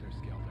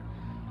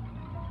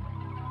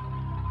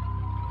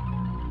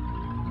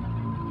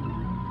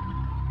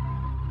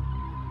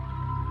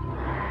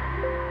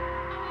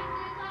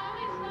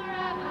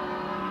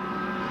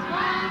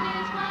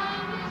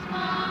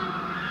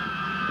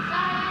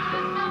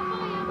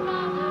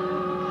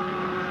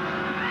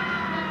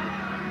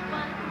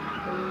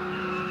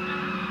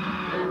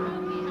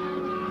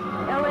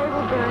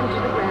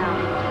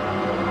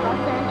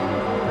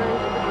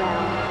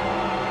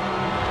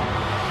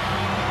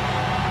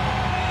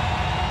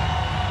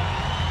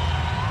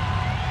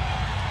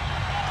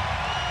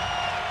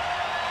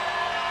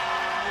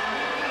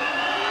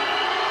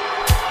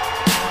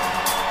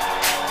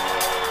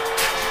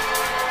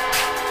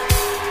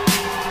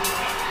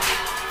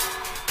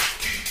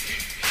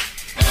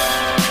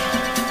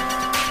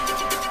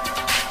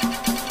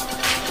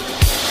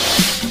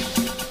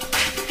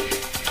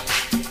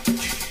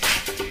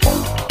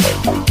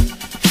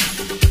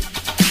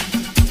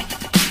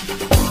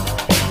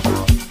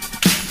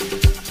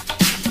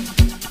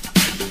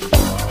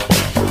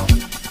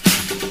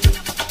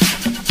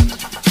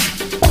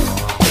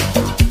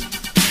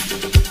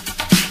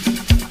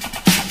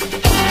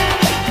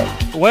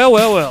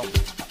Well.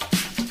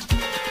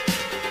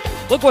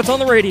 Look what's on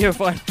the radio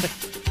finally.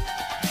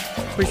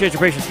 Appreciate your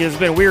patience, kids. It's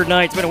been a weird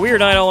night. It's been a weird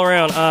night all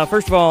around.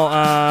 First of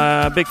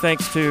all, big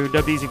thanks to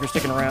Dub Deasy for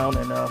sticking around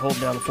and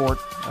holding down the fort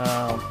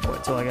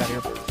until I got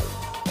here.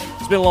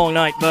 It's been a long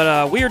night,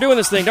 but we are doing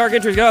this thing. Dark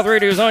Entries Goth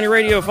Radio is on your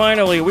radio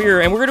finally.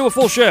 We're going to do a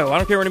full show. I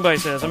don't care what anybody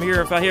says. I'm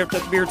here. If I have to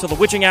be here till the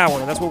witching hour,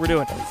 that's what we're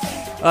doing.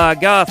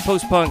 Goth,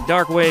 post-punk,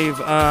 dark wave,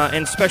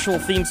 and special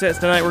theme sets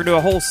tonight. We're going to do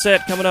a whole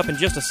set coming up in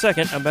just a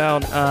second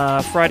about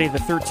Friday the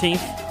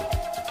 13th.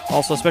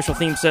 Also a special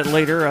theme set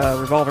later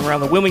revolving around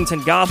the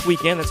Wilmington Goth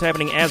Weekend that's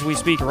happening as we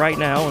speak right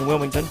now in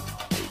Wilmington.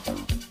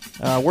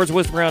 Words of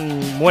wisdom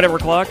around whatever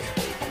clock.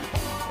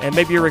 And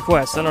maybe your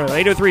requests. I don't know.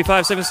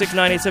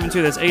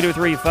 803-576-9872. That's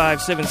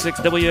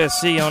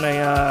 803-576-WSC on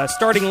a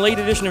starting late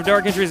edition of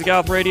Dark Entries of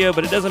Goth Radio,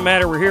 but it doesn't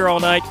matter. We're here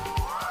all night.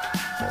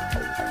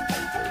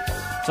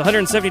 It's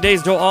 170 days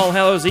until All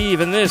Hallows Eve,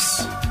 and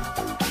this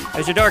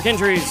is your Dark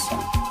Entries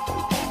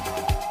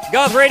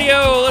Goth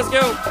Radio. Let's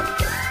go.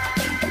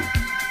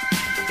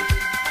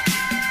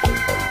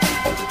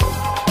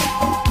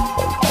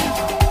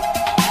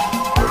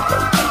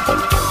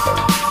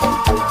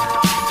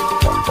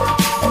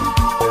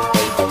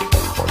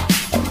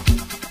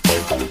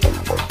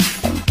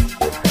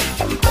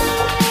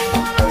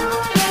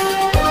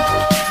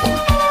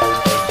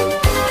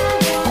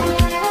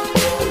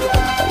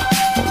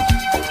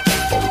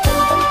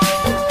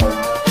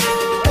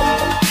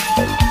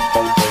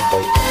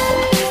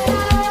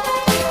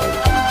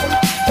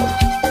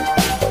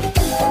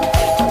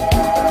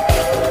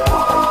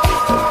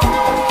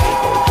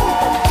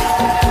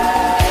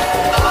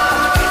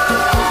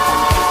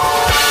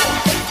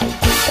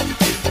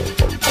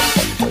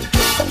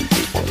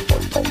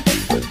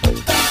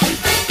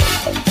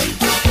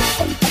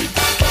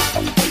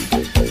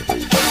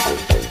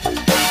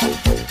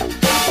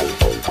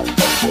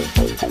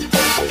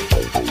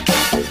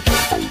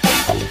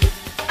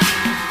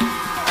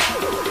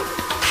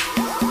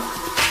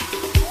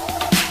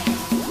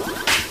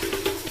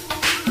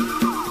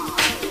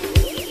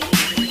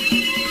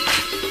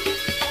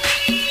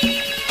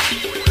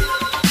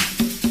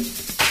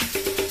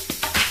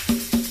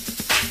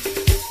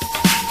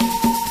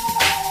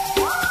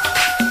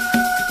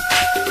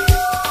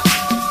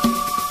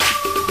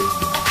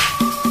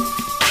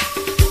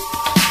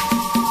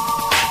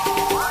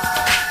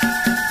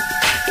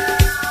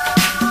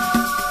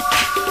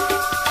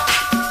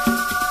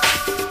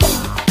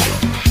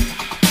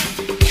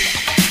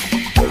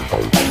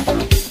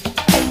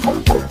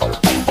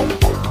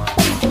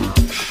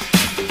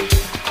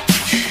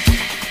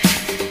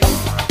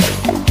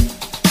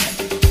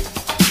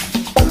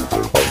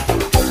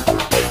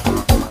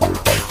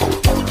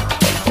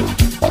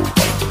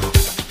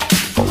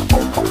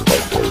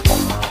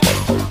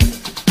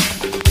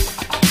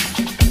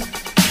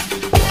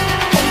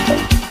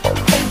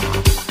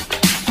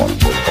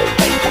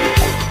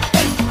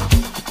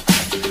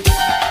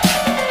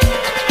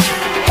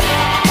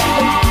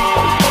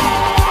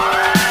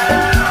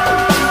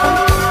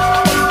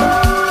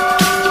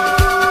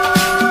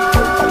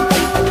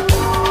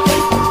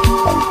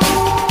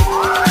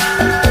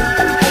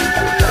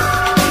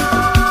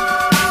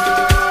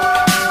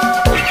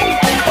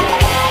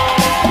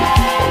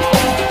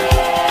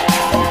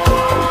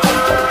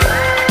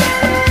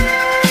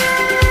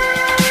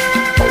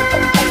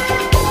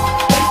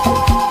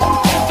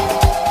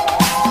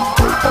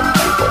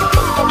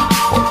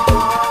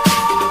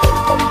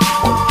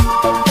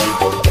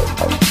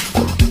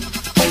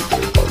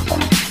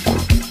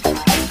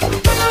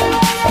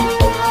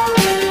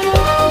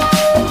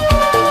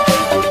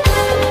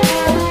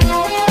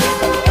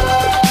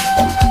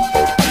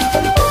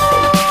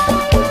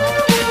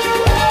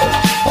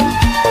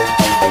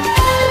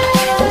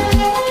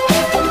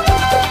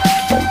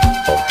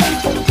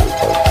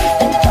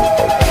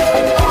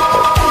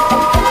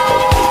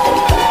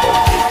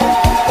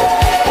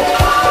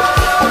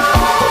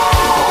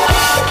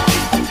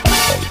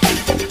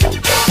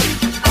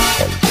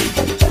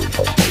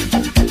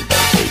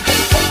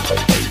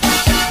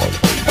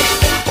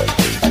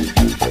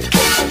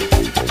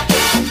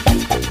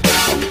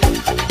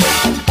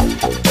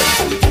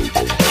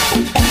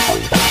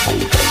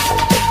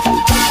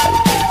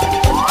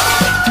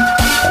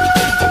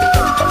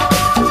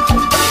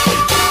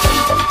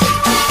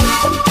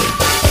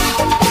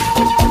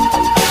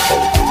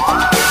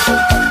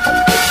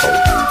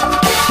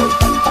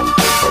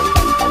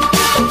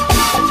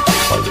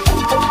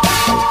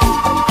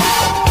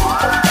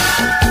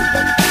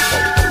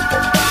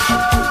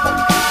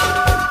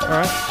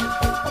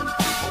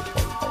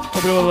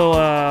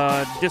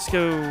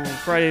 Disco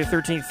Friday the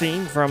 13th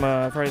theme from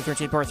Friday the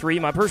 13th Part 3.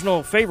 My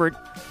personal favorite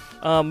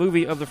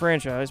movie of the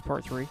franchise,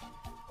 Part 3.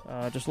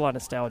 Just a lot of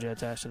nostalgia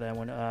attached to that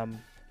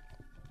one.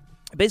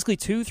 Basically,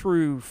 2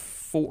 through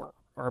 4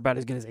 are about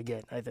as good as they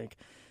get, I think.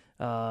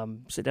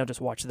 Sit down, just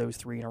watch those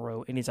 3 in a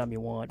row anytime you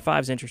want.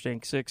 5's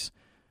interesting. 6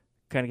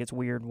 kind of gets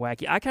weird and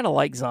wacky. I kind of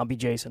like Zombie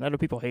Jason. I know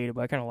people hate it,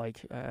 but I kind of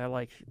like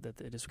that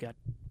it just got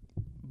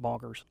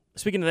bonkers.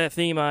 Speaking of that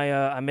theme,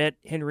 I met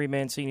Henry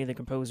Mancini, the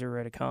composer,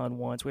 at a con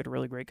once. We had a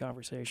really great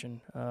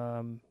conversation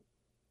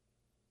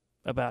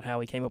about how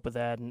he came up with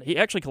that, and he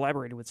actually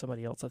collaborated with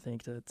somebody else, I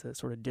think, to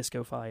sort of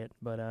disco-fy it.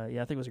 But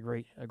yeah, I think it was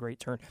a great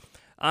turn.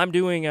 I'm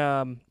doing.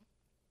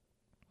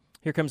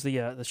 Here comes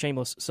the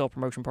shameless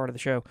self-promotion part of the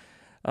show.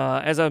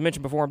 As I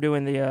mentioned before, I'm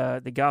doing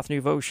the Goth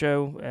Nouveau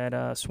show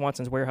at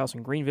Swanson's Warehouse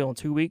in Greenville in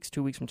 2 weeks.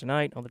 2 weeks from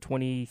tonight, on the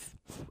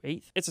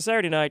 28th. It's a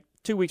Saturday night,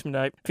 2 weeks from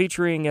tonight,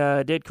 featuring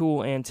Dead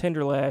Cool and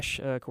Tenderlash.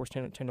 Of course,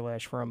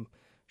 Tenderlash from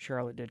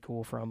Charlotte, Dead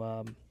Cool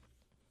from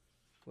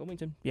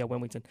Wilmington. Yeah,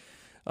 Wilmington.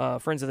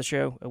 Friends of the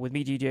show, with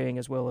me DJing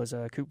as well as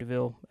Coupe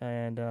DeVille,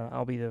 and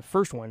I'll be the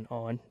first one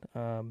on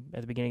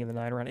at the beginning of the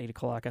night around 8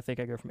 o'clock. I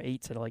think I go from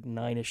 8 to like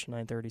 9-ish,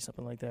 9:30,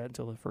 something like that,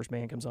 until the first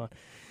band comes on.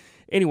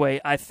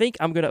 Anyway, I think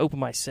I'm going to open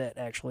my set,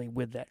 actually,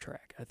 with that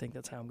track. I think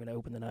that's how I'm going to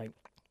open the night,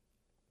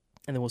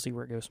 and then we'll see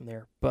where it goes from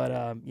there. But,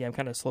 yeah, I'm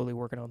kind of slowly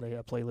working on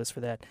the playlist for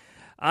that.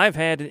 I've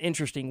had an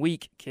interesting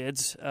week,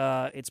 kids.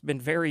 It's been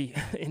very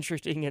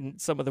interesting in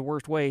some of the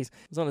worst ways.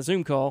 I was on a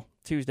Zoom call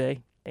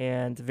Tuesday,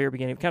 and at the very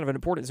beginning, kind of an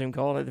important Zoom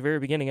call, and at the very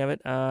beginning of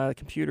it, the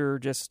computer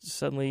just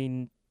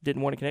suddenly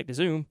didn't want to connect to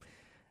Zoom.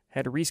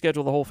 Had to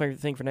reschedule the whole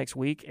thing for next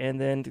week, and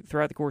then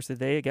throughout the course of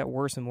the day, it got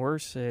worse and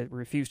worse. It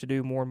refused to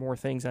do more and more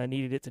things I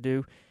needed it to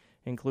do,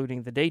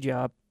 including the day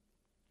job,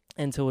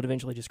 until it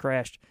eventually just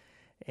crashed.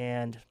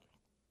 And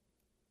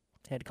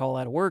had to call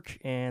out of work,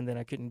 and then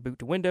I couldn't boot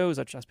to Windows.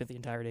 I spent the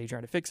entire day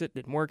trying to fix it.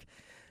 Didn't work.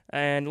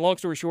 And long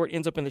story short,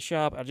 ends up in the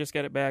shop. I just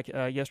got it back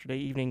yesterday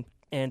evening,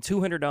 and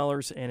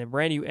 $200 and a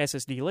brand new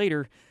SSD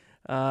later,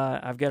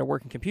 I've got a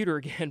working computer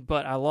again,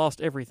 but I lost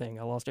everything.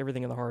 I lost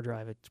everything in the hard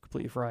drive. It's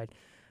completely fried.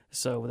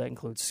 So that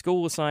includes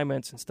school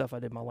assignments and stuff I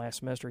did my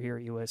last semester here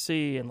at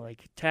USC, and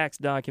like tax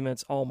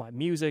documents, all my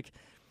music.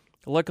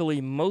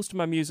 Luckily, most of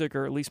my music,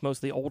 or at least most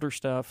of the older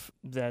stuff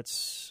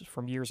that's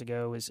from years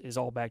ago, is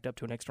all backed up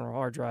to an external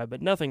hard drive,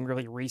 but nothing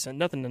really recent,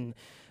 nothing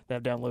that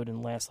I've downloaded in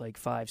the last like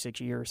 5-6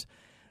 years.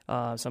 So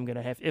I'm going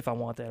to have, if I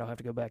want that, I'll have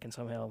to go back and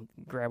somehow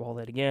grab all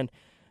that again.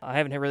 I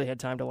haven't really had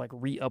time to like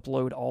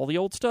re-upload all the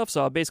old stuff,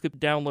 so I basically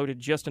downloaded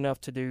just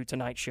enough to do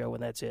tonight's show,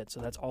 and that's it.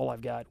 So that's all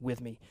I've got with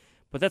me.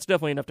 But that's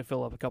definitely enough to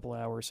fill up a couple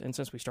hours. And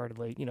since we started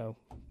late,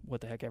 what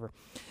the heck ever.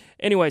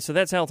 Anyway, so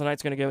that's how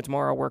tonight's going to go.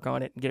 Tomorrow I'll work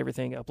on it and get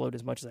everything uploaded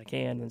as much as I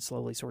can, and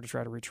slowly sort of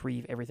try to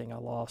retrieve everything I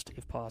lost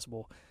if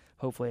possible.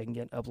 Hopefully I can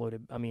get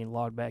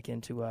logged back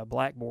into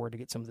Blackboard to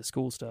get some of the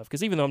school stuff.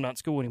 Because even though I'm not in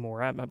school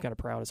anymore, I'm kind of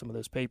proud of some of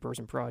those papers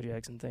and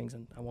projects and things,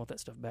 and I want that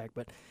stuff back.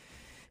 But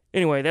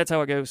anyway, that's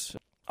how it goes.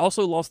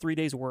 Also lost 3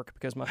 days of work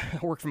because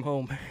I work from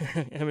home,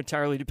 and I'm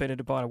entirely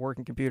dependent upon a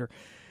working computer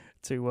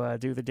to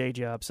do the day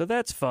job. So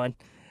that's fun.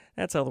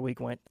 That's how the week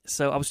went.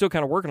 So I was still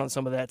kind of working on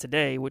some of that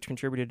today, which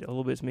contributed a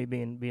little bit to me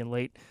being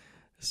late.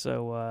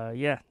 So,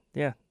 yeah.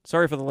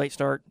 Sorry for the late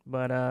start,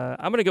 but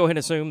I'm going to go ahead and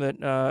assume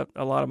that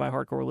a lot of my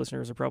hardcore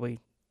listeners are probably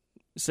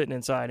sitting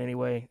inside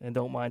anyway and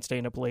don't mind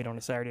staying up late on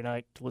a Saturday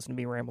night to listen to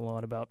me ramble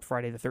on about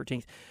Friday the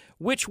 13th,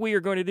 which we are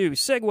going to do.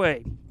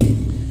 Segue.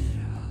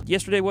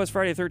 Yesterday was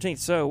Friday the 13th,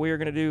 so we are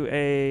going to do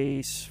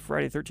a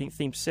Friday the 13th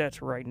themed set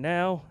right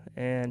now,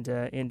 and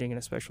ending in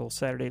a special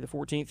Saturday the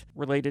 14th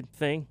related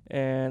thing,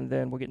 and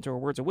then we'll get into our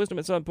words of wisdom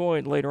at some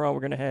point. Later on, we're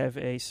going to have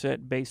a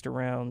set based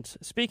around,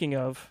 speaking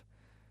of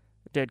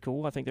Dead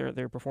Cool, I think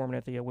they're performing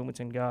at the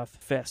Wilmington Goth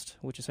Fest,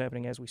 which is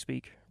happening as we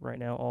speak right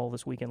now, all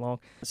this weekend long.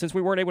 Since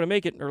we weren't able to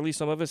make it, or at least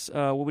some of us,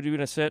 we'll be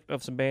doing a set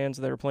of some bands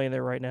that are playing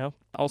there right now.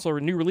 Also,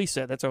 a new release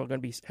set. That's all going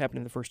to be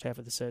happening in the first half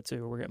of the set,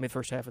 too. The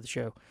first half of the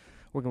show.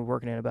 We're going to be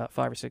working on about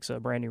 5 or 6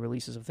 brand new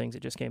releases of things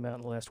that just came out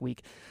in the last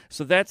week.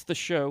 So that's the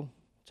show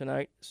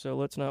tonight, so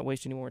let's not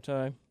waste any more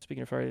time.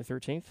 Speaking of Friday the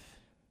 13th,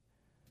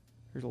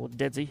 here's a little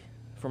Deadsy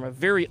from a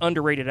very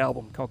underrated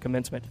album called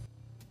Commencement.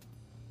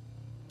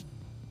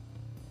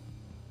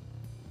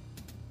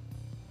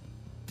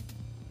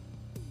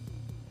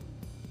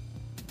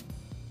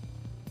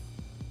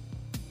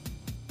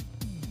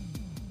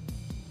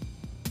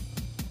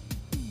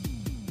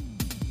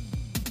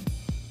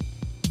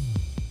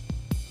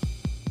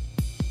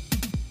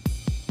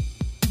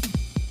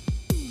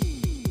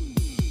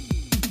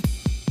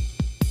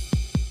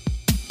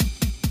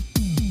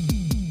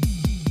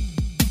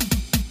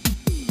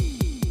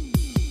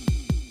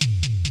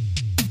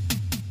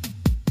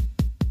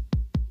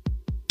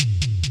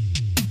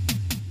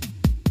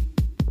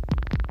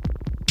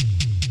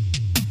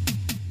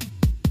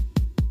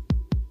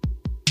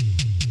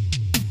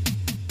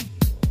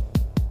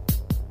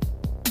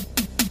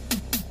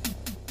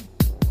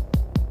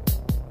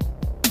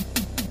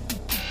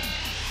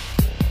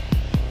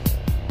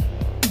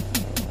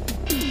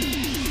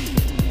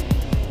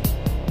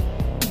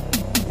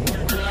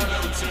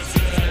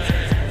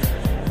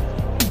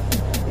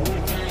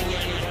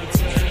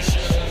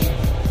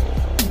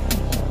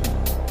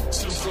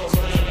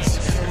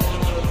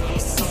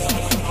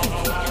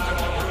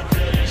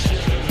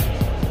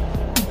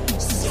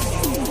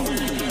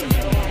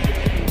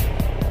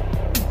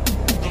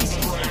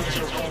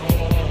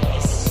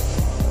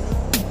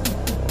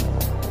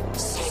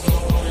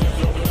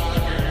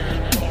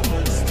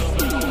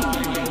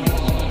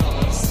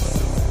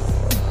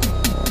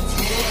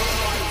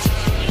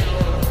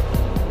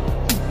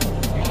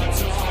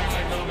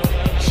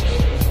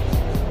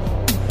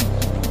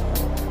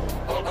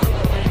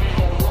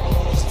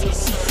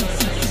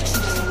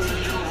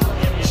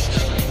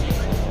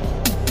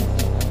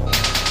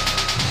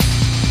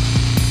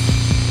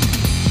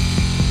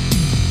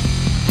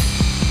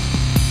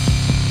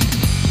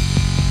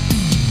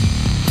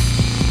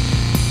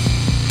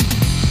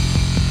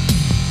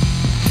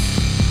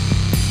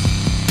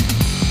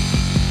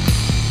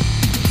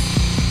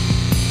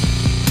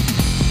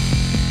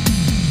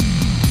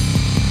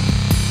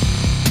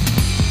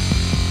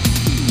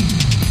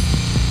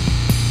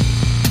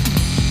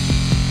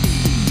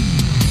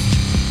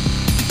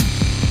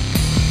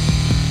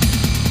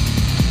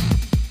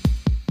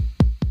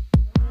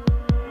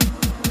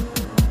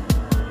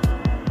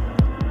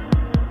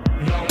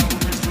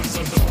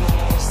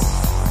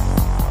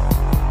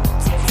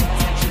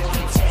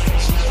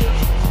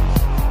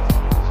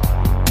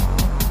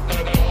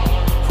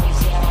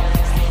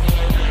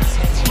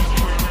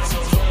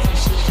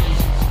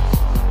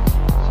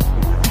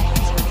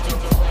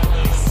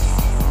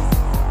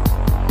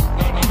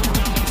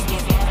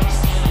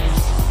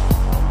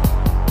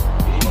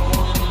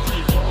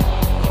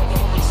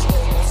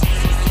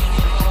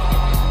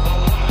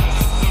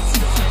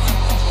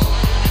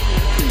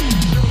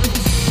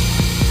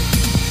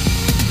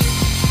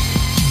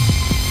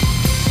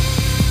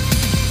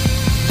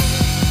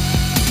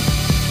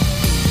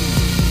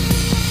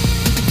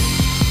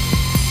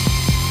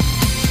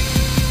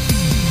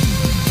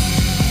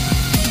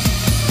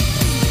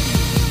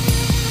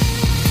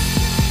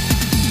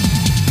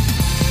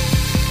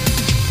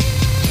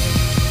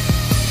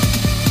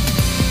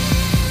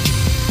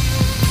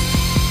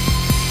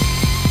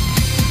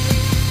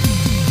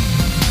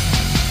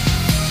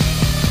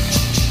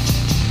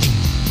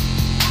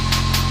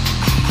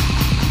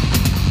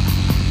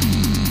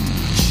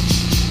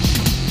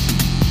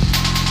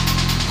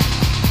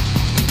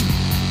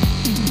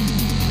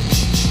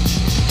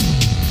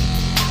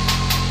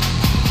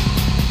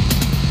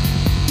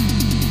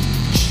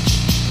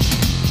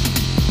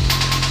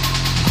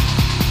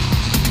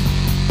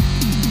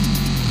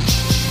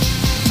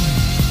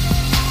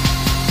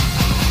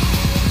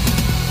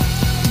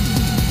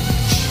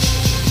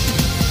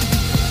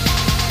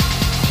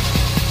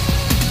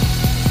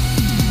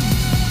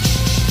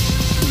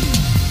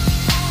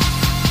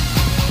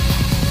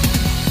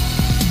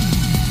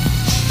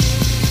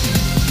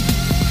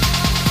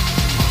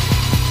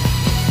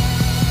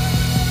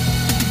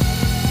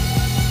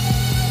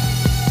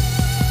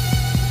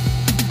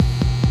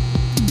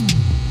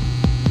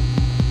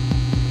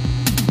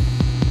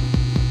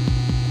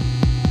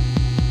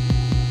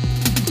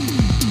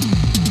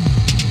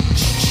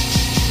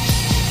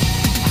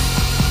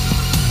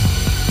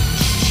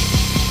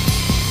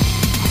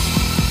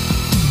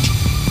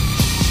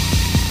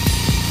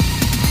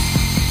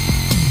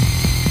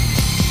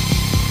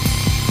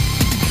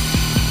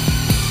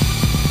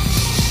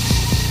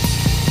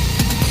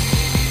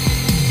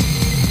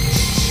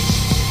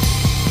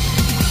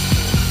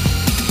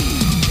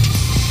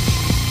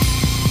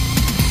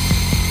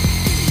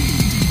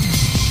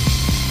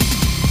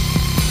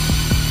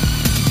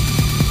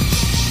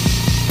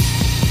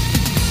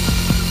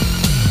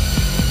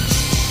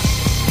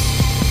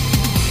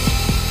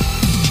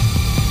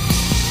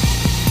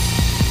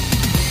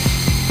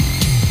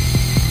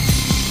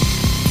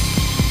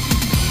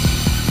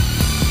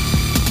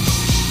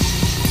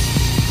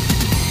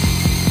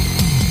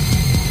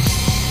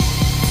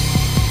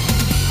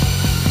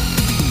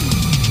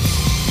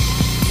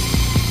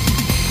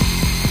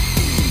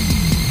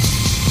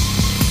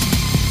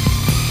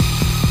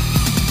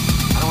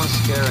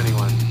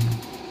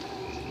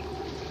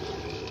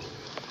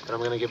 but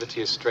I'm going to give it to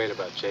you straight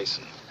about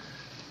Jason.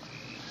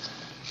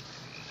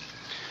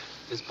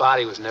 His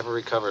body was never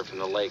recovered from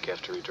the lake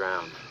after he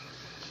drowned.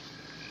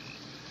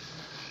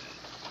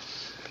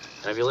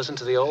 And if you listen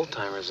to the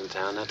old-timers in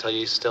town, they'll tell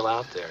you he's still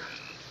out there.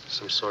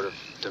 Some sort of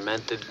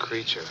demented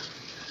creature.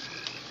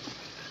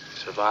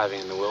 Surviving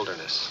in the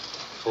wilderness.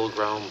 Full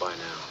grown by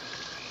now.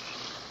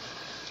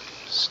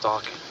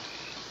 Stalking.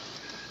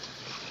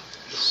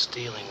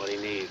 Stealing what he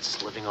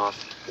needs. Living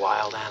off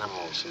wild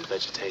animals and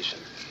vegetation.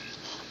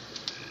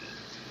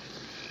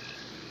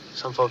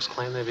 Some folks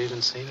claim they've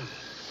even seen him.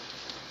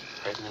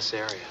 Right in this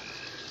area.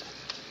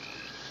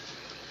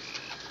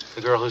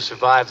 The girl who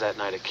survived that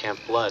night at Camp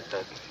Blood,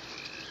 that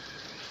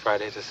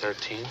Friday the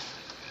 13th,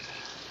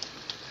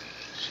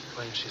 she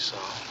claims she saw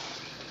him.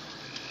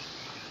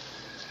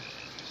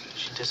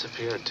 She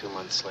disappeared 2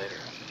 months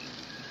later.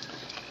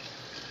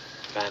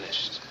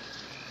 Vanished.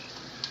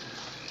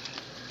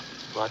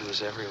 Blood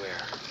was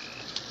everywhere.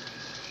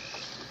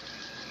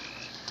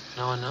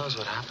 No one knows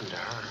what happened to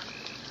her.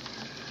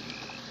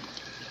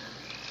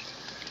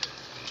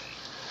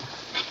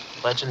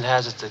 Legend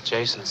has it that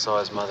Jason saw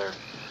his mother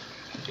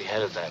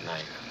beheaded that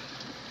night,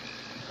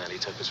 and that he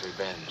took his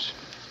revenge.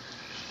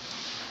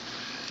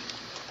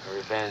 A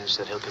revenge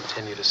that he'll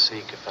continue to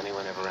seek if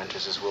anyone ever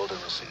enters his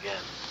wilderness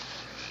again.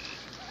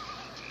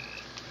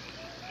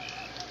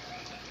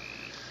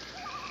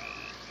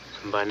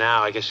 And by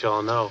now, I guess you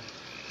all know,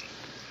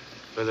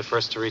 we're the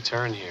first to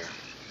return here.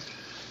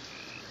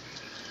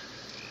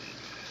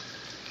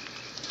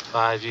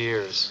 5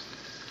 years.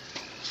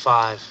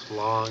 5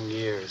 long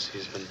years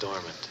he's been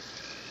dormant.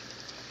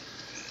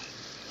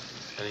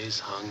 And he's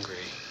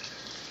hungry.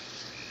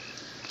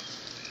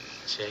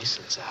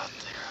 Jason's out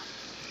there.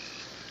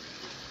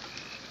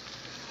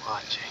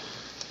 Watching.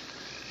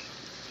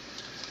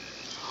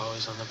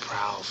 Always on the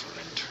prowl for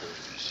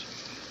intruders.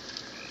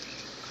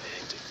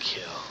 Waiting to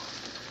kill.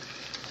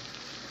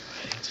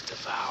 Waiting to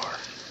devour.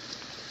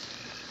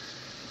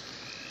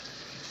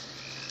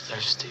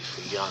 Thirsty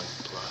for young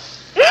blood.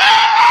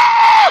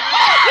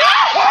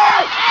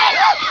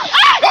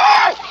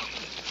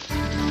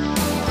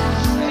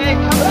 Hey,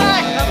 come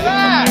back, come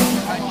back!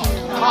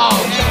 Oh,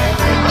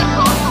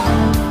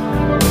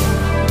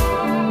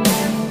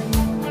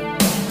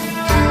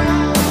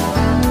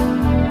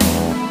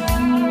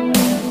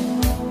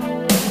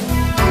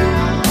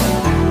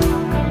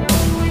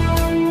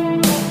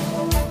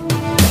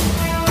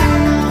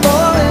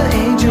 Fallen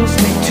angels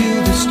lead to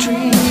the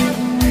street.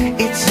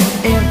 It's an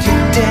empty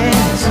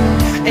dance,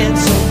 and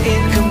so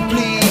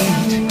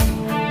incomplete.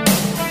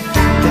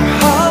 Their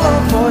hollow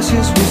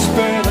voices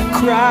whisper the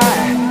cry.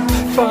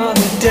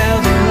 Farther down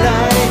the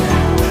line,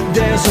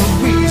 there's a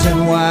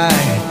reason why.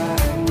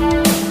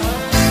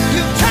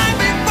 You've tried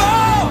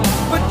before,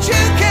 but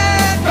you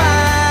can't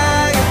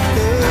buy it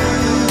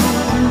through.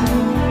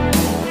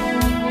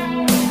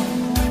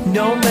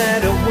 No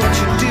matter what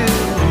you do.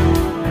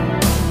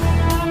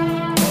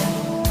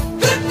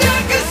 The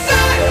darker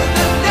side of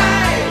the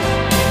night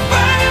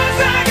burns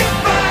like a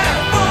fire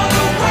for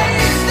the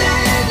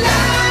wasted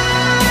life.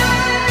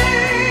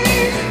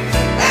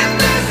 And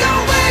there's no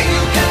way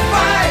you can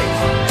fight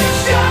to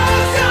show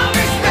some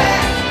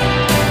respect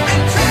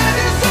and try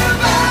to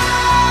survive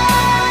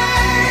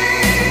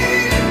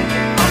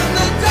on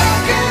the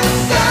darker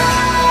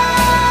side.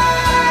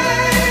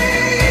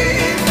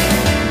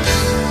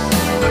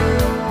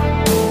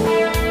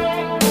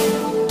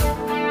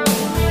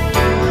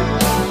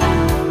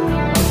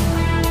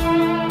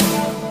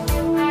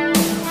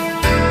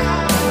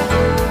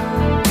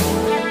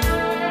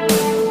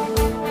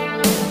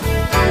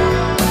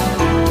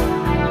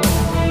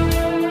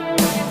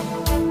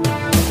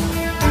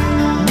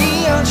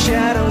 Neon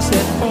shadows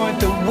that point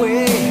the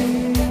way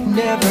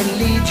never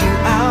lead you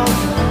out.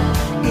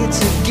 It's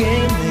a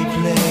game they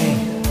play.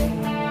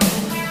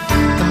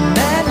 The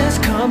madness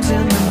comes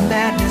and the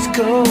madness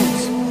goes.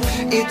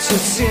 It's a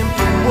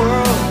simple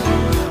world,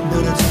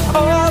 but it's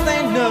all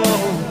they know.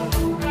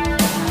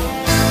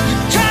 You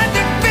tried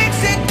to fix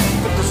it,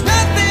 but there's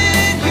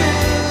nothing you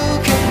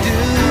can do.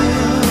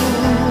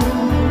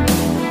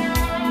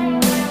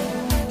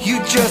 You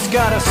just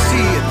gotta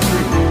see it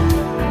through.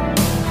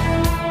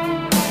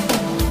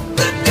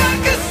 The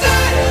darker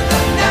side of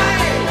the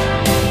night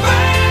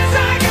burns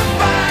like a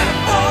fire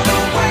for the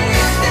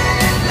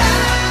wasted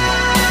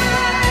life.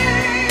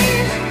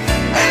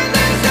 And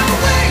there's no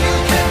way you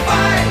can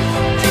fight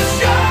to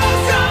show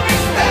some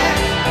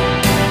respect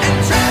and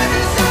try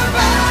to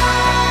survive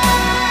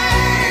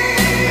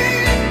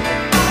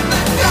on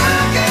the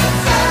darker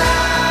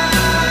side.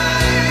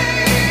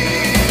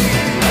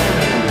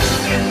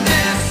 In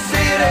this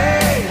city,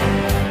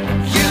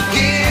 you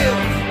get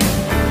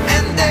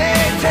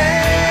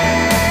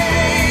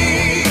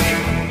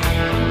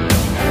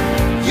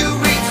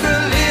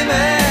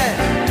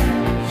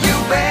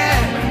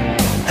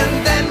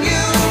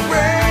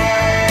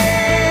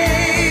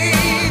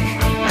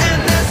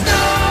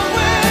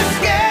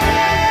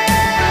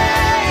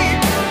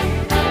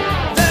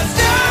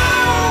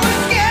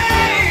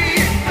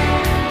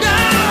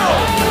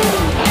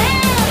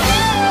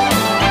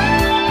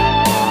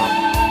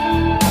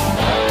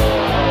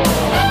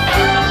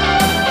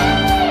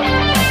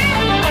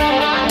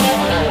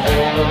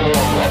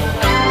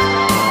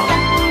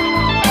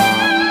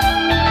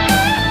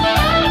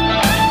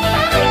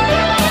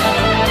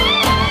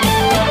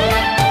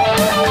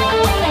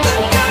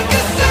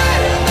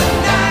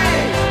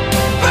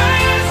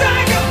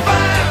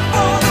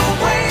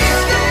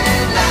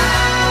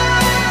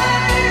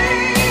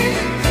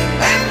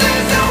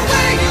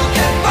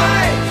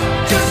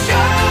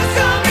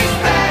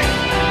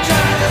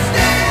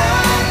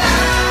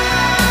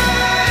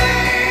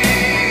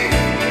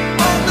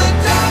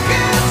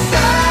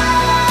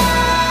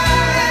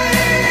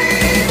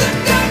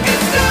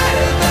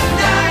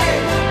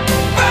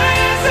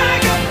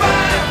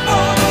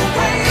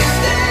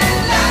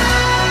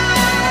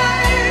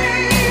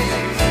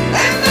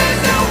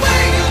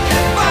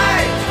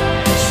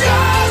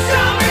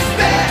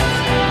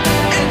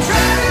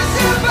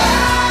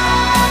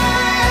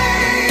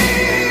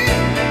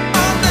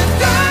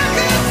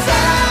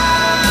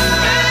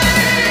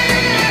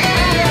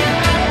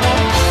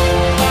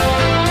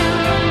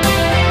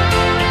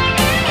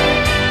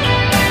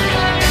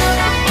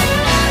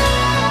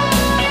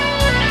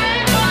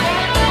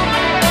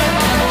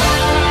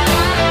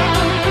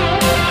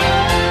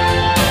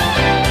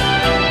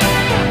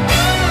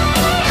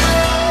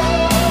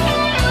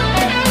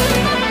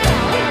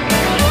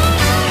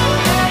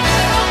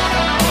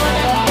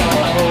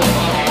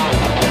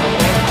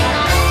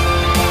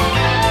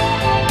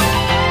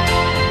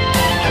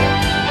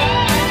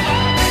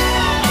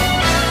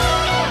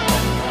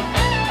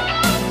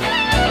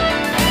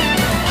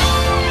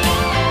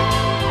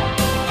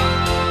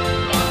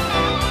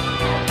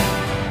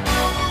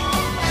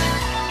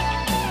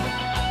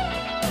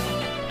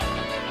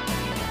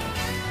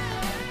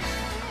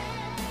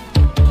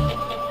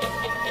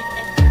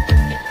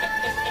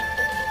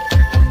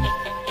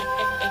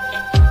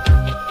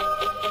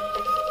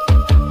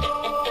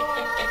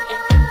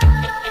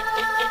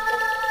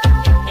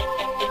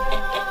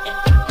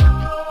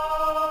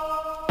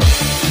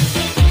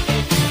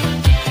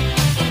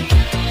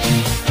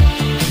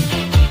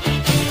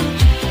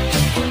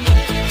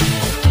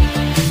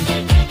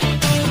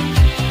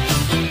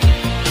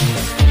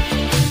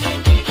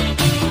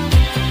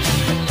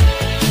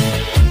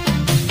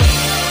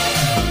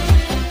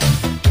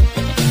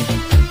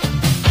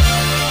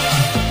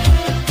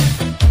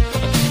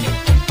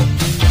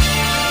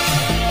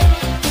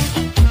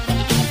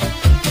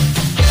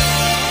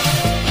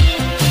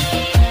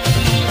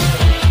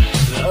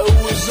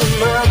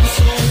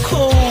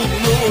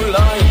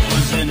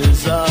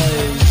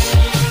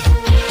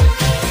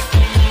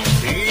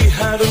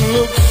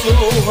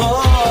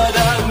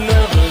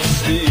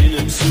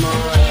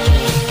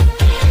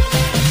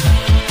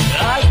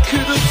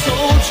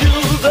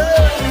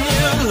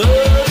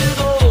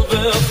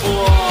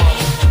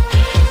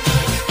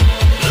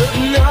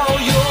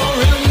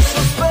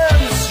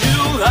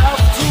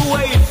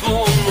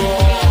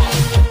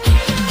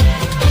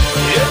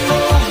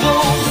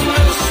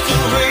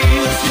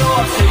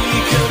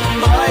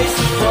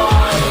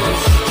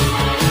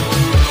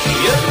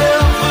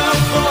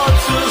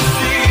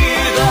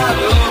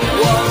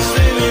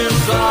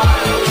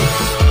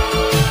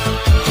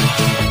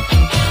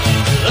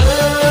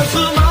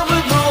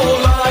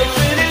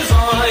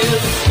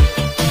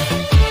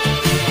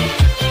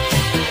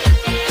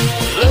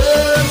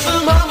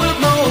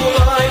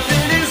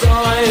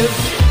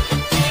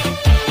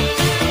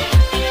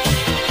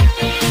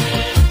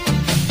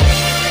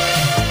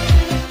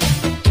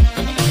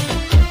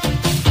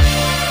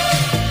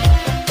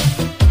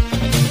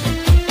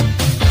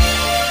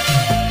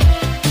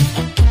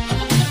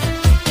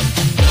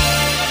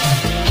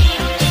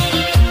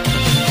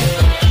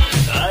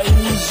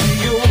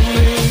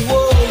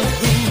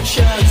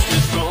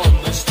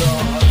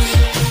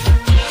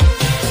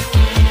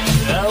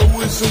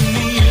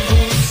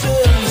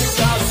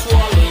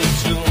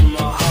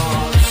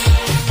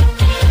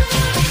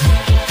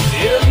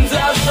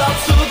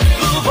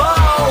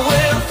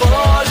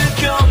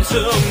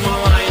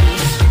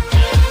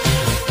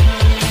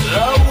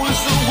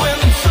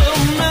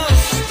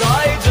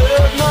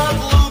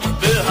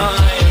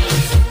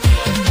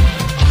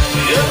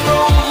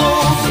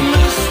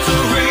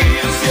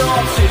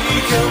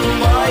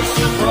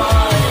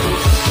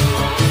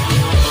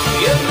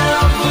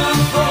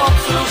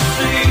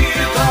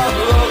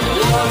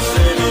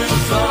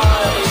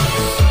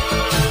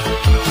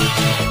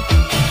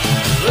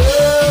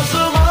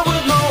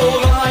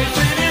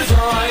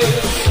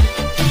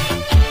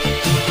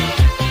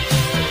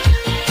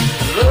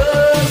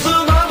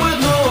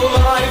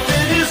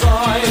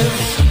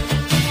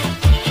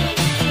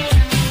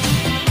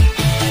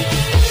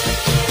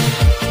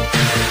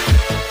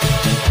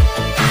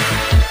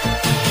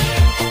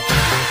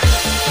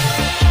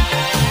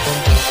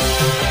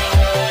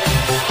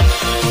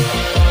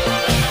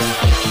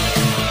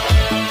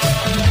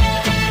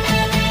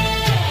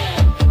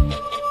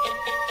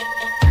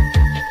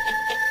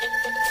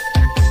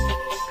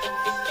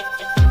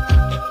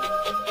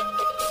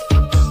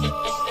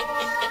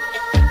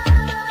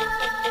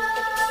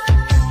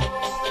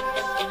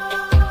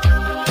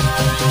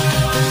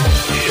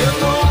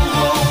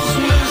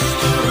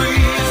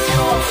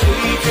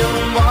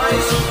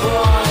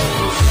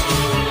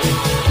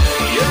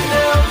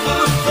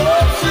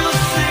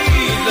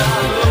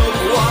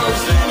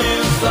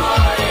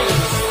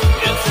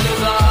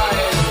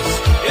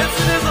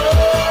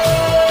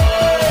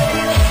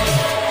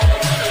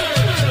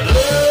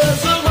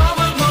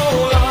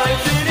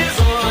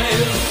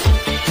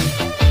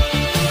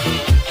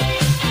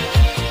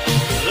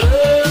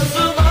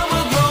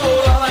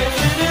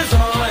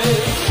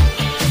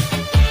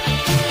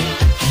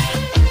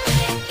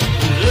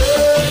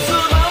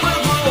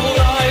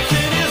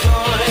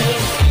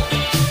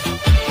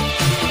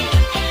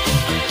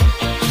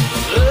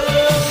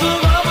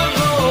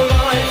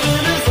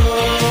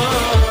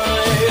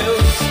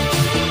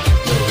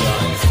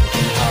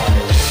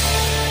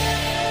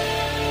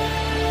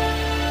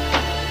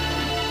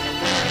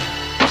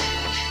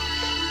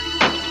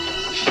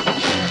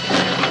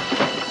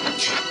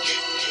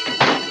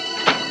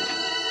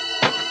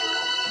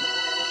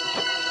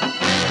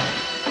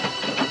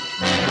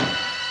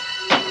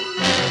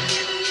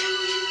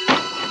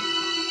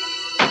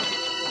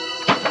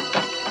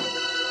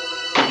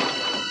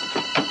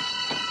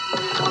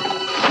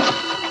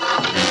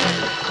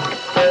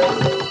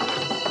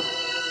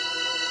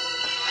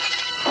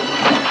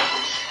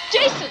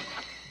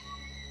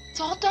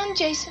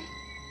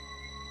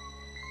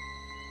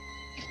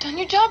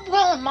up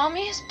well and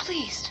Mommy is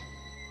pleased.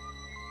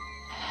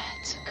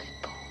 That's a good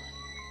boy.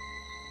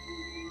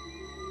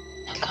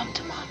 Now come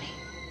to Mommy.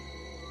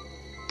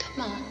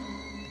 Come on.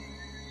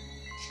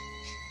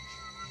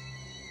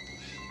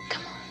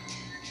 Come on.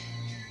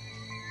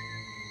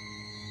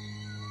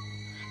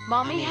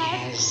 Mommy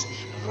has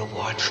a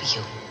reward for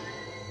you.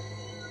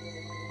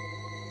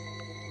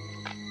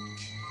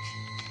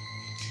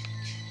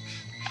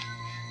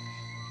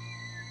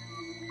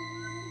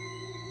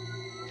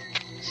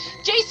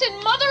 Jason,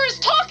 Mother is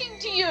talking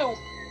to you!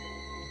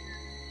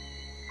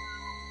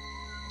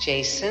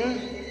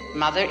 Jason,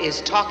 Mother is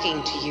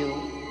talking to you.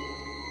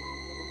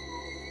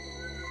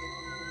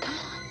 Come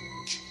on.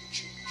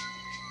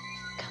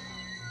 Come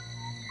on.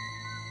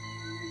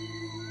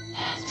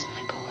 That's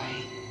my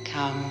boy.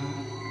 Come,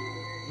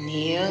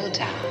 kneel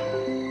down.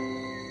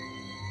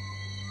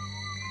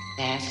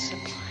 That's a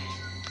boy.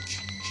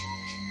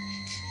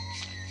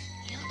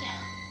 Kneel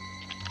down.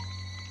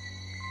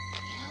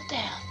 Kneel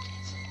down,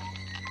 Jason.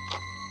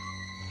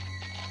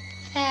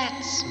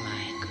 That's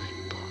my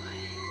good boy.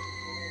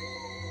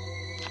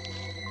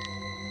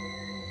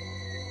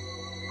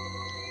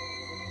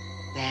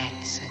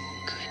 That's a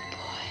good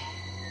boy.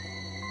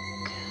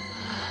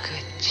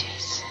 Good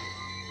Jason.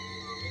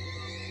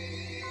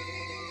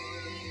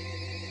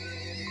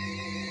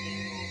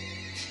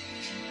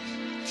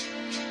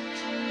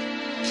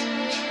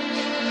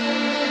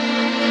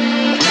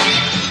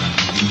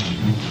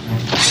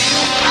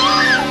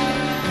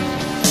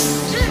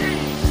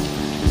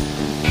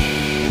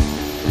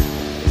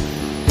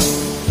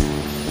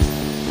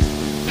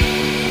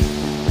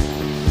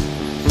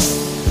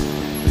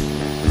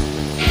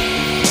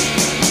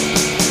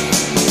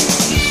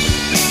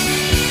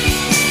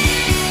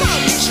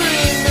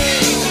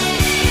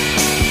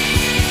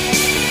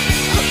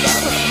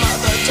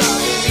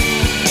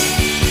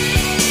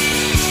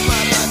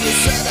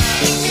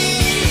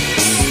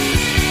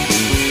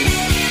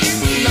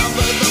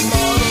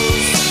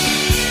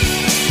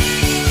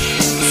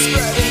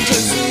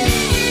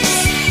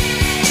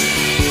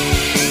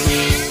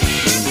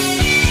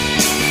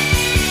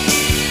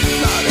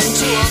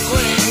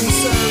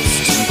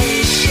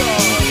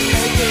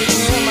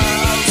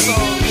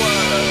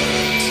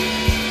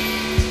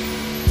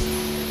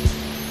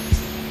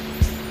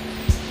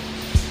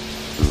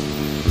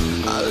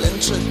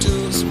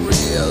 Introduce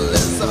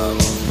realism.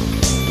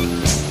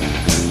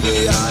 The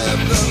eye of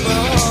the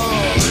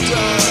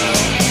beholder.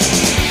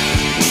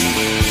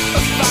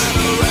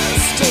 Final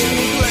resting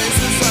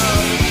places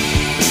of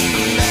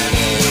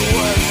many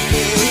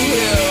would-be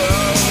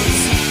heroes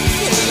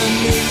in a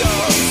New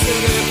York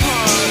City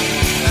park.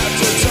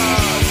 After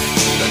dark,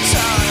 the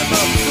time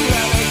of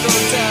clinical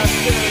death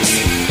is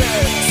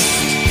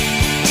fixed.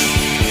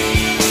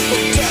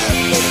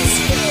 Death is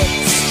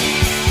fixed.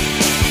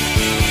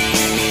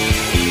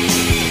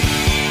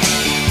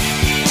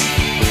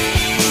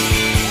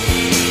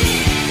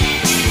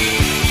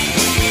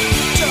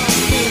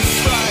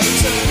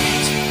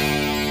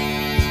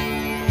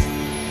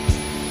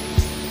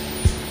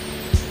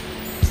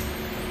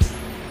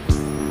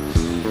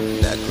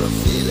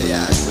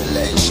 Necrophiliac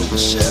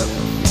relationship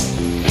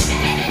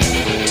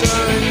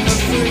during the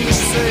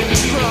freezing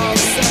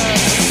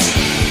process.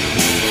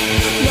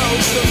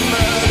 Note the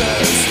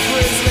murder's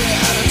grisly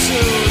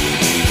attitude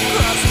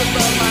crossed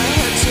above my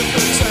head to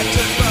protect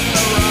it from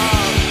the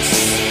rocks.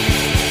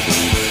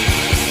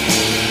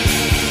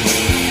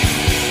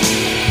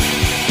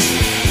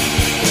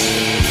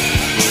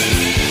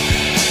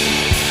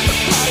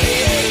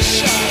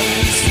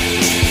 Palliations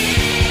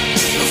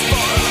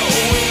for a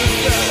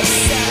weaker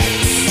sex.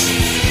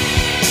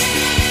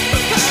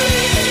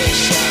 Palliations.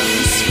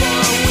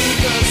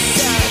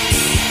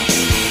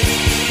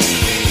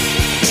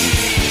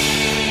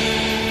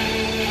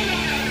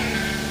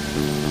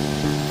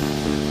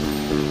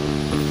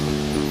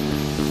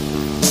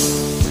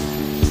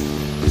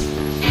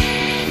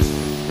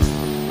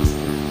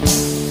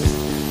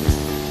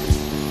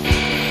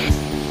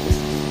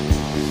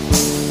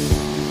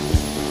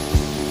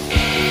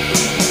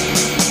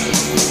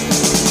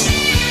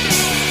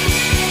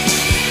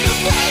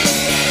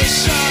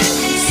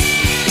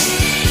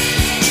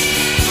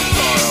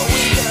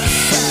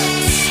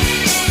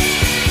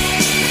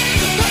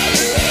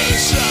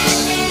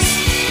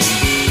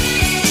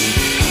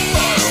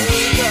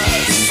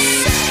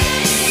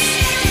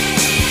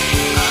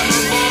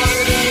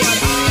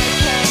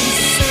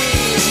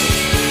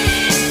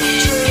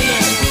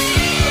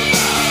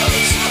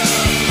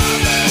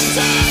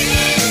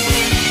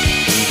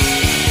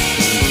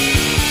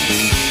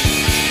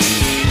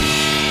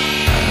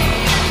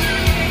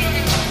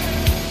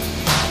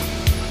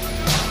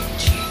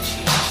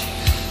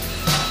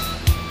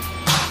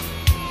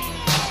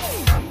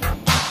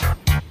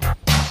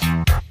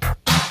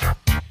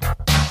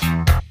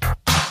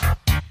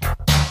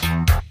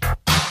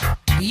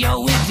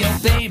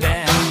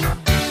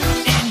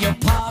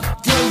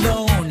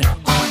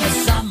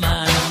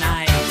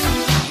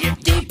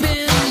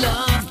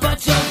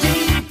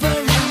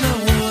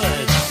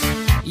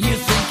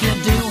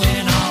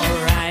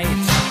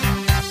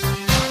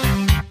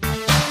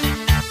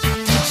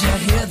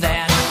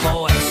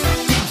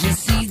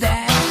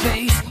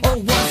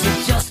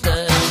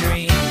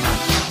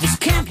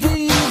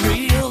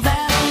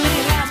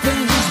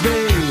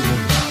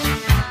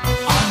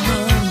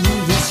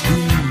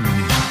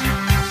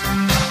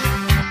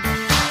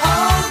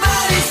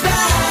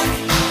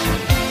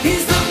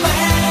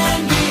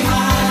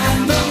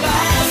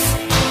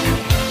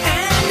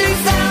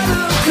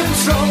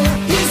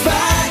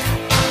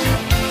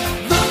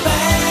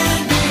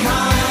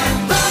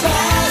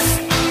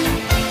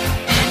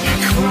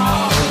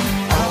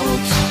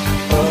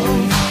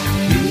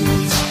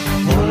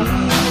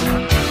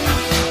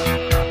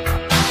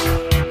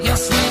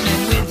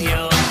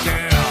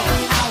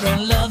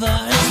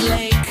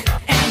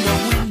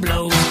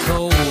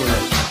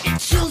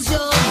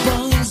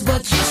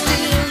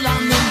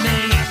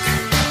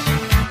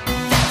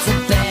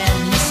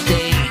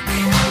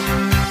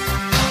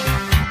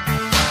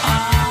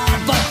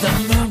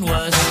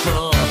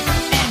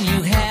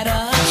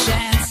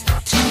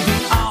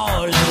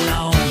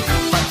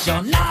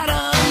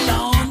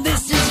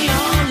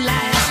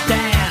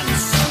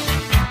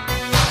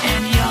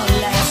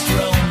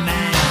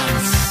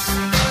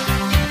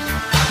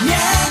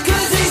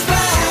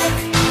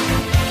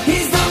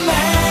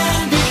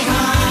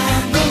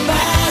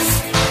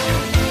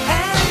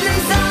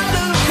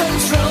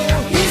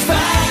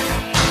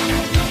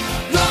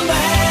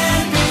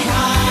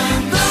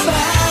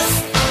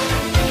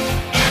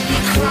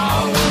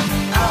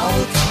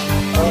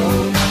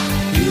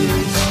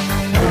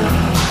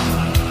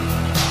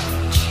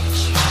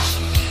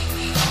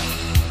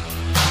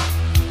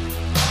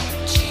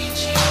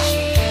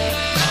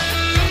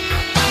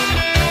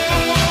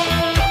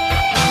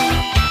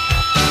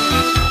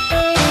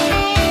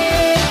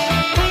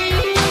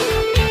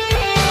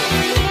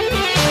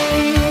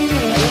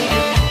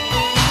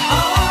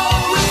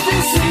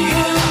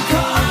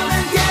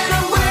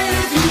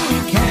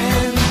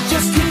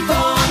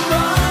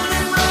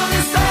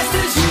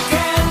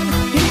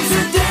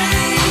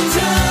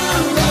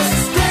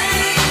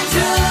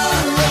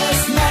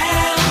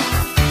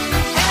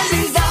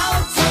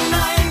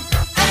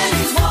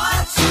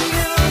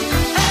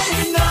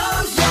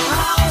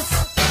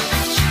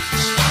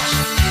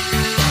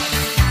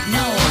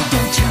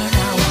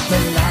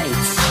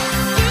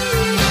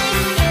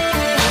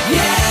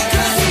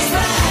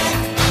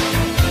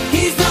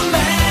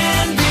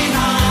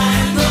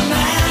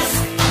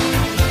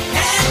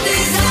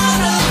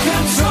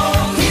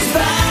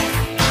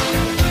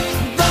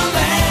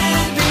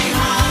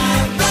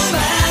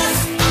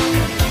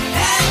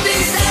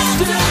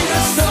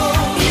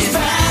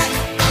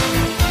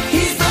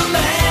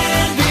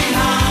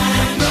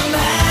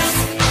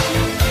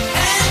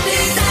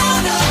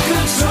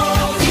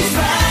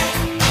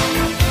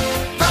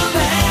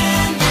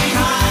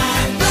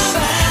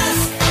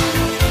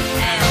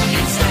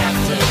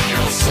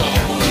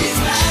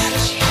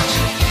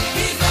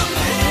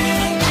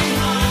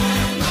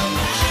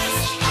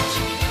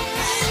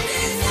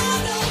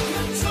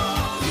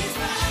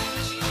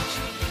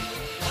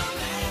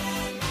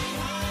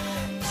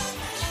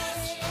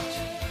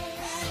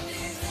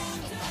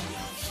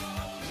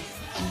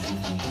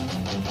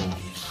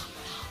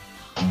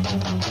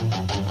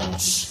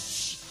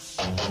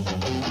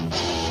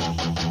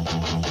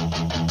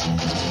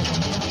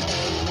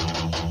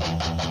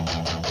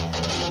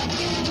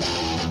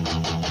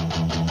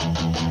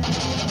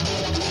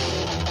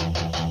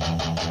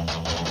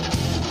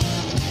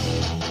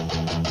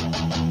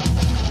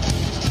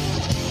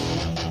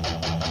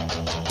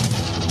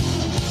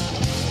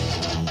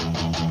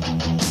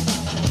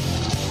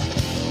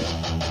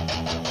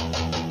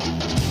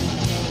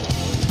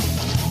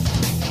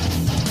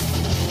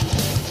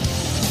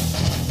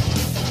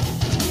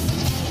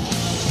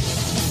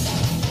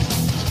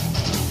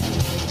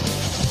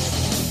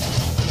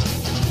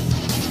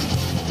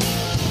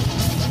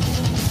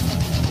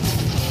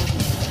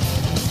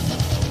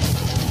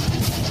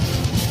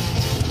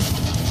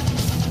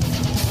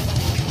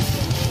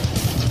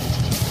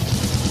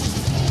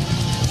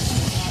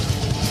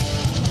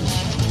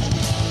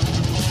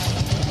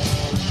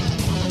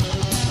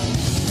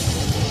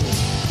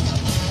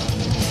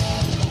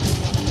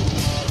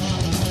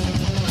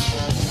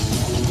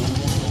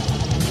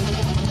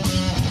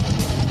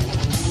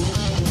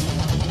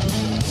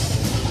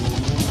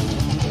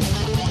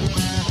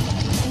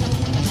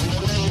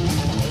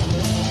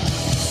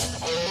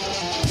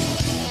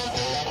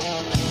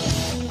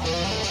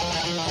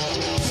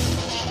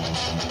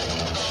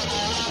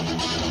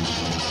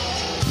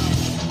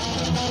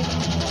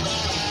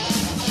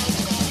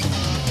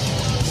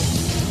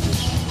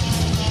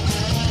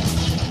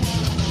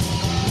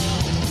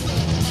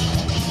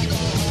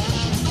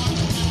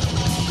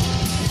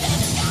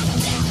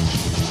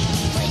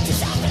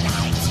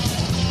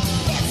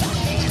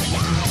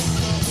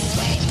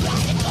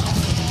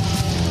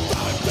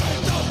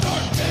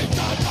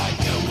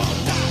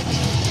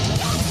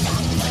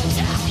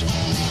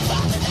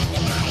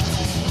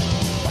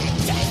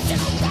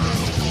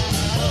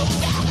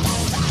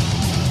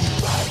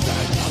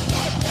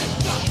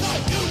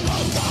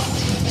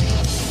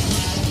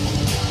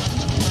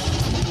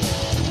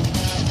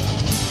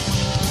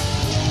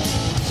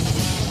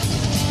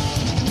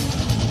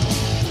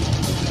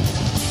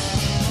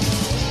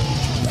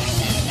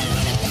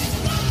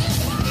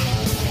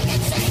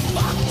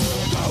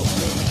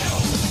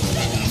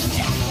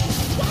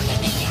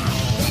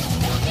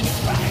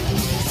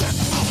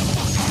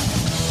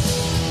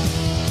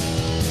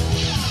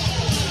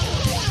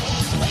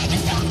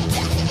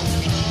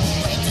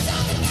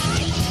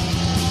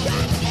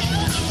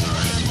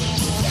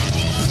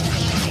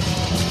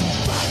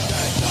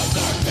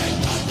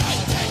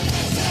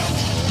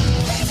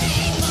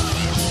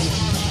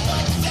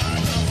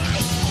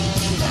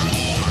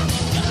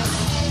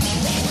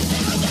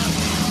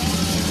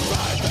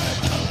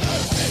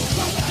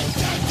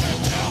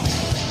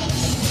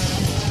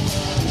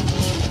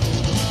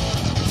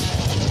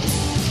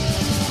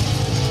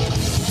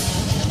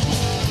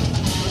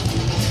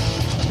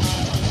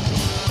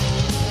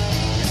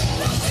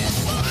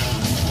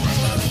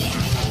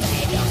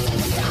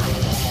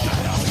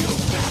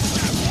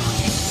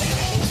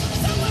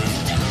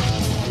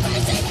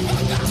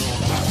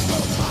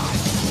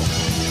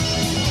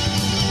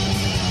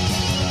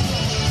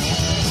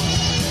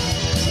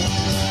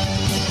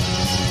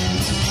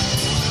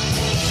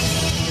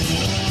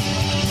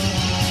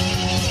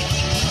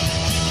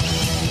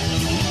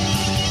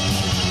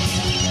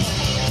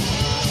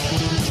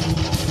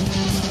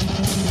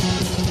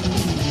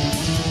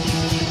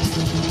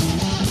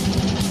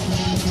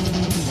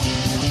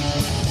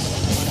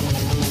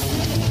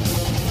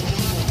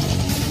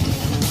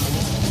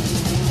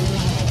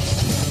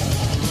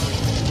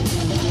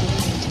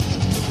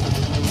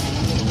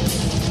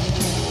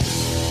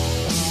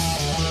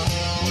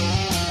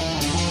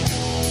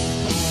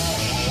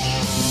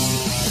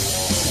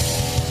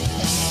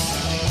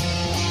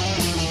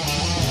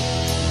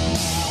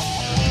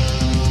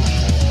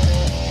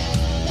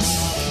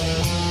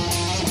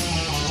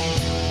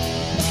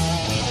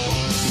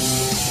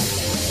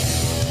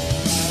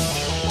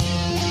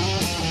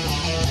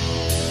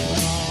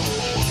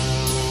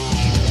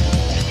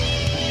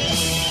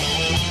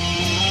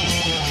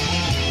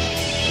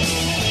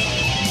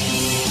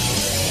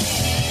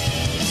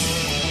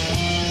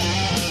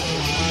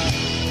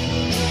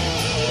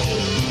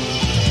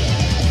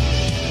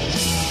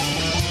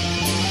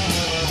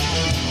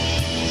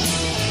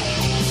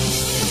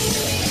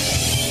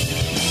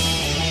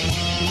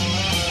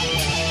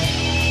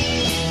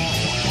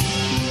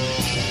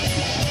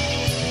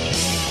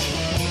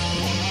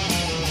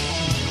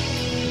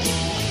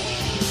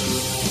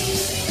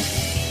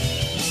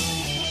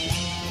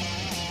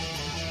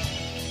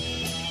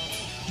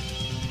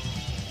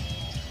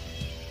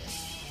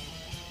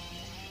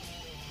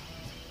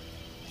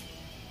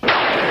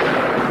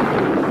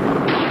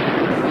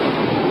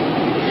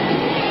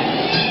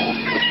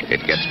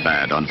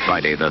 on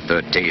Friday the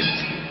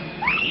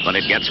 13th. But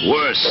it gets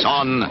worse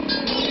on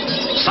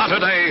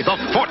Saturday the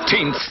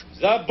 14th.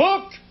 The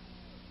Book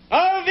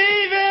of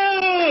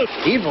Evil!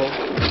 Evil?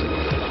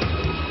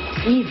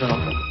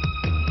 Evil?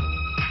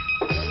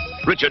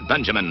 Richard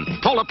Benjamin,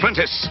 Paula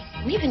Prentice.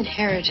 We've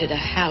inherited a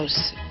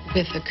house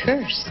with a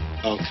curse.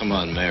 Oh, come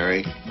on,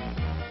 Mary.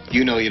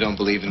 You know you don't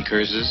believe in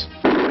curses.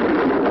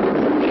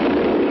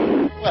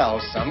 Well,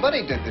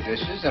 somebody did the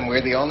dishes, and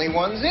we're the only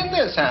ones in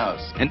this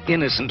house. An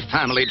innocent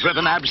family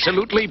driven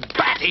absolutely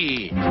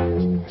batty.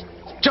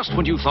 Just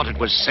when you thought it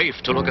was safe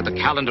to look at the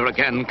calendar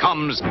again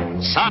comes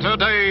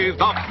Saturday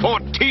the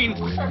 14th.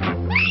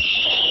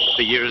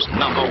 The year's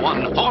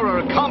 #1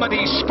 horror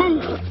comedy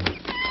spoof.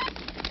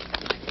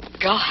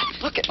 God,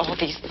 look at all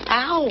these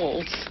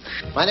owls.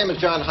 My name is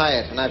John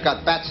Hyatt, and I've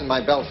got bats in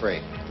my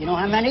belfry. You know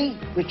how many?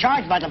 We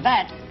charge by the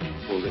bat.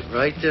 Hold it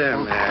right there,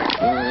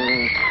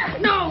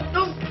 Mac. No,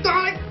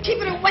 darling, keep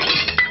it away.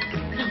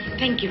 No,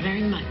 thank you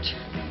very much.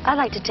 I'd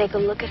like to take a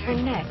look at her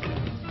neck.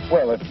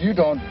 Well, if you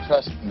don't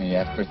trust me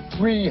after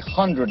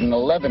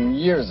 311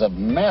 years of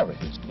marriage...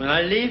 When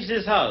I leave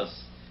this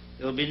house,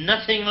 there will be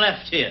nothing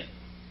left here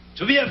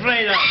to be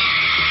afraid of.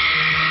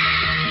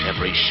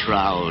 Every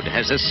shroud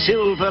has a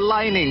silver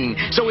lining,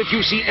 so if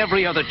you see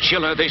every other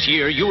chiller this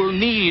year, you'll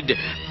need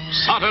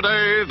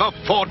Saturday the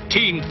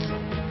 14th.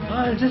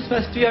 Oh, this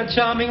must be a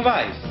charming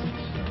wife.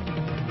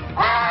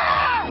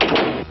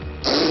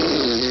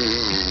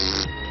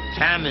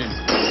 Famine.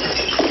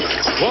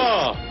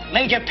 War.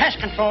 Major Pest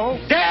Control.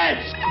 Dead!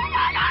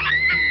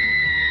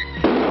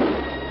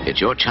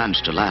 It's your chance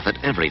to laugh at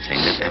everything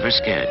that ever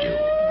scared you.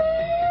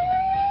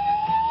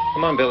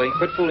 Come on, Billy.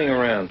 Quit fooling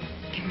around.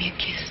 Give me a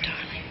kiss,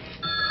 darling.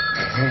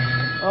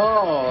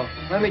 Oh,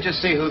 let me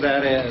just see who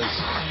that is.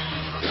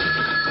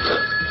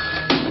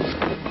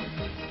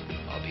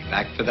 I'll be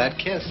back for that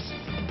kiss.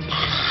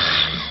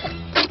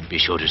 Be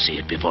sure to see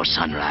it before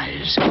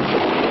sunrise.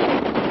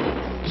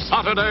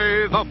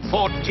 Saturday the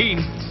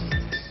 14th.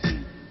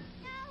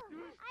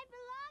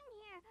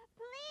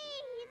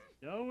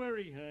 Don't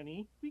worry,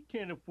 honey. We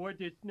can't afford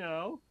this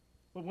now.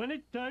 But when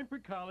it's time for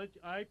college,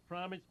 I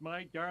promise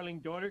my darling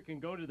daughter can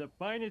go to the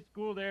finest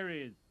school there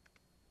is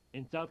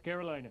in South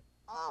Carolina.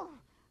 Oh,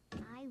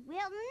 I will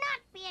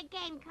not be a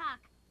gamecock.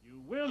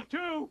 You will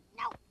too.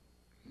 No.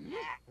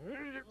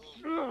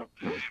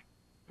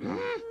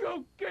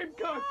 Go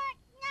Gamecock.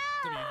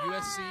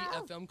 WUSC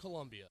FM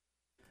Columbia.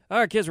 All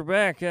right, kids, we're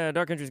back.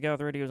 Dark Country's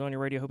Goth Radio is on your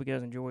radio. Hope you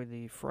guys enjoy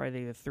the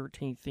Friday the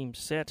 13th theme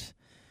set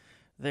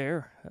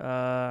there.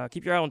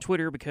 Keep your eye on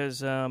Twitter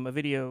because a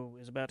video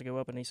is about to go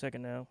up any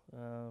second now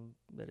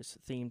that is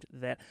themed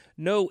that.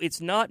 No,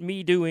 it's not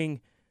me doing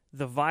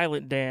the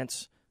violent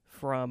dance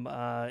from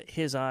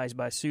His Eyes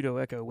by Pseudo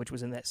Echo, which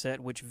was in that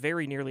set, which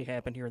very nearly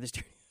happened here in this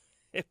studio.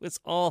 It was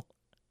all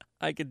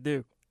I could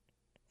do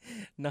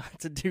not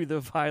to do the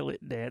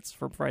violent dance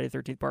from Friday the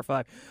 13th, Part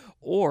 5,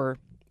 or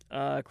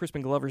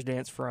Crispin Glover's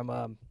dance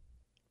from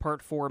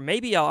Part 4.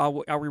 Maybe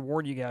I'll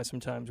reward you guys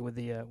sometimes with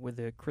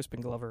the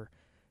Crispin Glover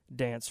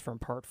dance from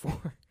Part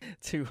 4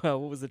 to what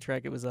was the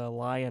track? It was a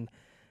Lion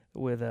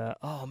with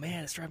oh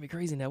man, it's driving me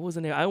crazy now.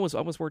 Wasn't it? I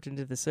almost worked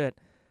into the set.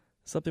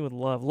 Something with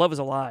Love. Love is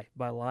a Lie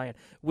by Lion,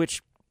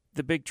 which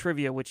the big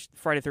trivia, which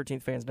Friday the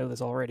 13th fans know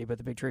this already, but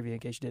the big trivia, in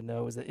case you didn't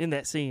know, is that in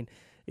that scene,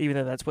 even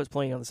though that's what's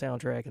playing on the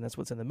soundtrack and that's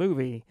what's in the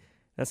movie,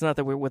 that's not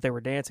what they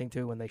were dancing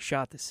to when they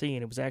shot the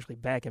scene. It was actually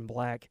Back in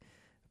Black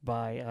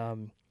by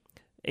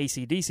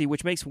AC/DC,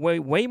 which makes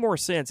way more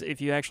sense if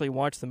you actually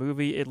watch the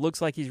movie. It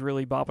looks like he's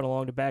really bopping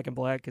along to Back in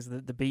Black because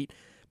the beat,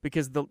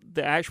 because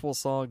the actual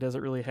song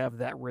doesn't really have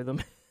that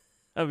rhythm.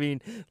 I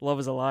mean, Love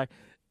is a Lie.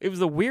 It was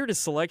the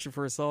weirdest selection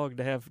for a song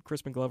to have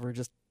Crispin Glover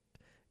just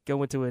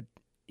go into an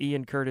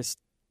Ian Curtis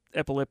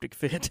epileptic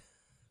fit.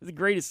 The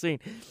greatest scene.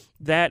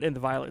 That and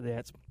the Violet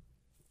dance.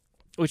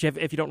 Which, if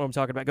you don't know what I'm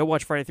talking about, go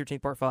watch Friday the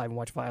 13th Part 5 and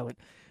watch Violet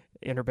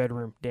in her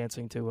bedroom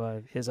dancing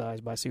to His Eyes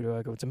by Pseudo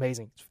Echo. It's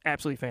amazing. It's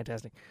absolutely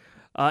fantastic.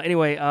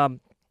 Anyway,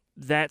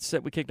 that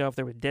set we kicked off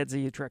there with Dead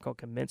Z, a track called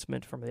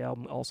Commencement from the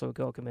album also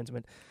called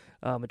Commencement.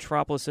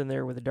 Metropolis in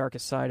there with The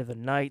Darkest Side of the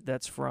Night.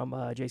 That's from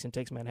Jason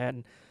Takes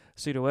Manhattan.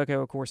 Pseudo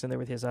Echo, of course, in there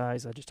with His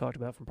Eyes, I just talked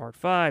about from Part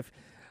 5.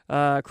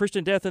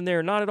 Christian Death in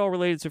there, not at all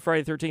related to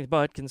Friday the 13th,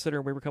 but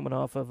considering we were coming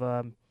off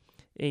of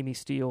Amy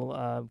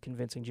Steele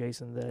convincing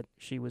Jason that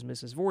she was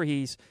Mrs.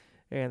 Voorhees,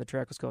 and the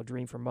track was called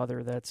Dream for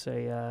Mother. That's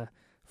a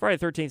Friday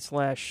the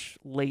 13th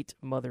 / late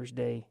Mother's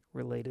Day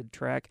related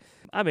track.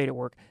 I made it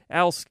work.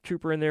 Alice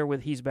Cooper in there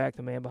with He's Back,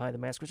 the Man Behind the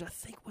Mask, which I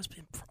think was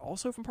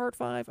also from Part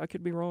 5. I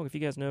could be wrong. If you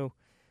guys know,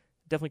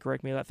 definitely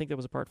correct me. I think that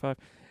was a Part 5.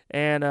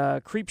 And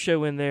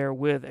Creepshow in there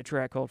with a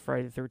track called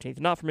Friday the 13th.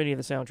 Not from any of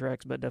the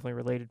soundtracks, but definitely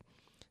related.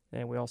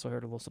 And we also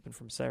heard a little something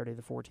from Saturday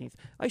the 14th.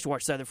 I used to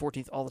watch Saturday the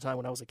 14th all the time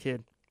when I was a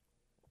kid.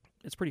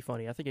 It's pretty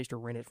funny. I think I used to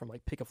rent it from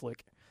like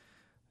Pick-a-Flick.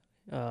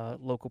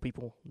 Local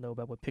people know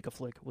about what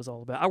Pick-a-Flick was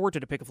all about. I worked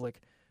at a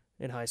Pick-a-Flick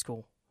in high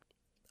school.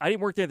 I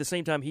didn't work there at the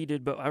same time he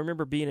did, but I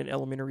remember being in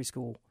elementary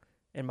school,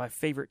 and my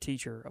favorite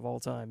teacher of all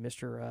time,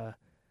 Mr.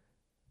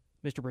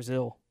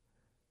 Brazil,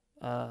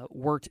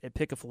 worked at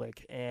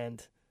Pick-a-Flick,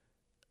 and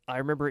I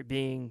remember it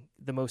being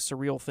the most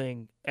surreal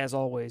thing, as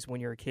always, when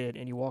you're a kid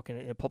and you walk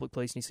in a public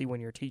place and you see one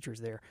of your teachers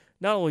there.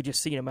 Not only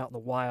just seeing them out in the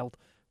wild,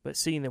 but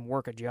seeing them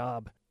work a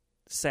job.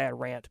 Sad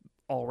rant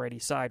already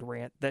side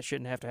rant. That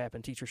shouldn't have to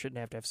happen. Teachers shouldn't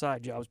have to have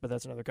side jobs, but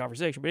that's another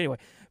conversation. But anyway,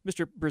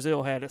 Mr.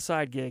 Brazil had a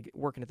side gig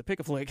working at the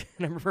Pick-a-Flick,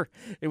 and I remember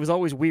it was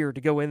always weird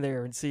to go in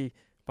there and see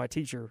my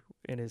teacher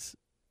in his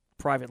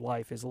private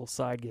life, his little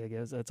side gig.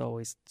 That's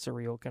always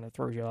surreal, kind of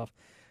throws you off.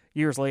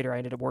 Years later, I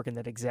ended up working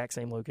that exact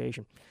same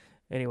location.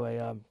 Anyway,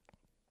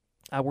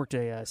 I worked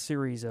a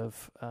series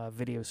of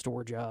video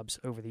store jobs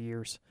over the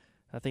years.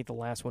 I think the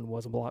last one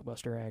was a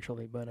Blockbuster,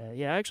 actually. But,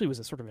 I actually was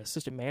a sort of an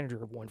assistant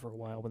manager of one for a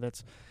while, but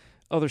that's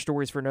other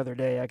stories for another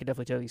day. I could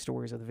definitely tell you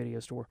stories of the video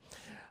store.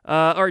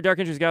 All right, Dark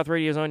Entries Goth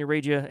Radio is on your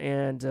radio,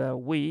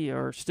 and we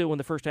are still in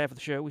the first half of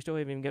the show. We still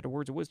haven't even got to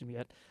Words of Wisdom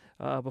yet.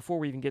 Before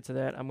we even get to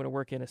that, I'm going to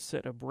work in a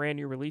set of brand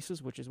new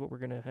releases, which is what we're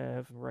going to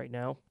have right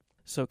now.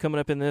 So coming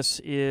up in this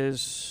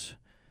is,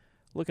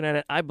 looking at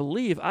it, I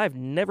believe I've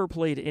never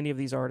played any of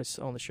these artists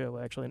on the show,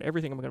 actually, and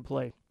everything I'm going to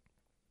play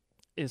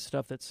is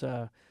stuff that's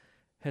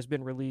has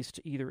been released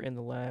either in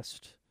the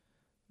last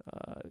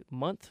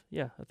month.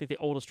 Yeah, I think the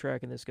oldest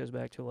track in this goes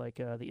back to like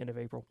the end of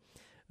April.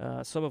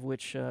 Some of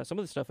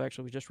the stuff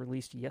actually was just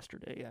released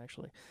yesterday,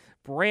 actually.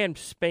 Brand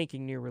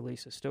spanking new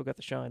releases. Still got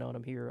the shine on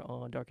them here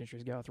on Dark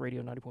Entries Goth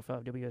Radio,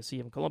 90.5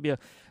 WSCM Columbia.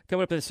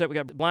 Coming up in the set, we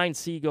got Blind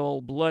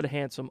Seagull, Blood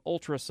Handsome,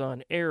 Ultra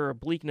Sun, Error,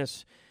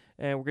 Bleakness,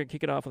 and we're going to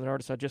kick it off with an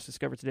artist I just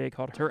discovered today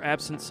called Her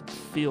Absence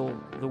Feel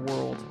the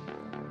World,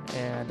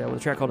 and with a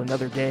track called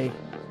Another Day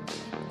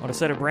on a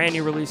set of brand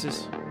new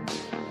releases.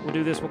 We'll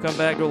do this, we'll come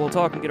back, do a little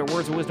talk, and get our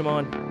Words of Wisdom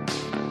on.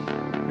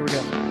 Here we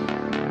go.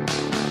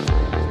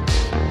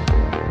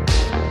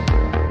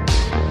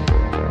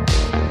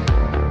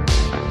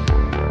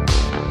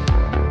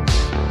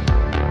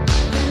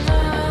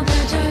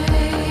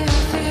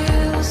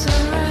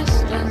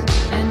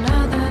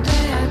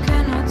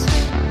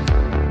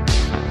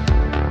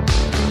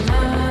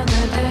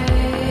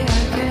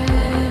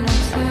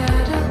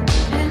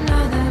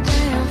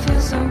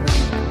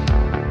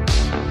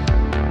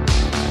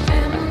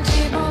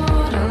 Empty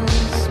bottles,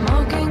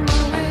 smoking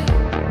away.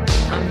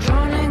 I'm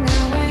drowning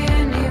away.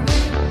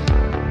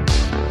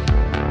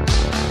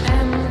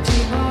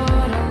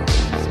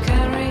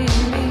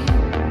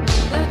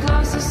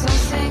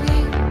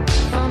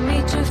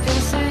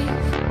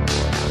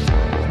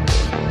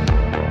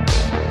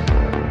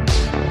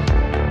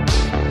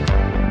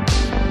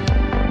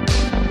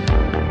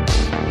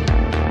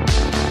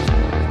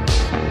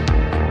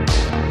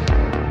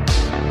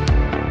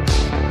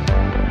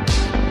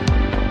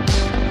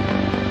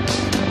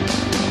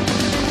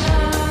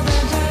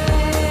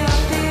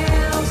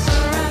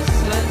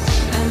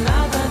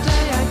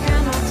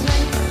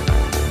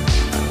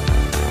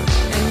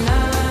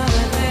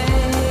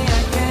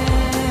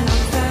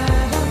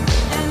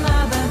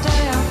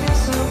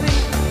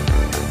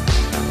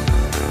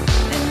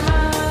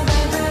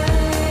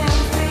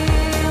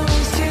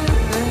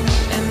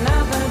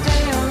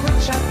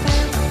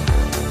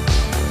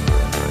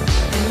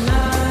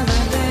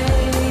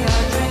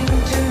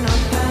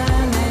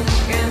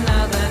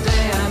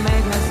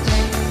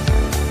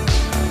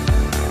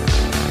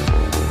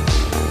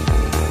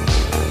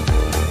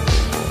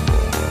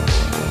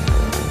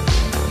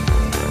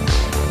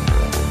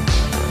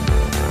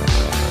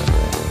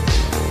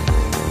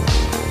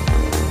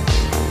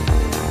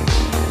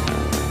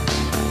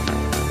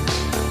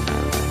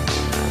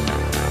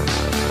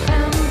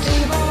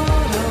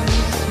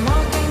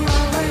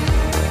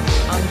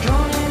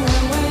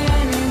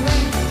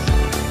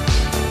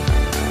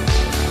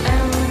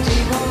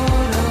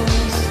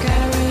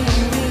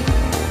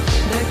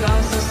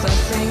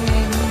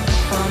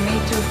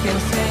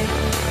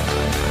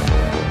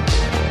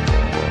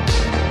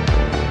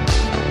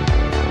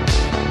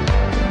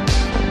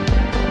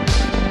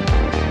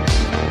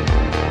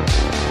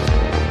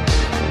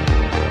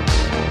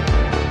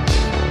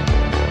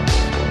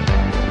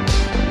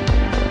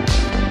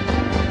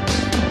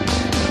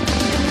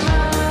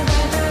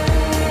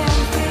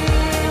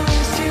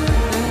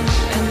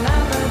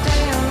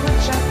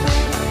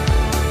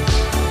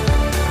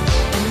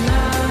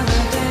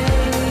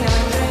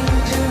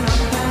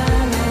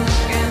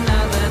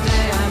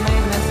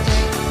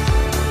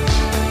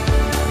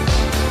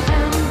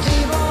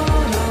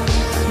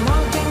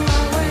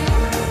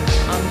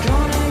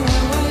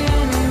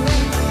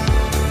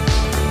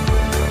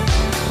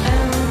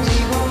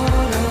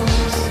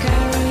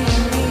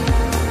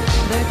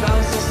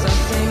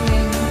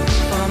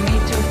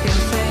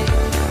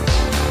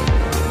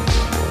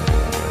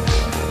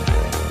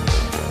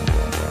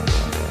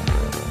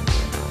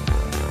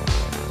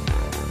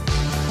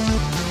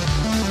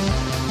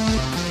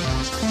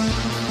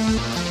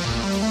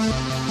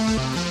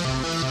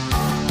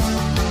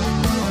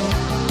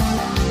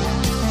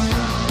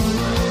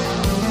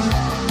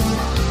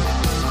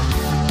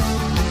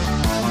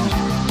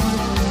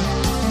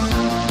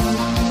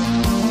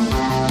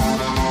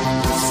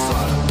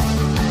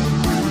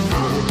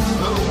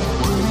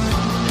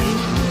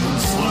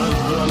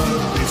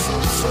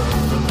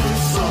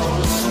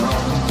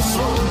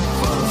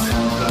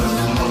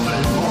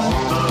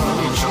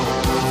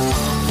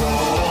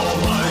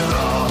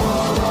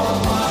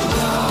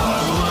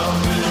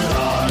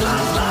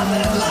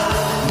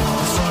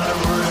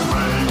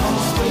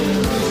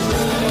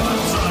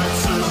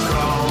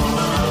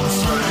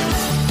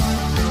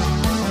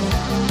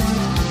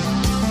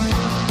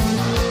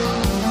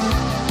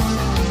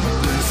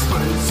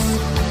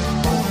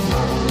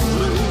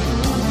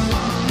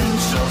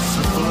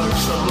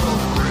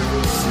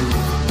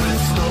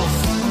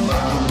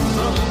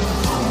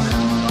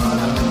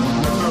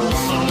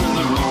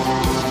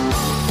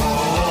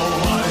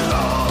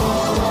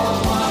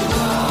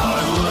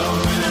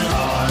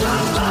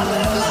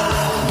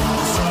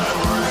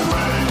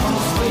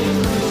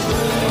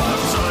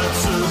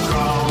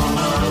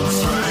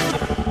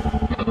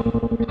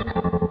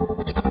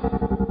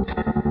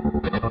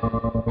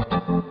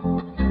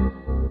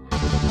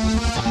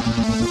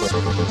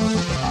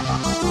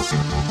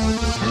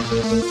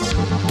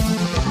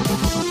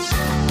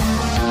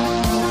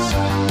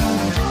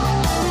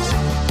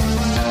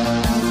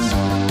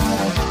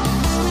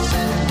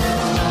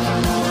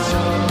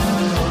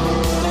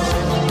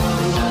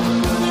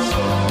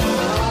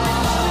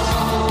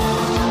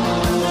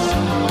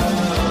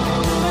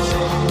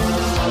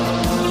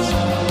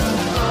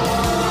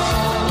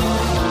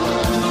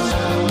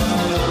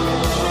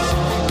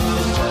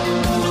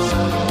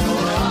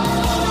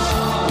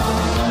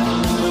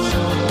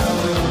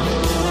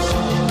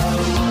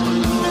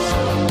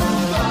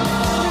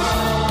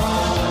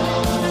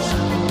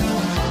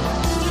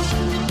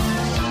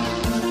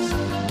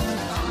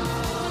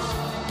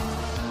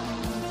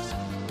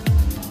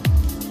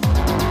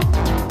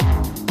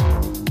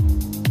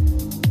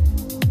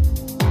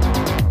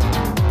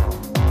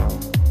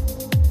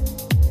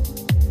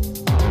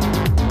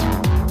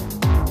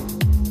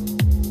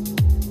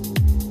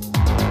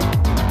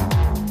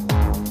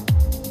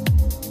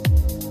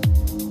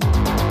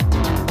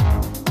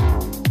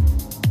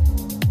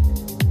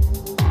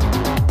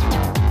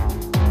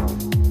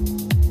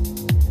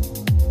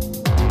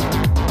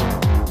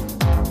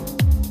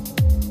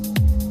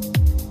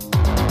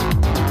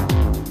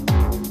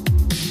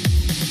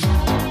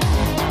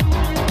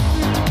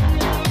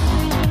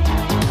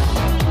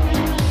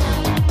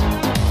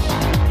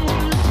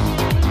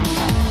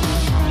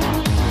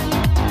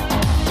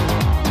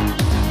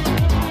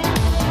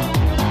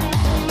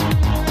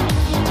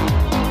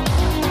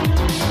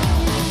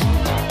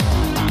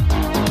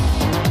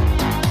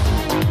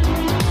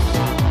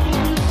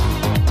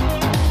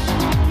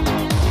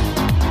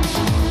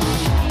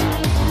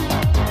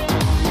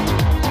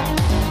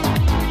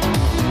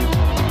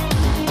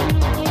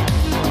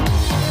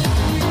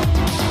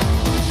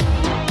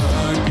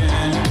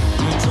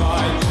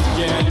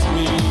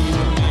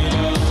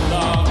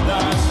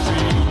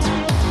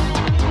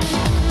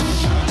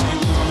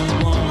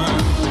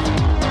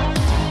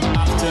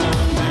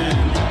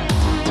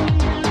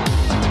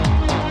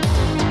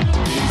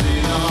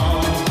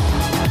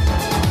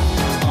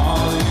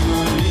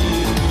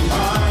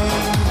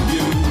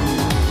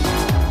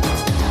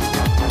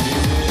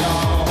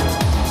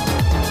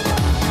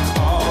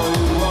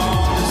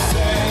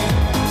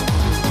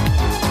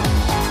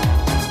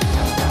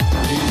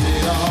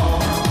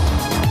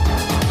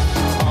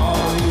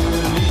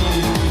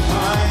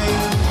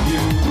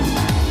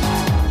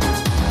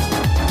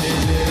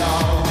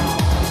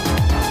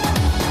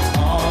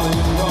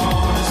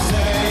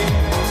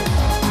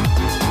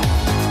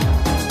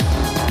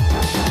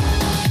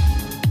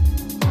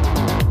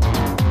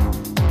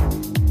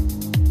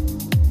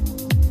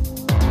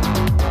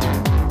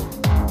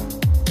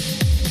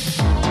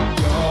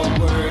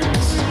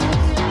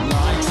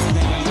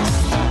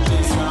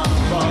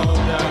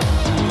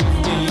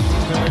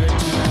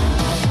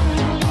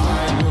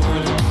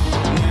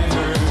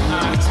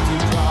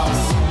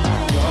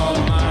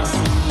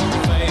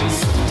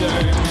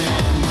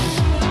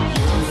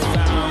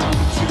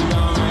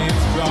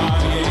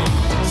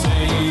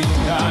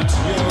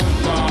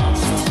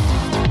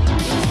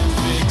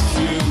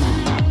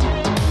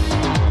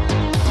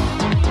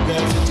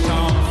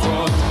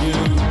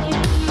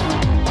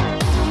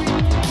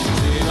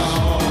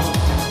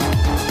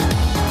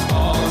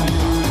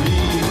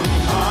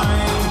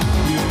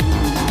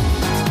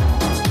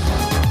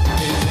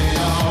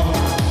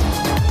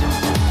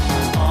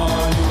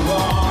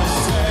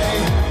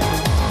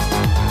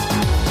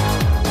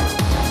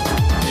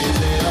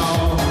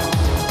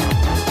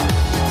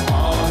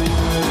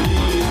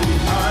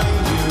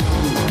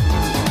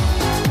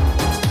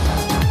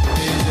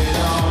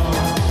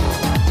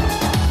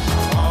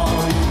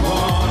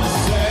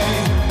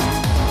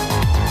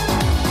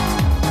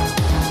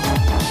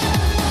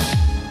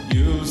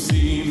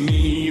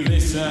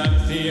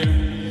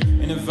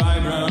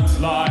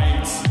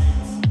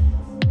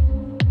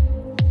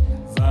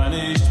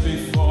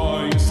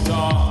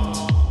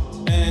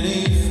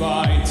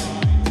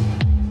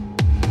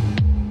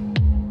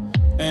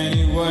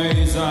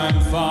 Anyways, I'm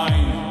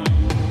fine,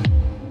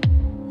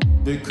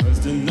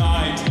 because the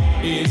night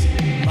is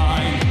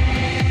mine.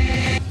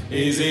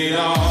 Is it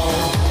all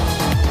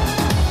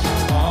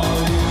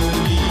you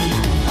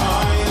leave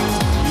behind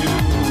you?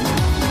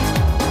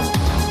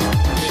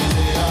 Is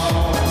it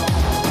all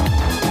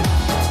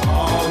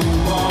you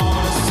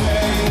wanna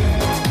say?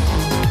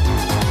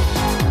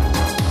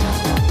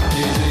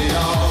 Is it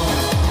all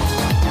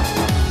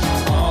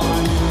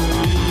you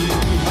leave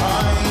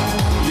behind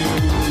you?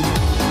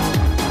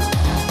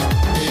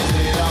 Is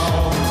it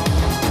all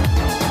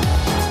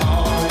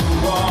you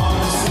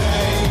wanna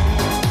say?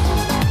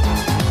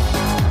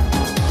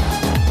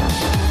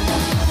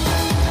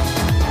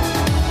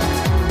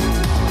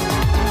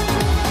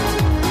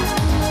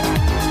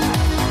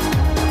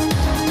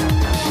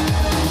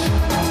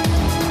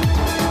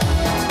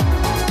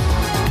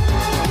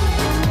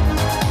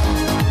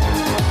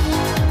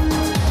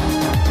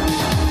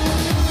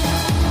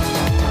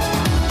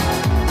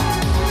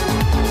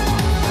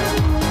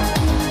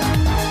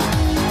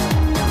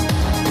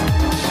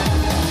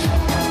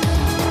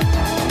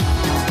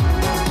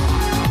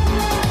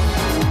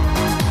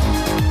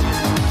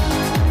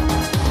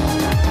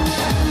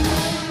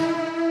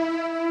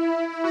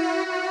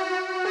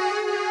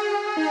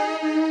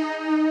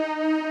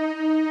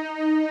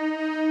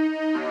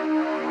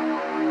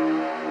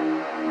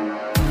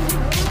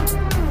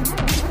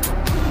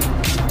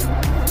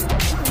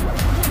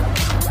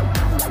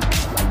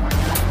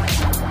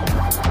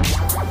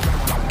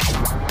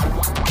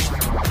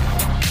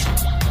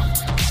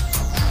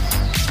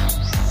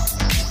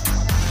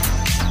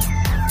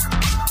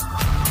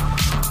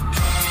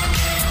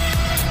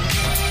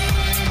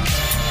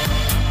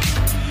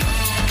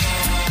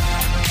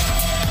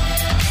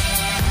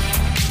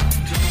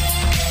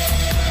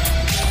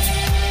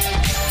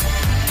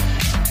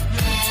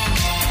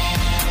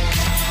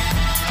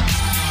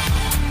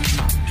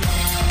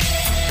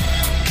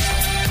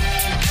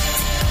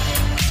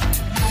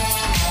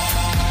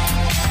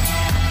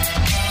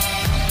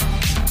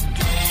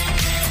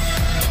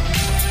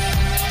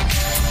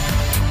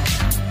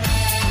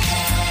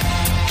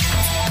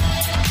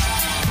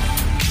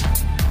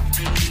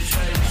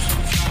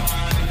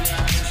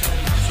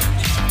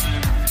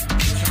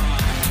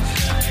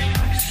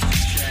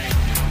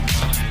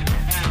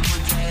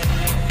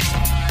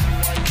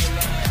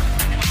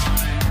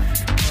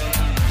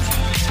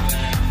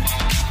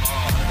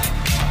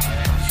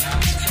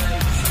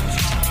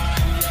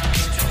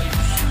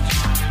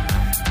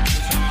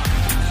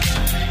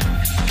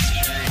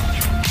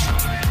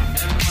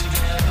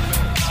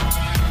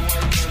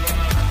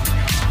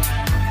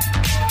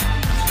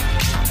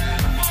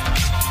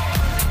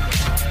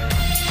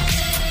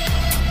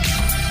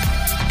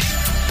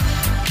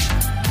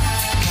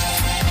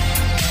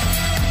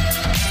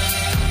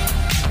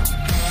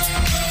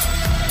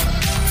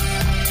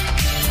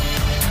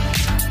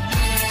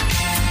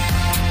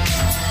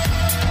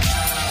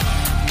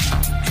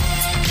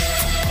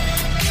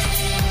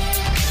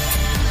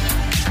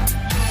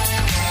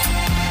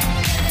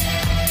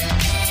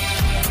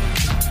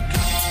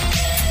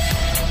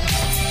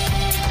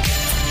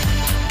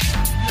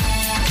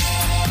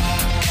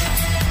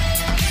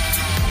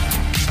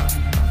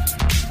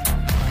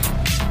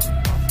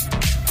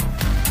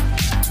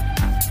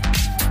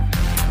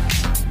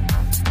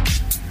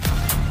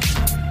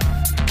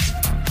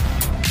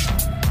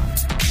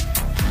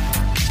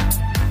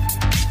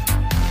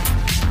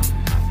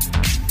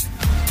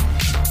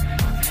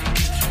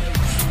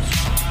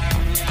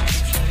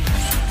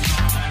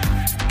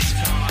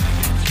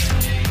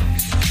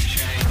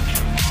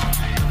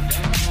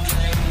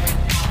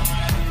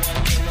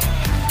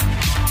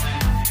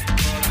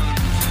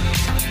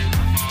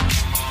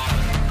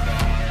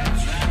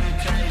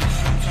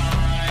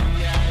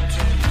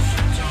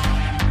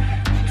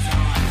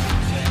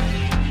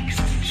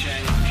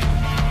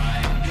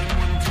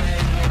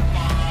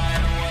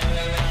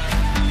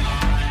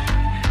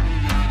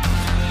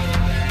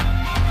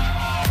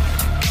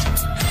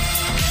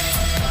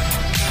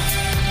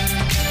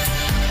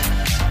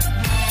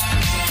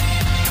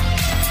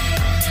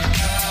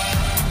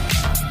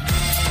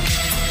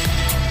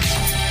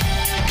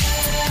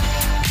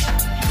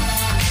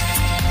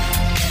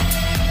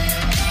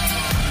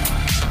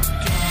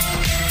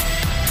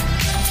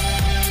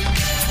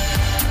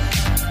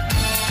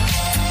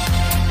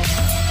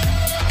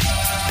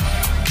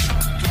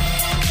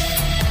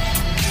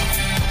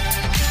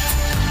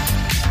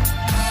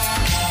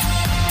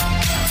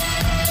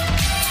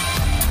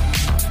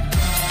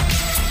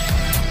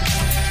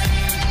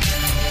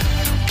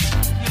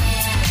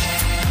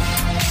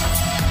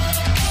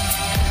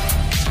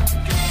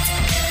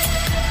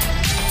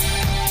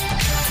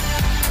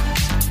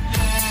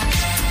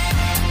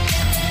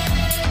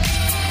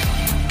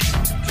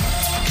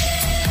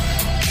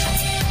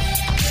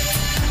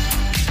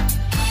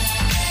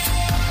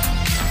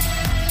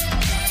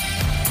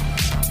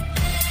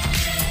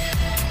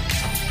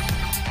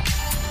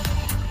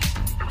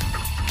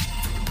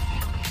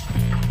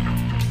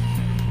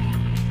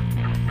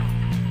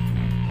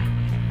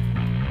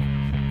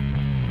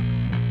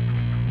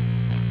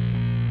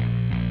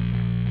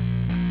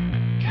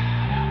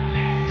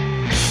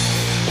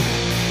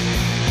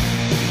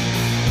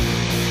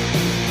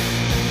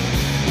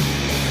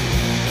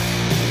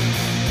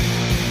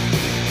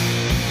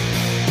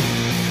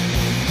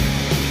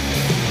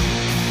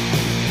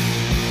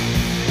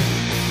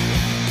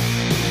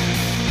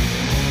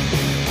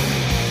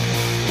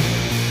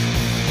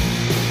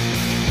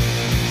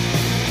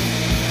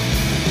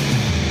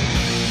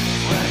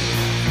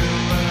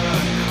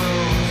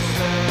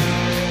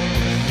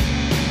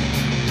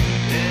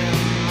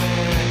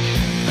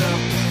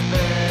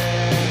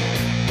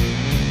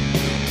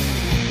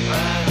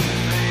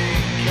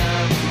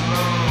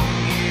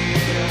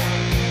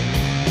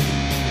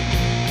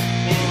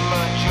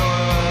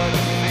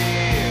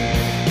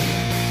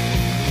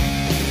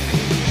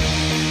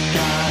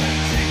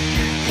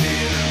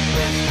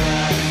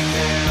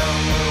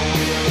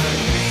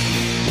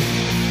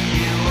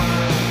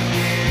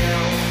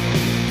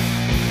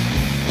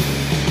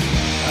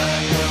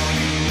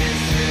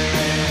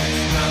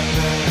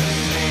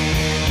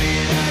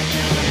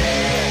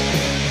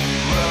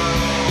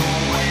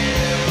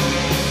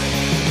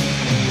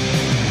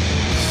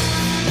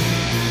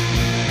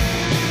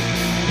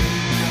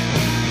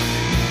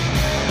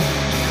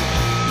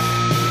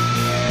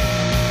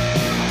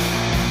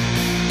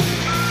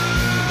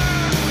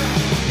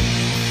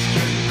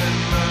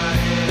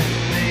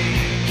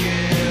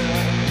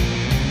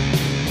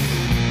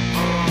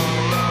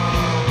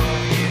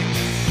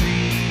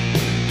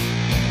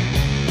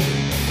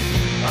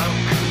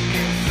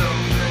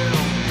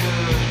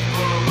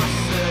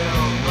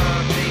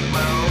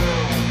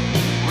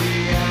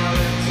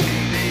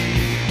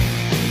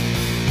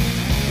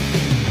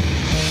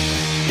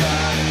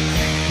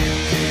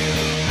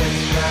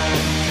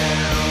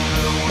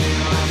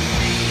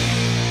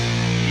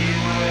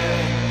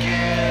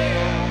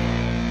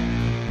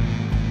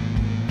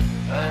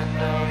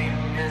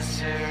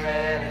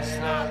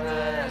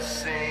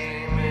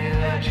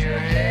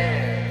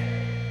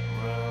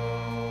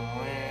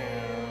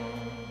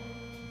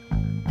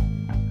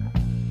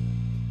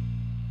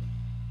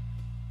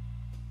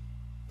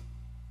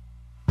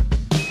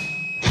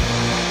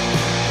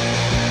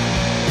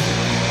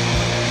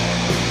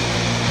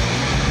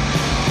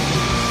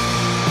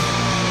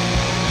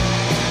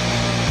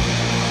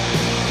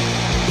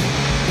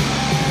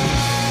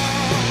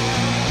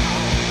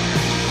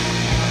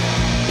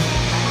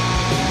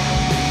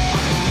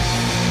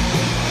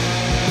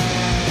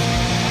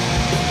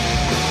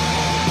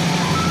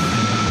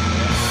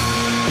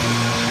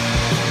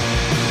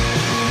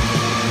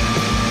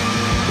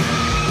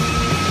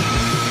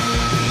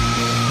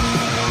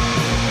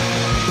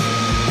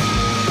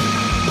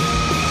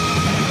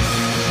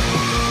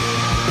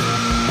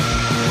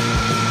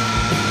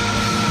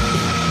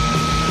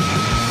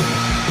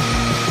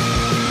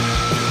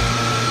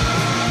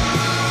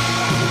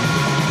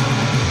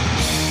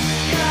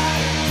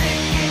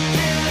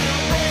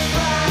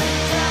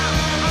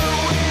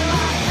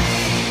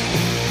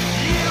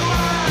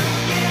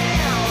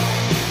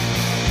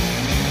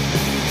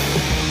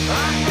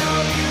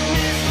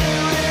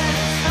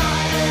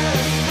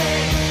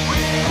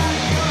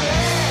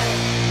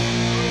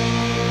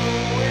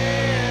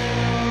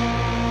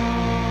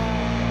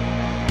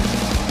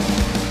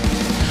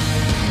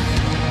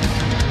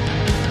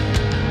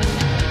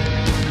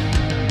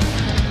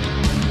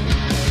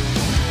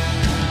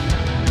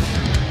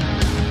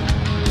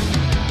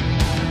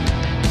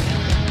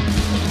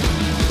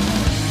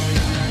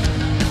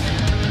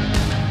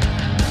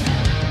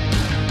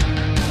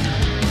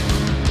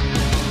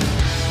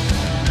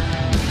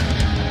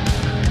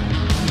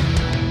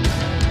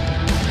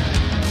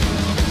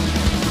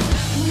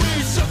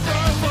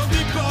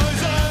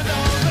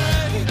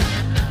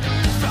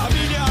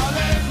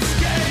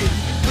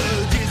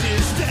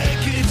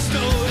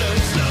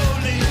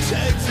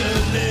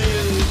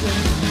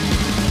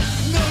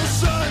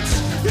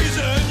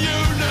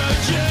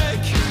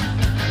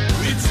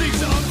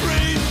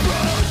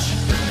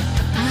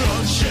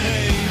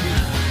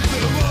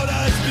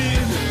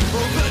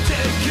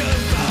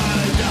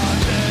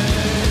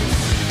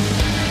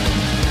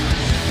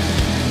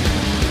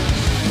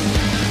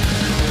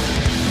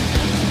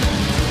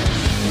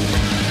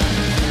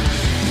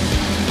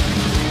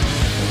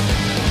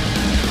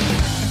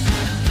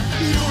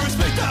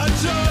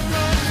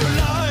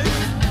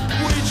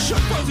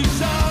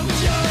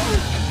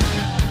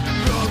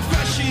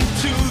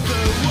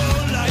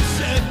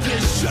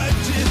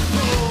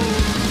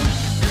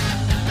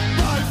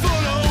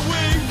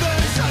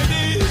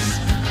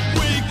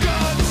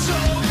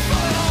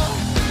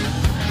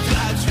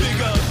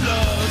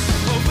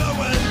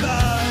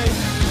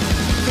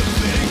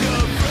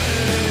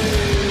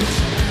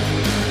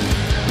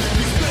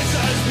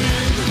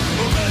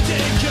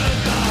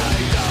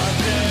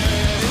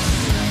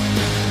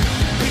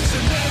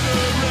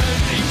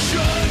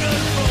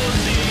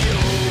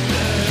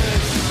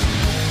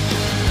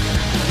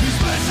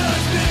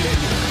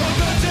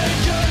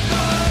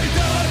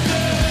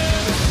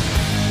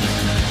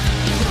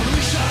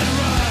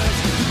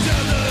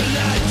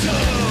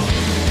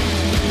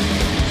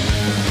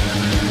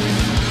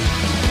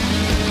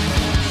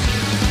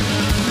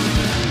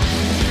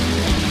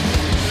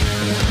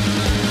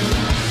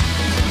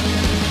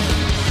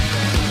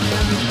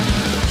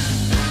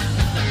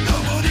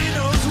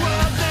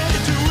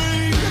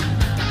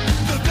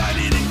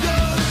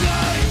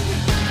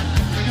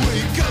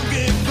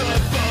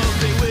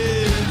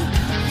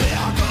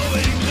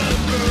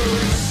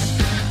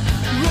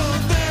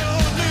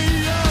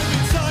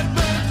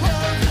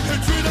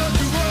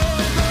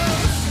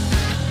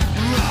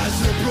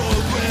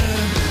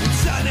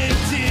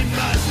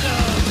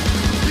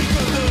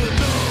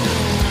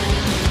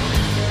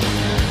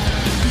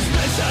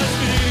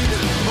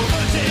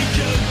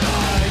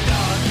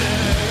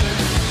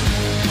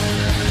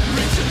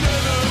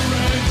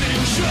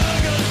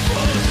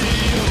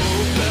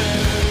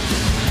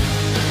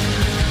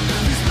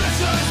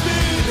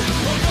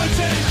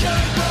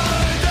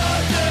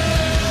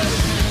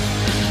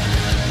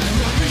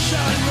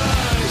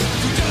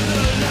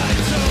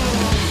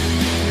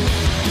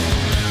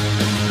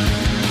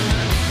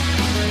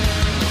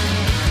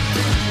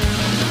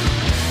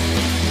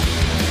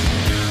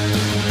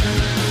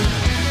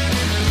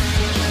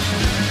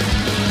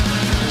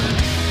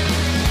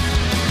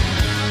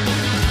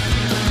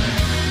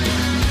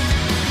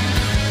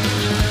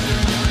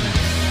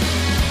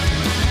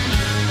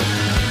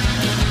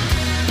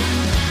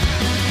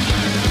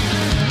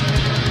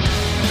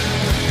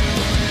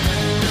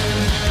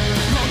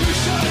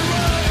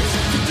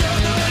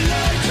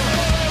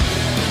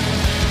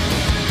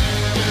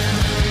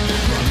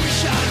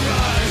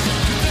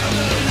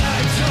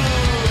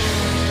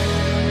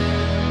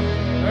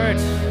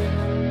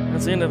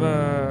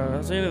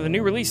 That's the end of the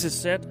new releases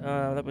set.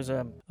 That was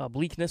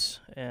Bleakness.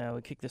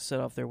 We kicked this set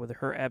off there with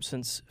Her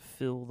Absence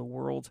Fill the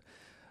World,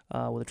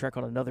 with a track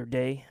on Another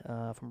Day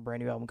from a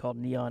brand new album called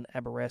Neon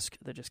Aberresque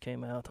that just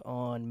came out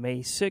on May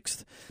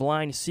 6th.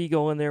 Blind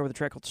Seagull in there with a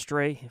track called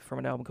Stray from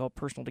an album called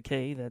Personal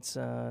Decay. That's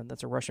a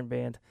Russian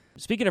band.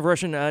 Speaking of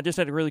Russian, I just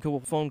had a really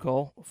cool phone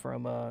call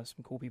from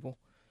some cool people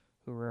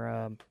who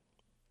were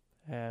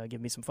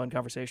giving me some fun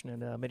conversation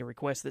and made a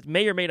request that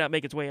may or may not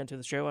make its way into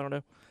the show. I don't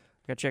know.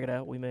 Got to check it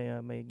out. We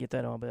may get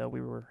that on, but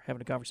we were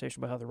having a conversation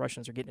about how the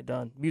Russians are getting it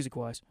done,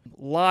 music-wise.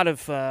 A lot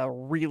of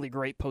really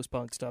great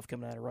post-punk stuff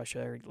coming out of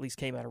Russia, or at least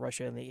came out of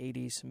Russia in the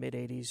 80s,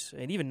 mid-80s,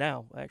 and even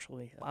now,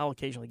 actually. I'll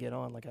occasionally get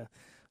on like a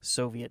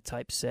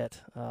Soviet-type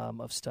set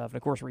of stuff. And,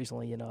 of course,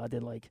 recently, I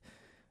did like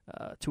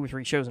 2 or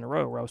 3 shows in a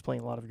row where I was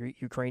playing a lot of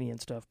Ukrainian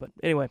stuff. But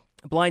anyway,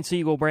 Blind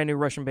Seagull, brand new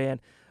Russian band,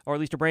 or at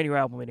least a brand new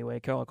album anyway,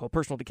 called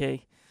Personal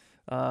Decay.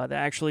 That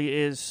actually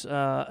is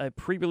a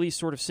pre-release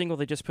sort of single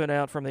they just put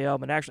out from the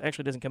album. It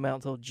actually doesn't come out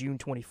until June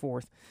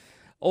 24th.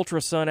 Ultra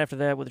Sun after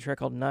that with a track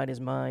called Night Is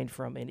Mine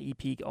from an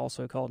EP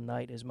also called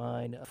Night Is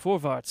Mine,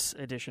 Vorwärts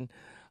edition,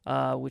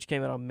 which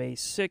came out on May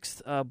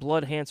 6th.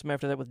 Blood Handsome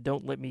after that with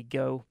Don't Let Me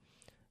Go,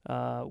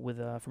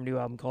 from a new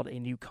album called A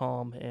New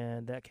Calm,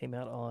 and that came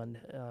out on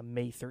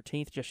May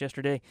 13th, just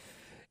yesterday.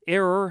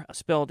 Error,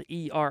 spelled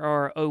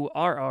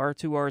E-R-R-O-R-R,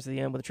 2 R's at the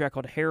end, with a track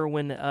called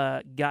Heroin,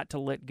 Got to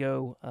Let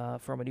Go,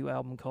 from a new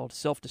album called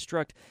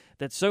Self-Destruct.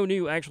 That's so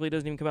new, actually, it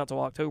doesn't even come out until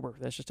October.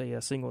 That's just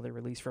a single they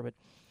released from it.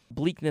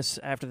 Bleakness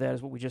after that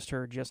is what we just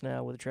heard just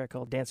now with a track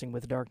called Dancing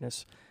with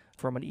Darkness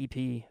from an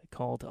EP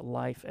called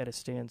Life at a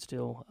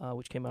Standstill,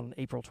 which came out on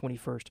April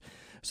 21st.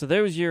 So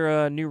those are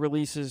your new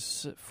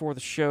releases for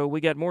the show.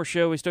 We got more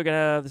show. We still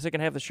got the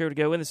second half of the show to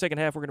go. In the second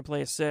half, we're going to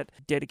play a set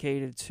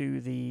dedicated to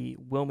the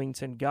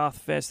Wilmington Goth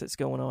Fest that's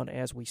going on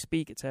as we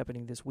speak. It's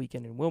happening this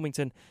weekend in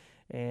Wilmington,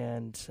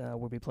 and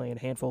we'll be playing a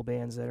handful of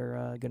bands that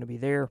are going to be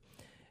there.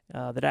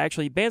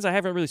 Bands I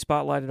haven't really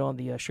spotlighted on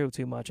the show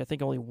too much. I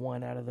think only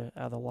one out of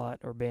the lot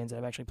are bands that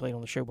I've actually played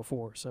on the show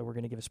before, so we're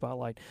going to give a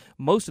spotlight.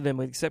 Most of them,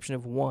 with the exception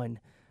of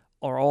one,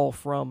 are all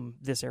from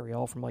this area,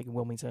 all from like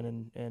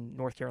Wilmington and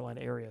North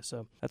Carolina area.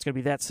 So that's going to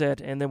be that set,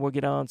 and then we'll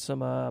get on some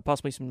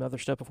possibly some other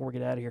stuff before we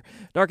get out of here.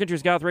 Dark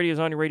Entries Goth Radio is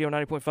on your radio,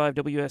 90.5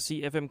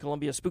 WSC FM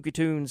Columbia, Spooky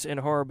Tunes and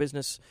Horror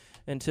Business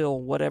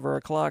until whatever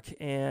o'clock,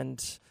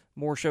 and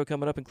more show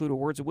coming up, including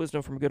Words of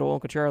Wisdom from good old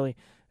Uncle Charlie.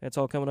 It's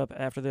all coming up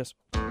after this.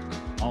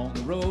 On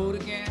the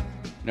road again.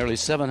 Nearly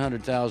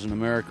 700,000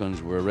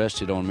 Americans were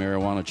arrested on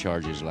marijuana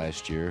charges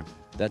last year.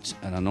 That's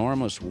an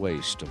enormous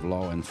waste of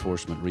law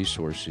enforcement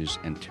resources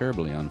and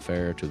terribly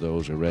unfair to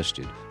those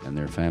arrested and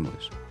their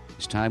families.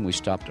 It's time we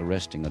stopped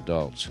arresting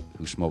adults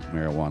who smoke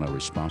marijuana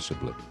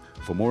responsibly.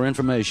 For more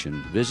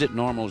information, visit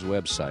NORML's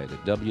website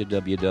at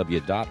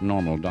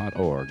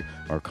www.normal.org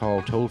or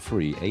call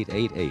toll-free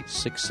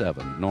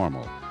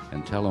 888-67-NORMAL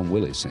and tell them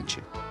Willie sent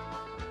you.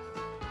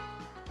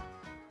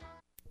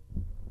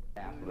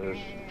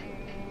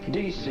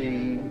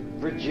 D.C.,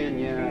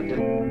 Virginia.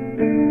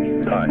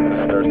 Hi, this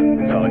is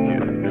Thurston, Sonic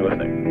Youth. You're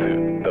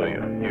listening to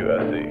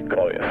WUSC,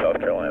 Columbia, South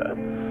Carolina.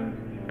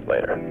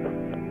 Later.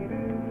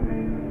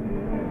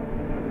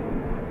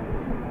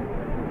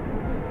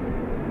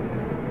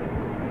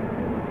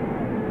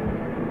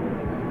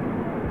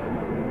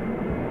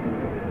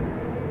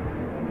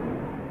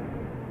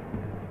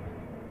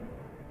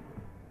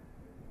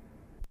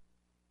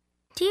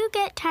 Do you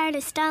get tired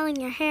of styling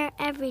your hair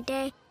every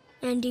day?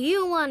 And do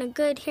you want a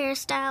good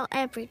hairstyle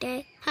every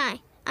day?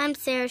 Hi, I'm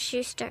Sarah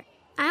Schuster.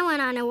 I went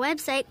on a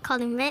website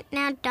called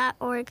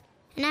inventnow.org,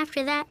 and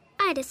after that,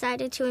 I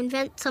decided to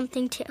invent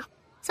something too.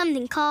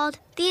 Something called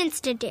the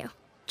Insta-Do.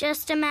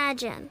 Just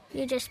imagine,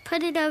 you just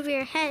put it over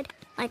your head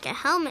like a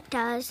helmet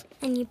does,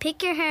 and you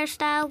pick your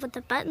hairstyle with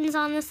the buttons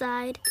on the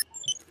side.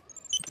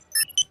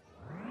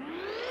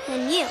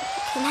 And you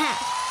can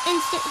have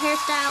instant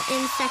hairstyle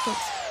in seconds.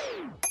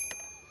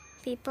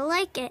 People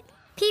like it.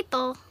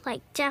 People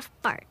like Jeff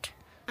Bart.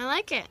 I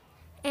like it.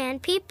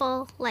 And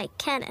people like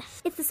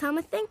Kenneth. It's this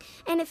helmet thing,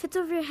 and it fits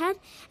over your head,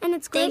 and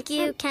it's great. Thank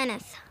you,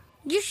 Kenneth.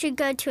 You should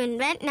go to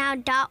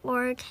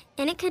inventnow.org,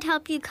 and it could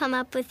help you come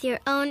up with your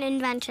own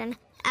invention.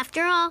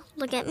 After all,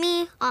 look at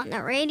me on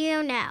the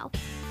radio now.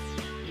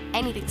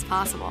 Anything's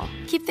possible.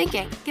 Keep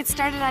thinking. Get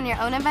started on your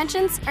own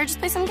inventions, or just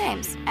play some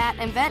games at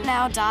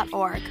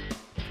inventnow.org.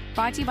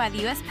 Brought to you by the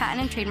U.S.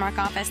 Patent and Trademark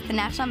Office, the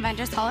National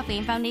Inventors Hall of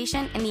Fame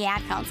Foundation, and the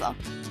Ad Council.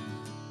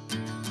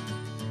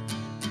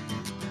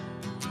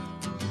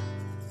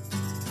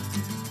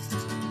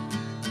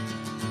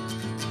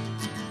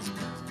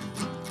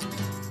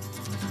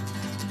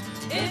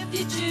 If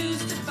you choose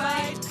to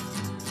fight,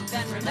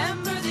 then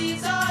remember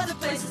these are the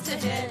places to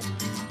hit.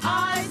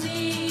 Eyes,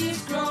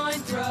 knees, groin,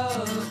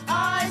 throat.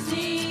 Eyes,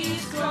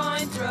 knees,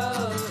 groin,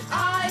 throat.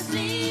 Eyes,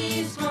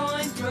 knees,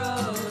 groin,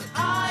 throat.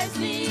 Eyes,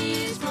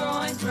 knees,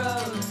 groin,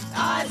 throat.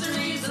 Eyes are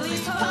easily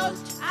poked,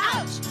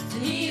 ouch. The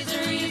knees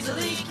are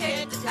easily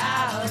kicked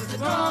out. The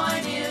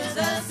groin is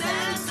a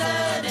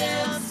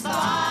sensitive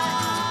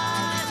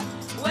spot.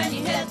 When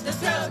you hit the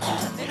throat,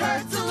 it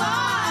hurts a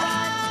lot.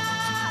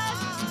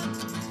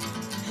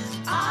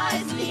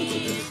 Eyes,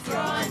 knees,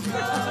 groin,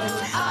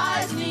 throat.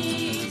 Eyes,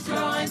 knees,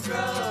 groin,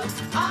 throat.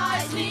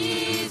 Eyes,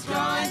 knees,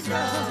 groin,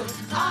 throat.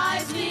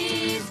 Eyes,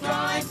 knees,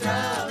 groin,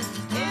 throat.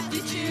 If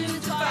you choose to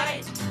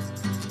fight,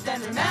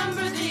 then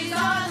remember these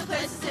are the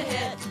places to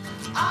hit.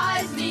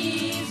 Eyes,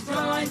 knees,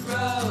 groin,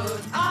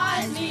 throat.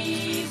 Eyes,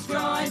 knees,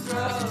 groin,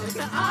 throat.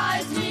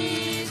 Eyes,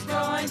 knees,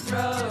 groin,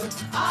 throat.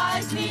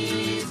 Eyes,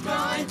 knees,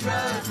 groin,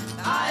 throat.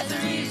 Eyes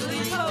are easily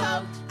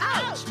poked,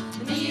 ouch.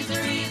 The knees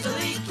are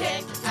easily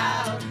kicked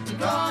out. The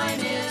groin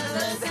is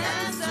a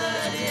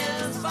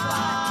sensitive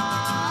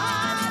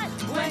spot.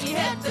 When you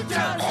hit the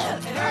throat,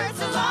 it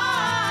hurts a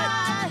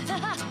lot.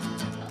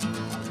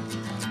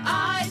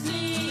 Eyes,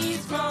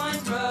 knees, groin,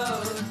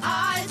 throat.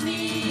 Eyes,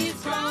 knees,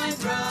 groin,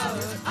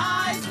 throat.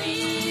 Eyes,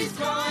 knees,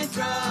 groin,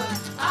 throat.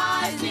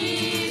 Eyes,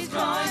 knees,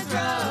 groin,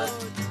 throat.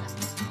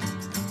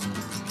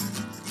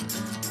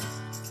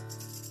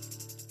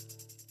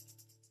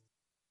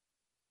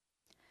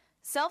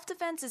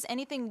 Self-defense is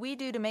anything we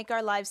do to make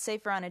our lives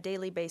safer on a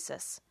daily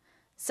basis.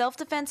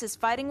 Self-defense is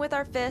fighting with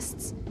our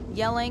fists,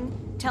 yelling,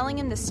 telling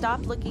him to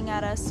stop looking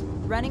at us,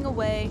 running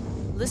away,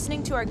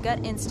 listening to our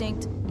gut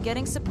instinct,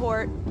 getting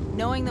support,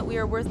 knowing that we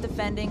are worth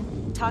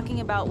defending, talking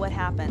about what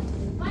happened.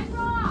 Playing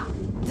rock!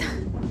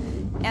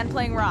 And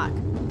playing rock.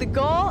 The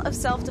goal of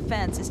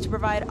self-defense is to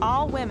provide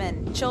all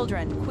women,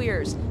 children,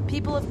 queers,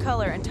 people of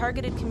color, and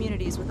targeted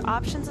communities with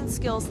options and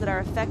skills that are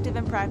effective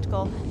and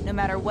practical, no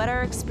matter what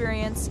our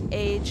experience,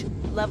 age,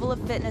 level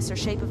of fitness, or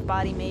shape of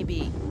body may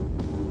be.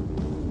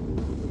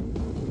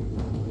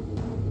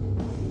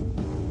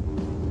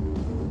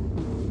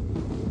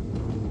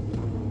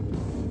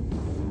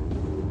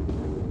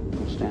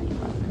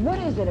 What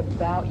is it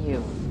about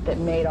you that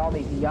made all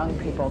these young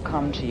people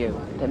come to you,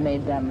 that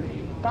made them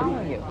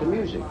follow you? The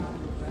music.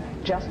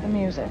 Just the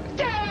music.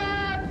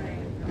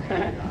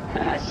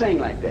 I sing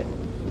like that.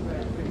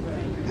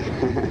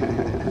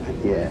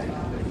 Yeah.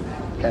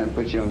 Kind of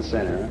puts you on the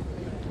center, huh?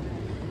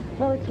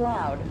 Well, it's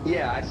loud.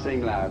 Yeah, I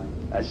sing loud.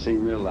 I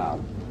sing real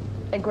loud.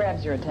 It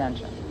grabs your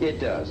attention. It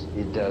does.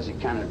 It does.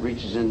 It kind of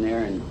reaches in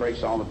there and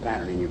breaks all the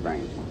pattern in your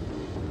brain.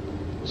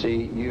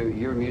 See,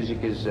 your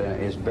music is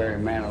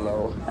Barry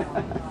Manilow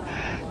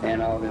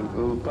and all them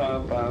ooh,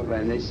 pop, pop,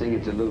 and they sing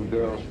it to little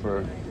girls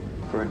for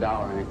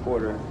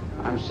 $1.25.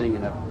 I'm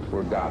singing up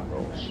where God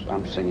rolls.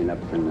 I'm singing up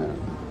in the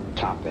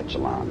top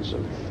echelons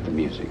of the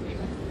music.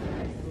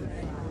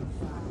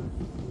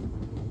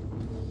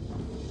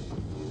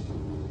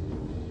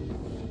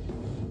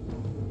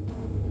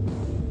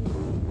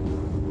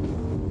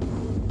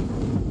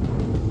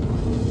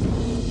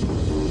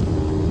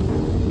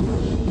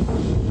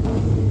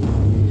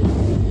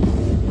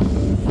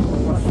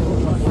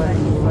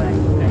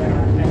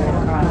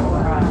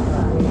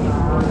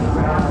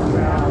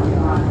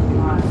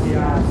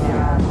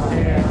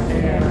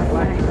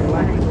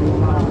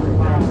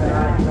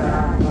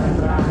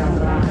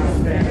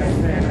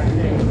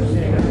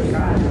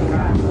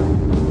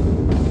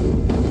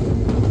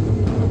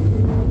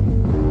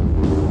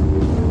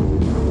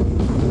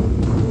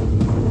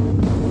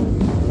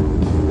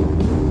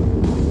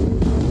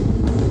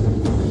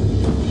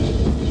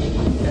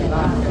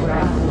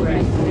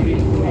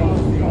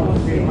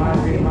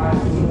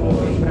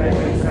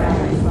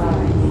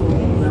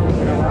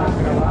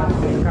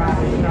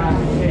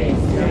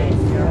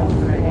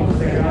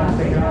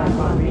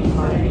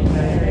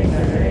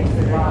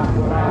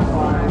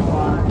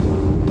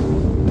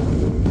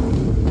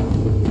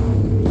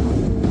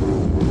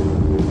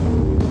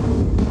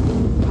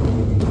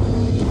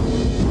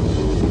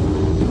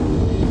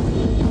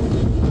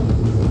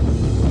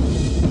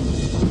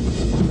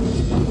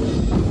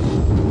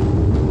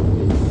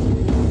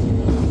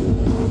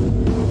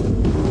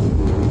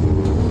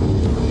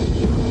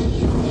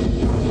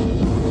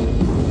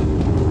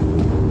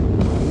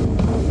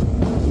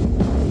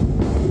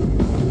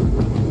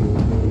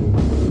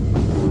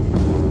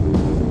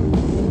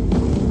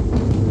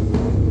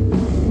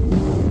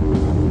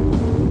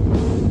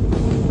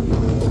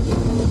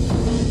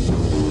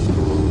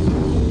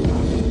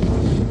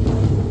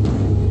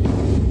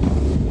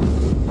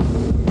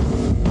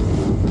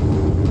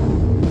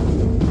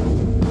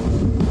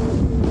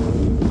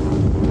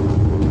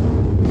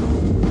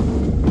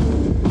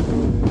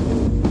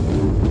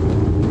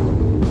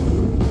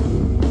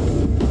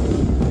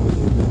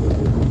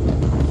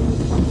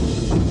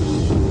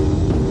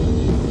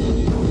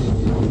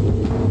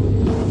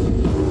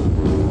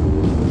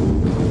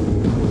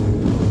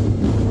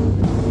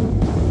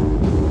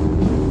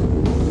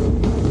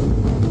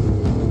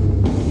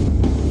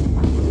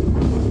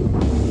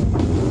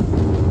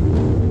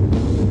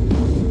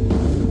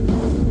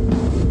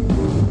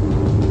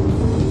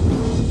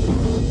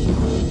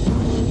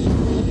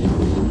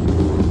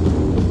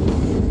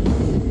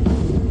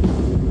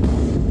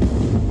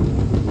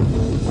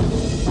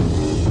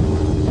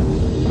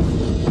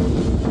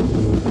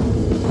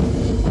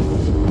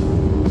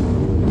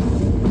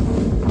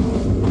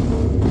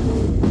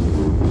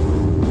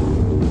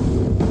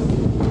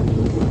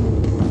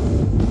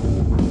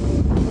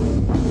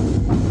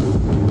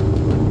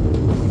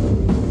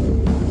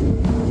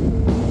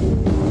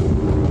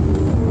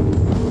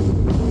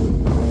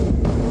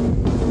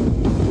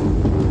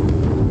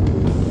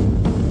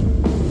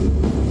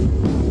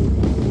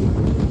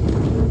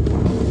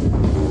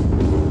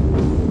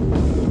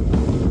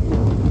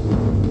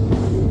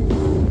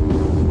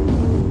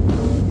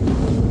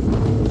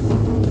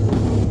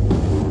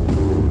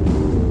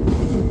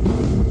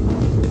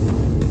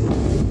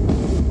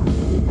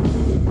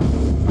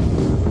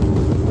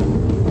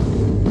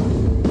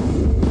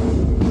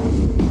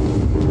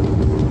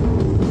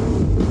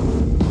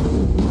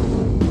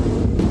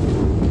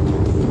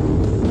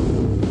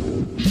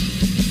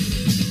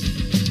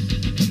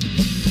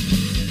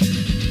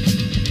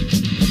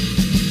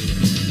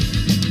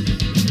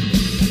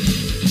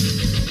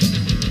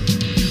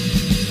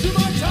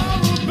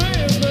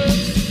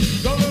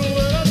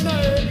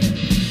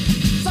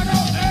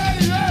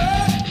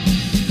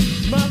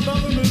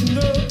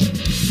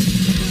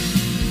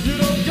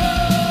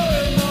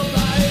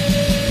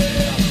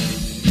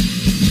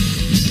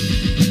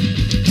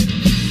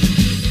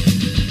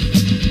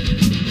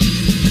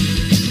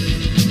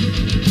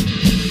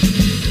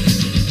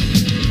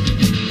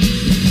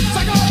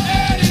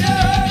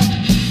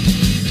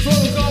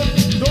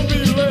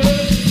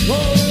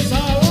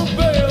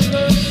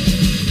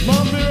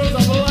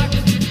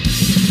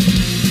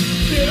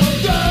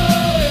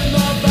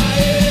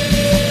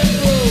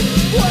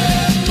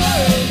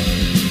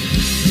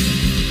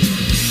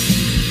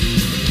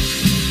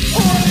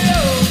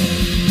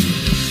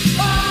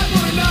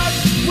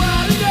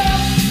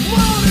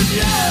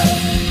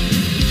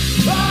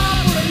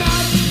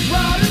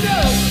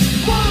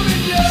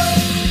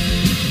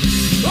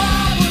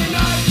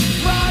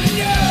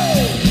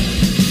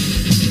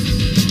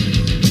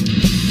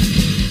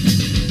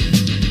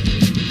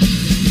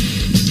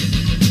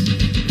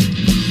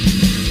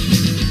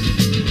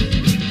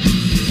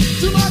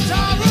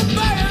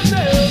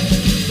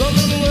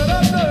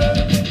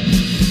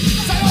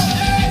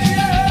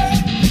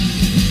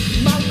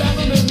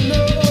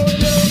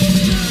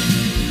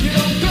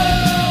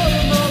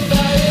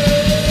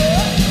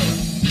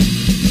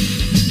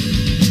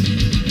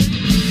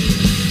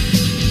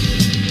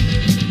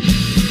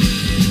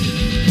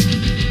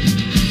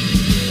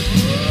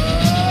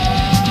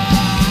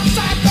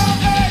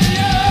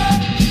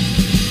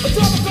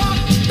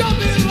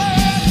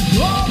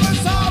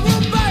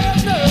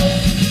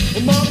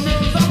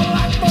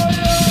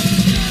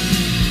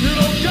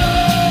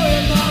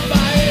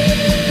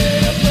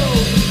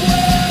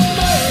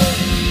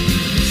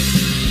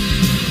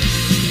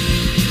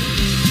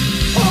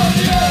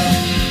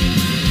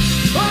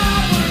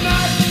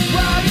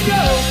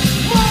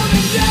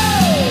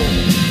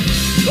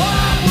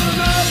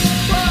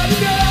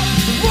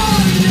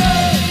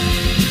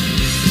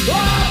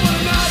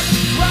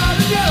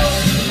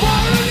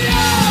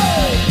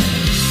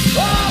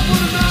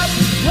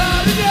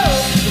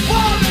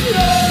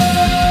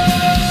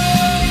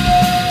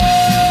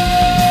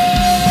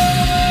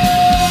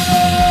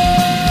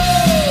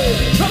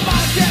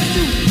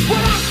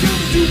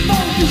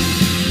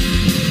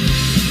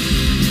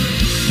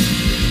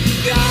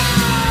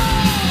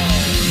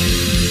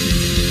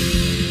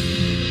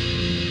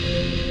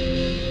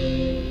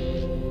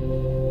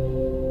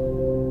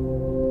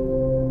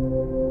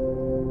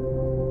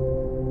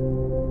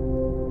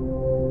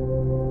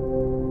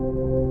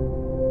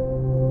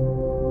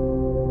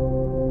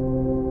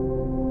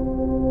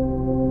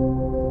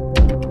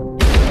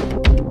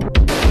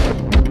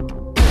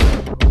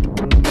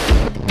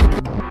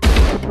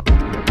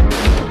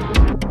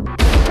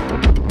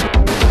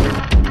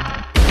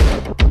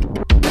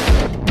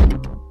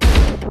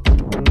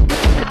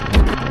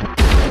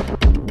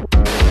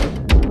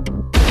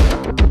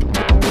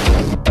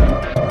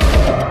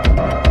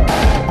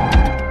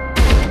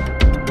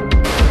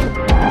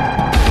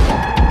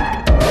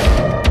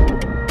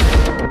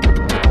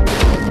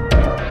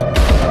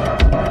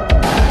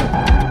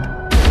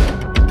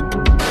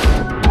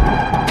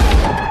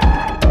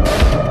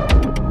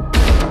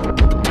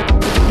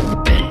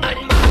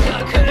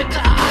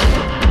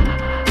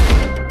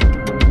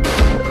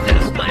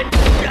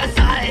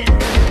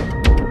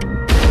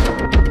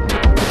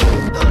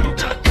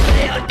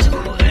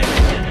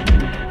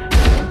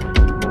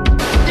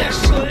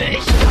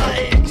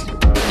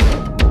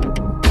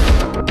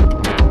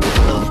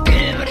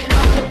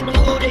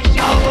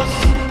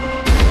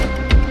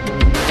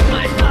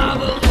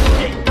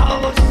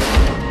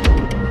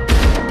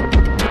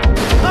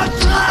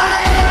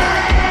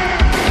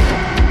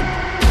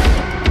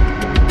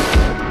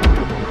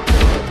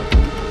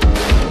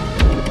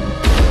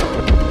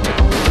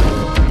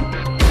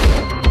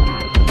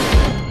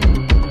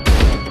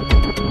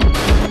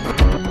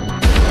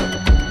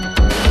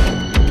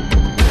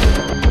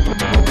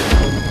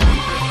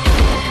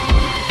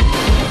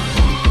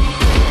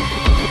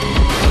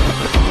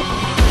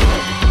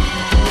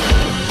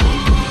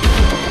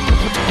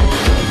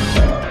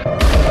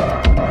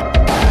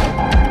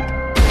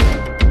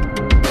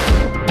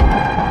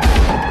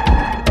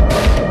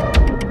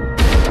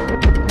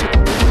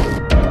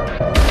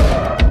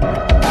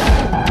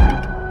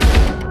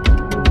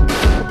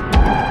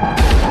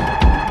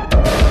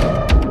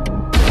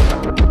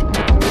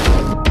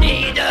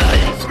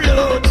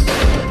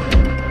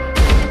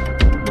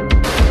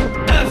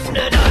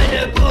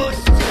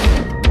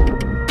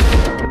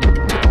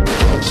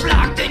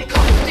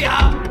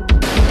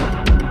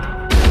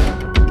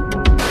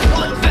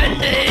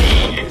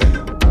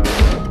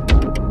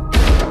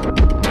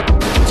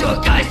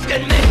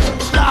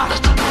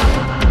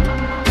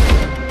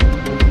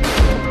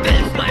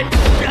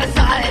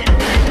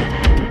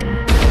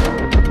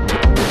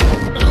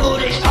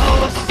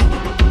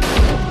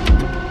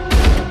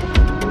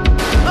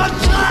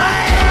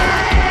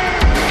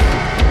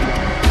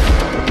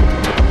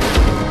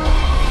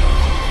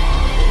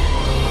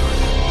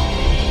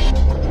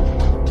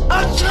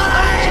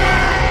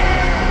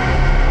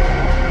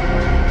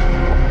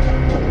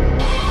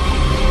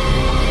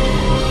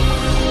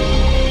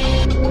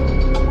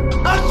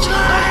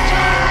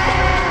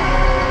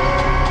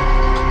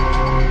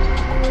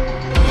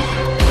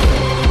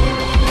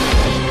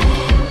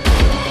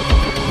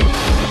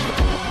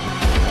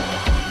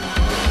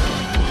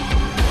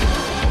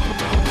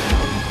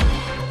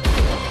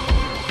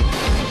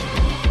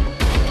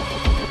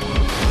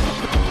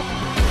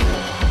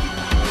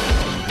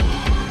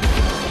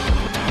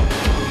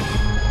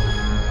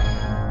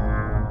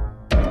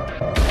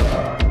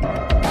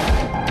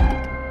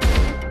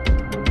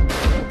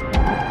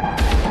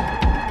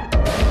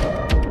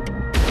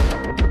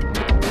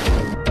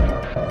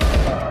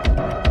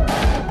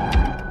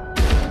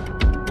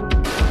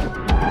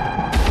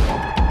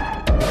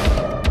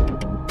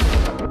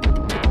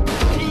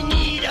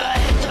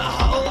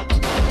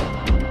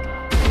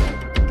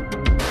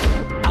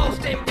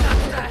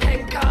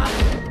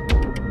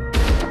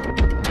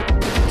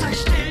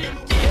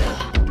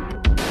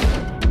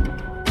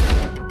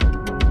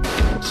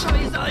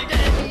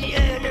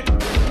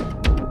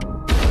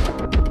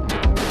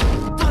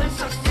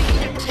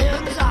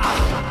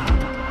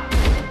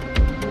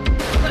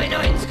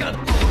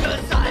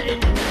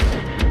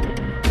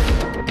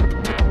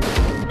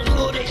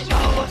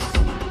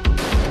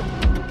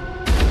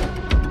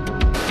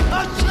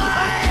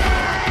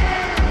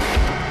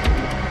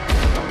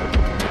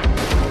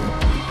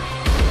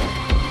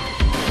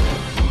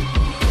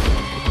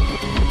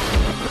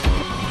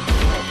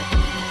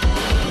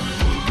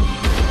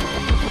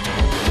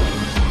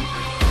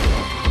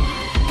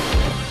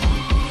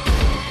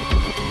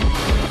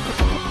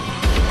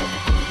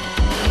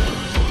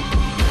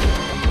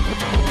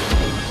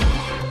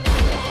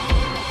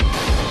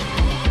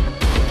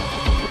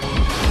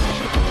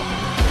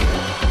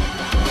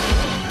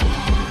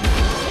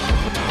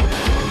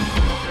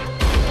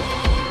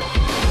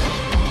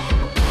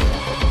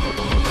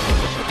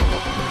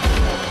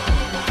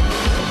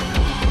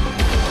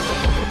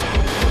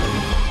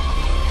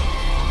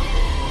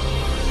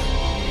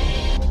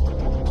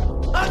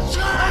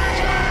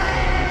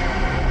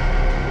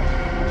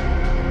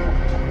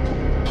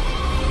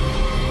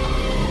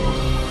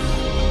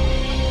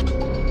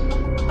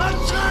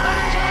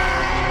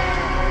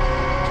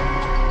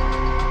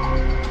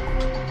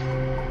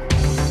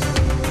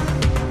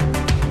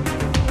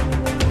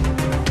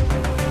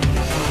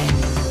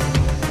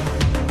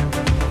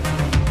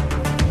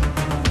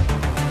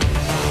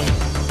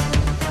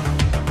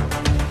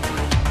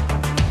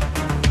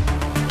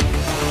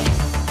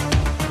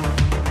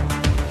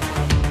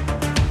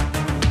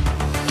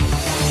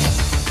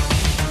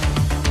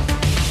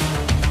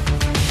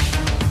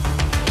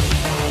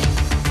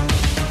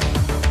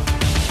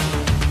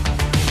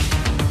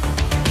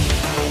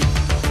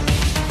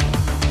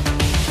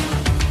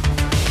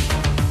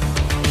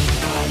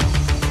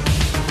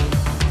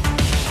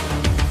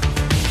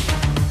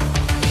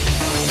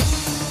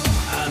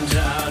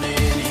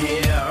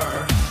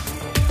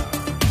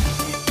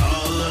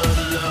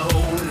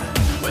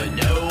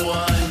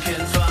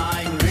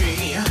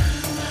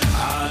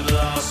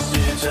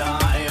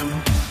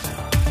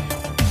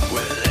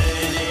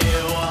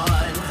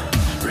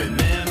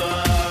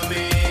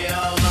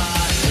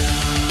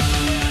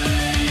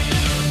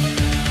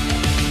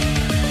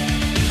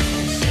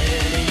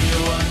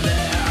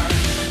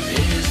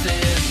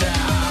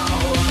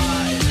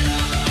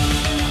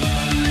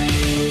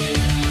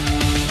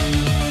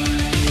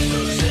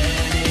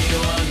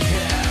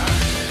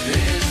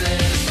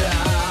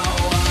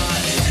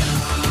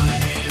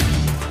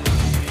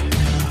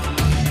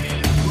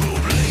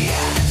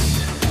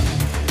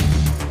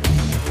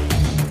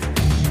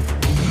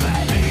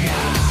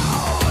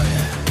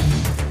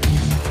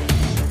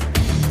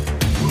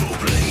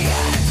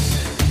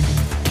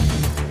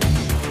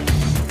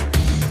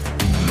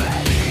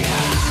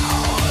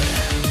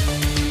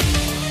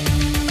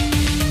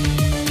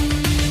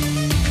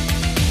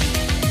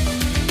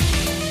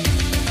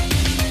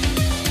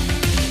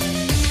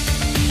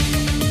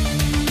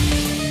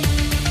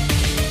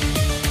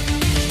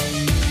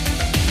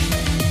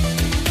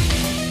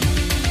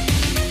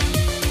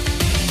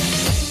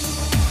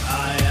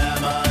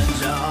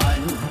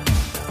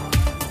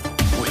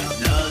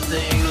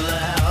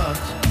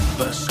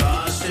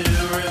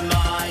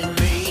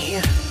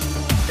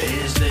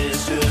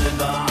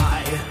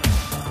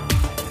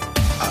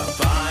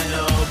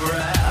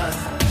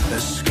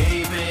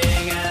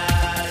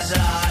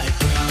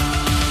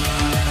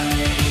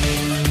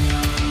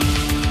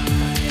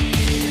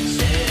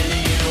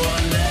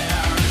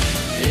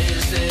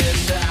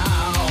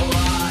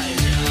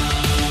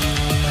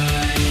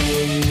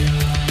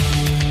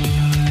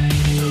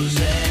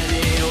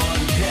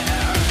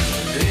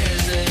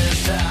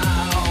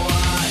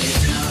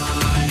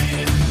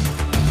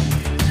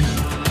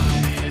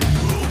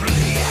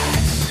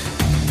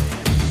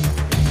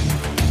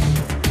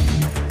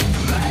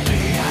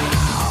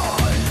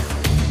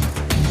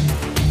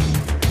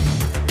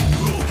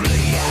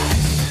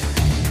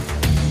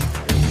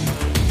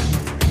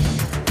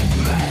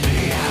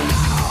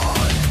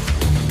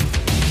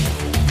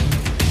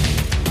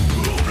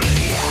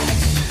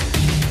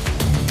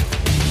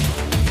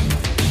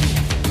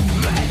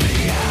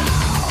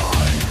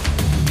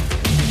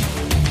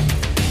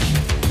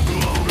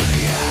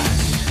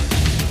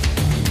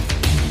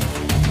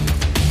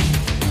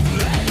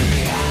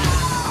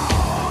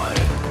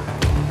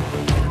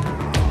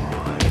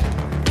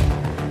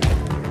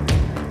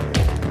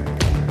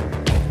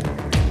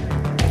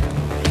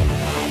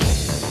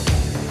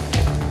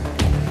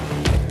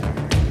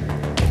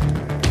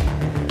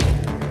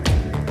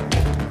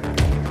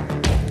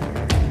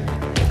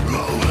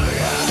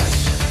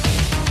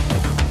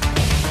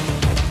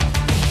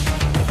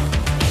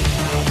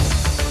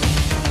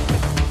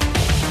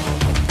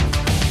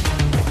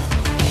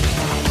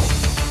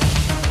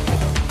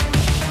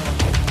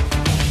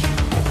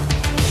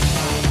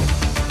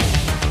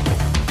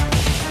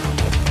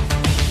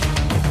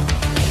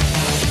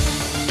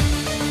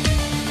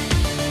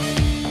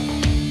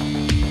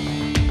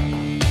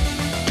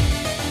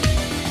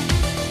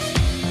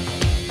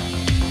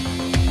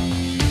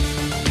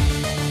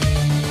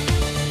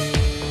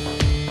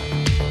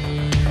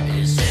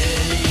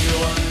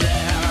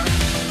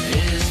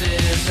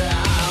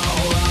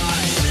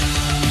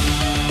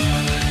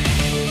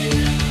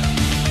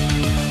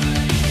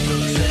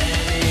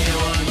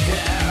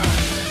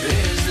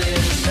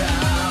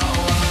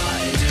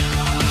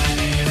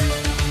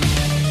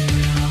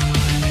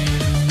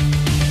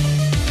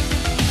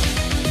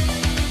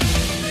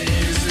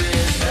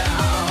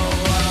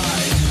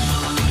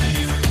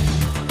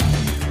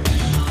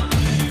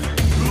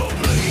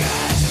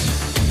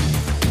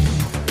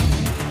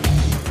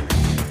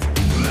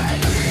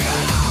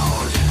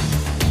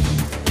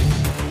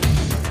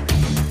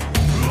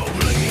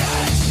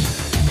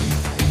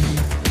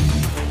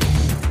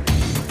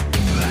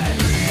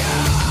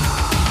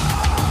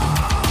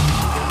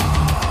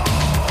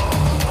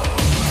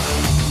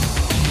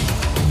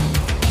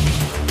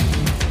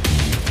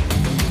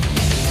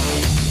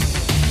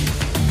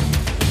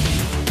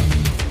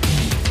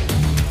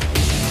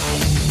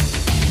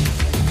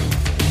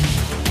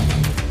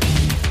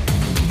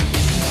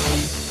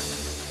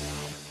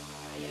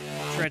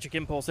 Tragic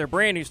Impulse. They're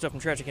brand new stuff from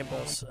Tragic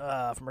Impulse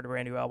from a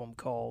brand new album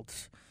called,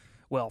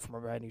 from a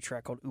brand new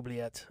track called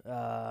Oubliette,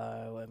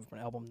 from an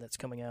album that's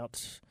coming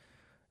out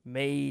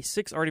May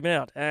 6th, already been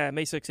out.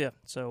 May 6th, yeah.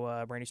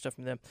 So brand new stuff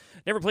from them.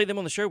 Never played them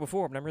on the show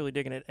before, but I'm really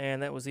digging it.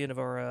 And that was the end of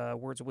our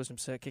Words of Wisdom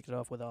set. Kicked it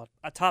off with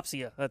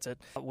Autopsia, that's it,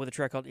 with a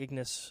track called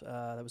Ignis.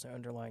 That was an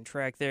underlying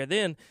track there.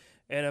 Then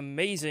an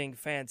amazing,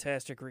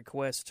 fantastic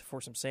request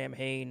for some Sam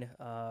Hain.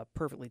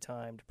 Perfectly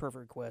timed,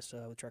 perfect request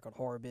with a track called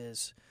Horror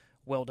Biz.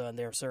 Well done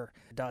there, sir.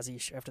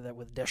 Dazish after that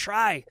with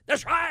Deschrei!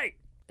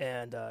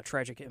 And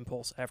Tragic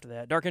Impulse after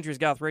that. Dark Entries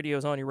Goth Radio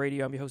is on your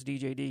radio. I'm your host,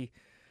 DJ D,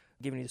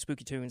 giving you the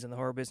spooky tunes and the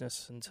horror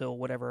business until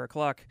whatever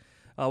o'clock.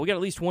 We got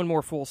at least one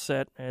more full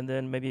set, and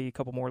then maybe a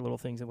couple more little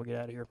things, and we'll get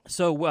out of here.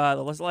 So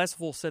the last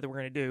full set that we're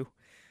going to do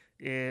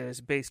is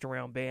based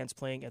around bands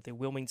playing at the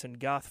Wilmington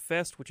Goth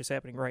Fest, which is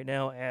happening right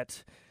now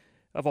at,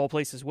 of all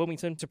places,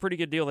 Wilmington. It's a pretty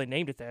good deal they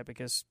named it that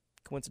because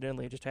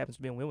coincidentally it just happens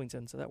to be in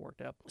Wilmington, so that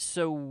worked out.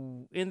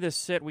 So in this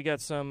set, we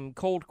got some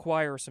Cold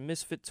Choir, some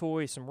Misfit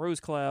Toys, some Rose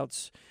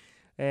Clouds,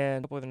 and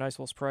a couple other nice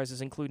little surprises,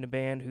 including a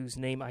band whose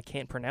name I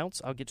can't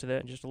pronounce. I'll get to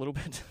that in just a little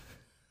bit.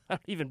 I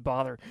don't even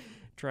bother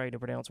trying to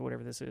pronounce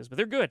whatever this is, but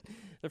they're good.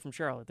 They're from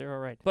Charlotte. They're all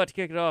right. But to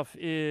kick it off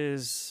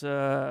is,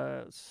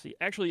 let's see.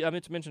 Actually, I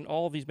meant to mention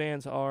all of these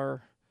bands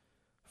are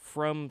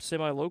from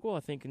semi-local. I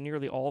think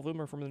nearly all of them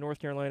are from the North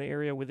Carolina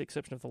area, with the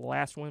exception of the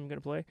last one I'm going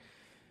to play.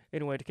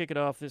 Anyway, to kick it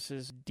off, this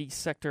is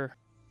Dissector.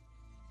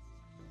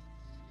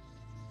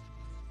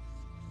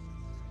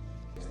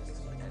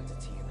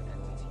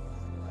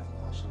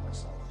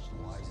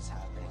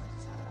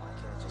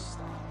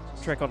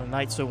 Track on A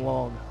Night So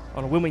Long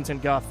on a Wilmington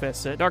Goth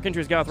Fest set. Dark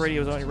Entries Goth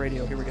Radio is on your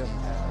radio. Here we go.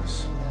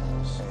 As a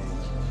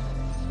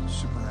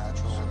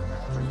supernatural,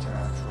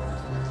 preternatural,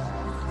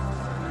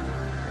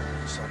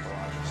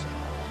 psychological.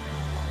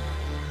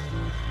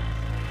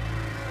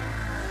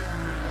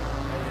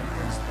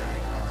 As they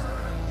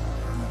are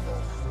evil,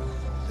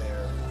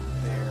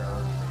 they're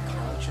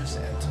conscious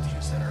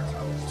entities that are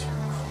out to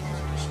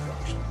create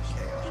destruction and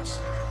chaos.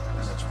 And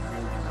that's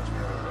really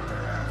what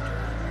they're after.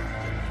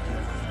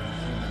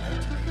 Human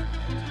entity.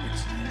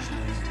 It's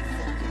usually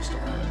focused on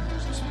a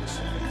specific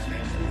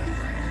family,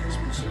 a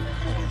specific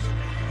place, and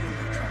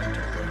they're trying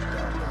to break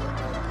down the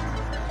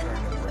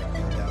trying to break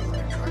them down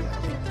and trying to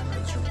make them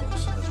miserable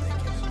so that they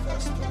can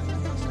invest in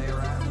things they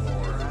are at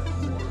war.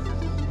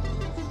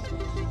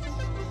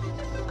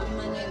 I'm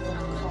unable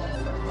to call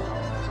for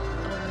help.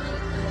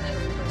 I'm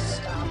unable to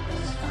stop an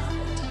attack.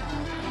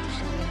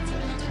 Usually it's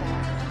an attack.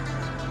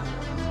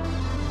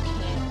 You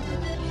can't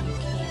move, you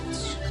can't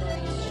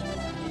scream.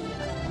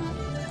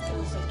 It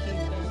feels like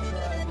you've been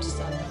drugged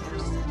somewhere.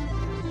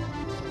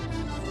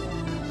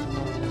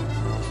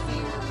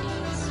 Fear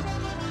is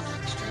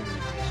extremely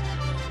real.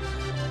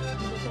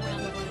 You look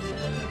around the room,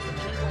 you're looking for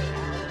any way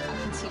out. I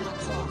can see my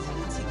cloth, I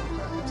can see the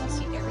curtains, I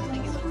see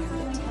everything in the room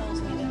that tells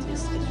me that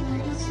this is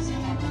real, this is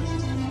happening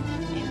to me.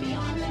 And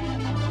beyond that,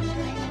 I'm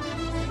wondering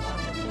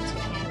what's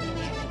going to happen to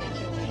me after they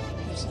kill me.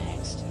 Who's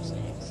next? Who's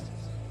next?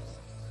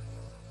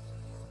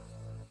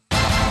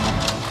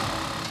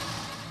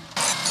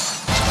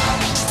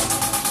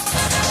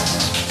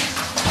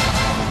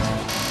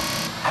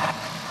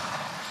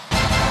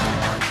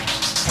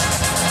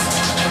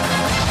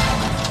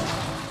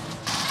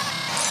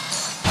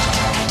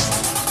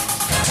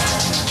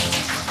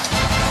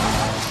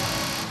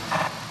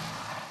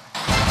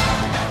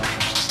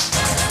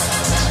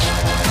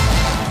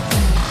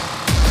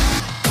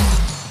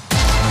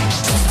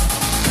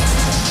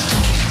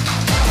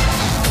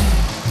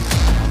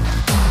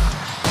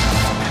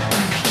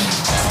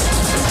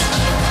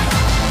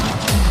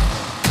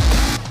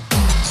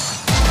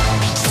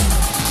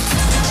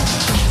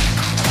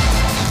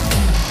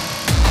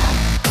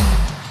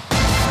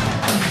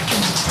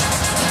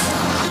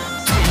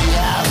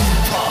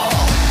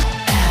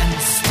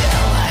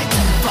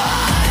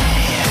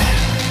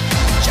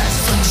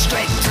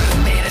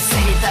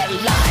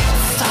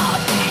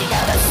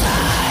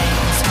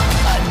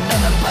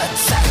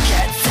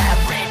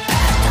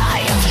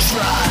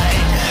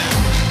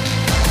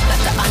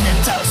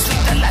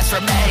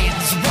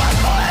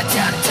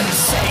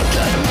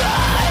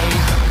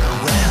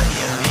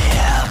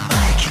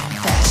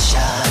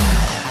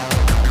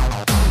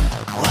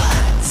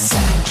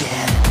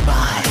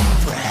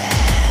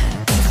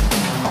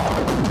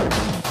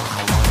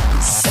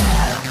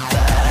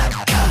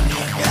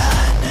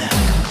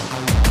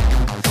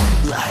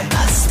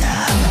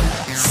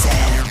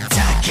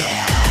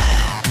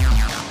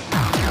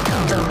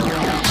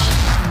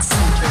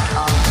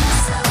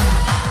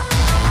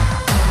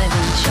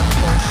 Living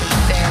shuffle,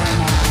 fair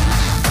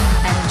now.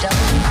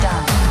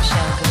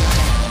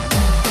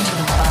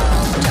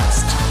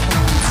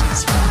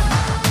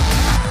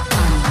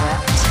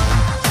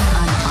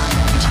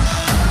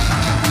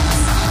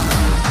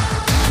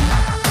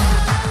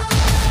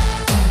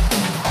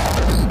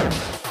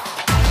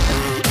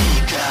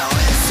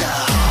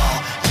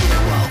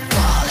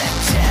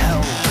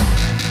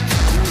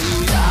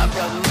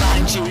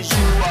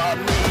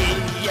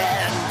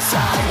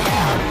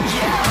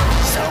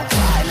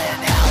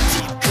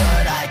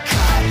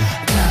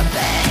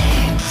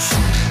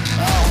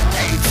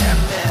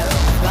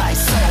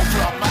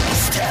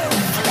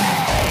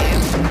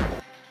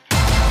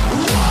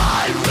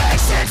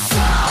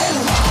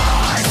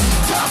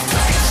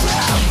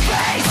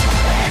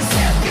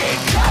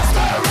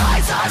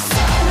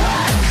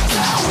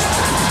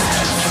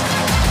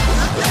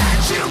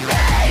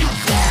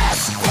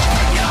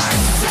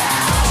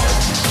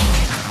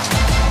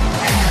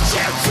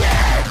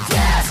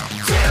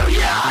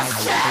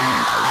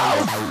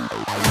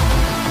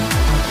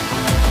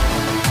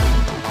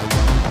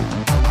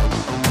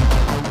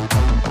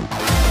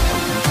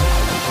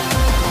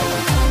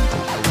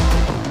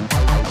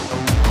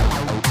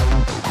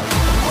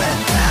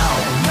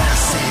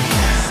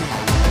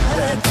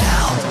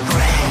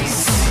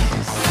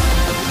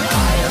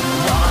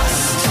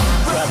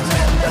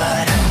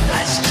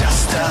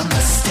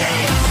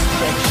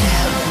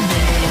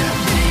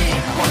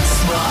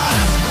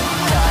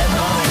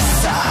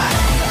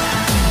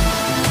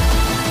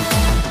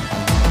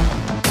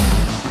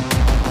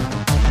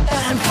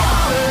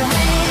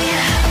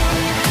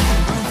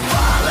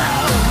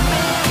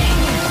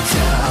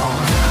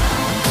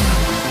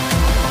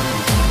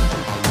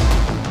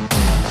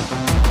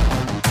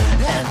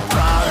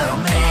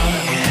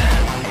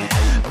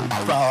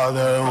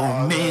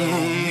 follow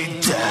me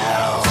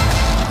down.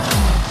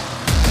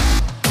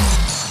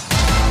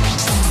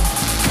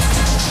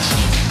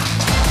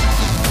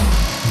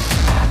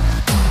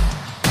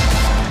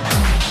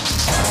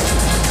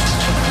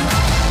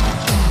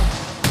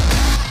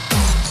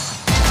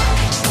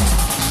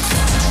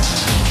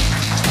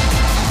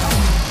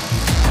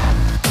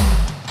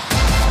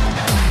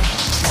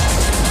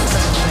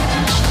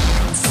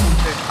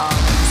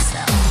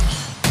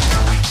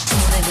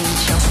 Living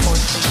shall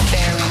forth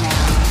bear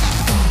renown,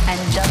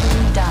 and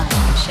doubly die.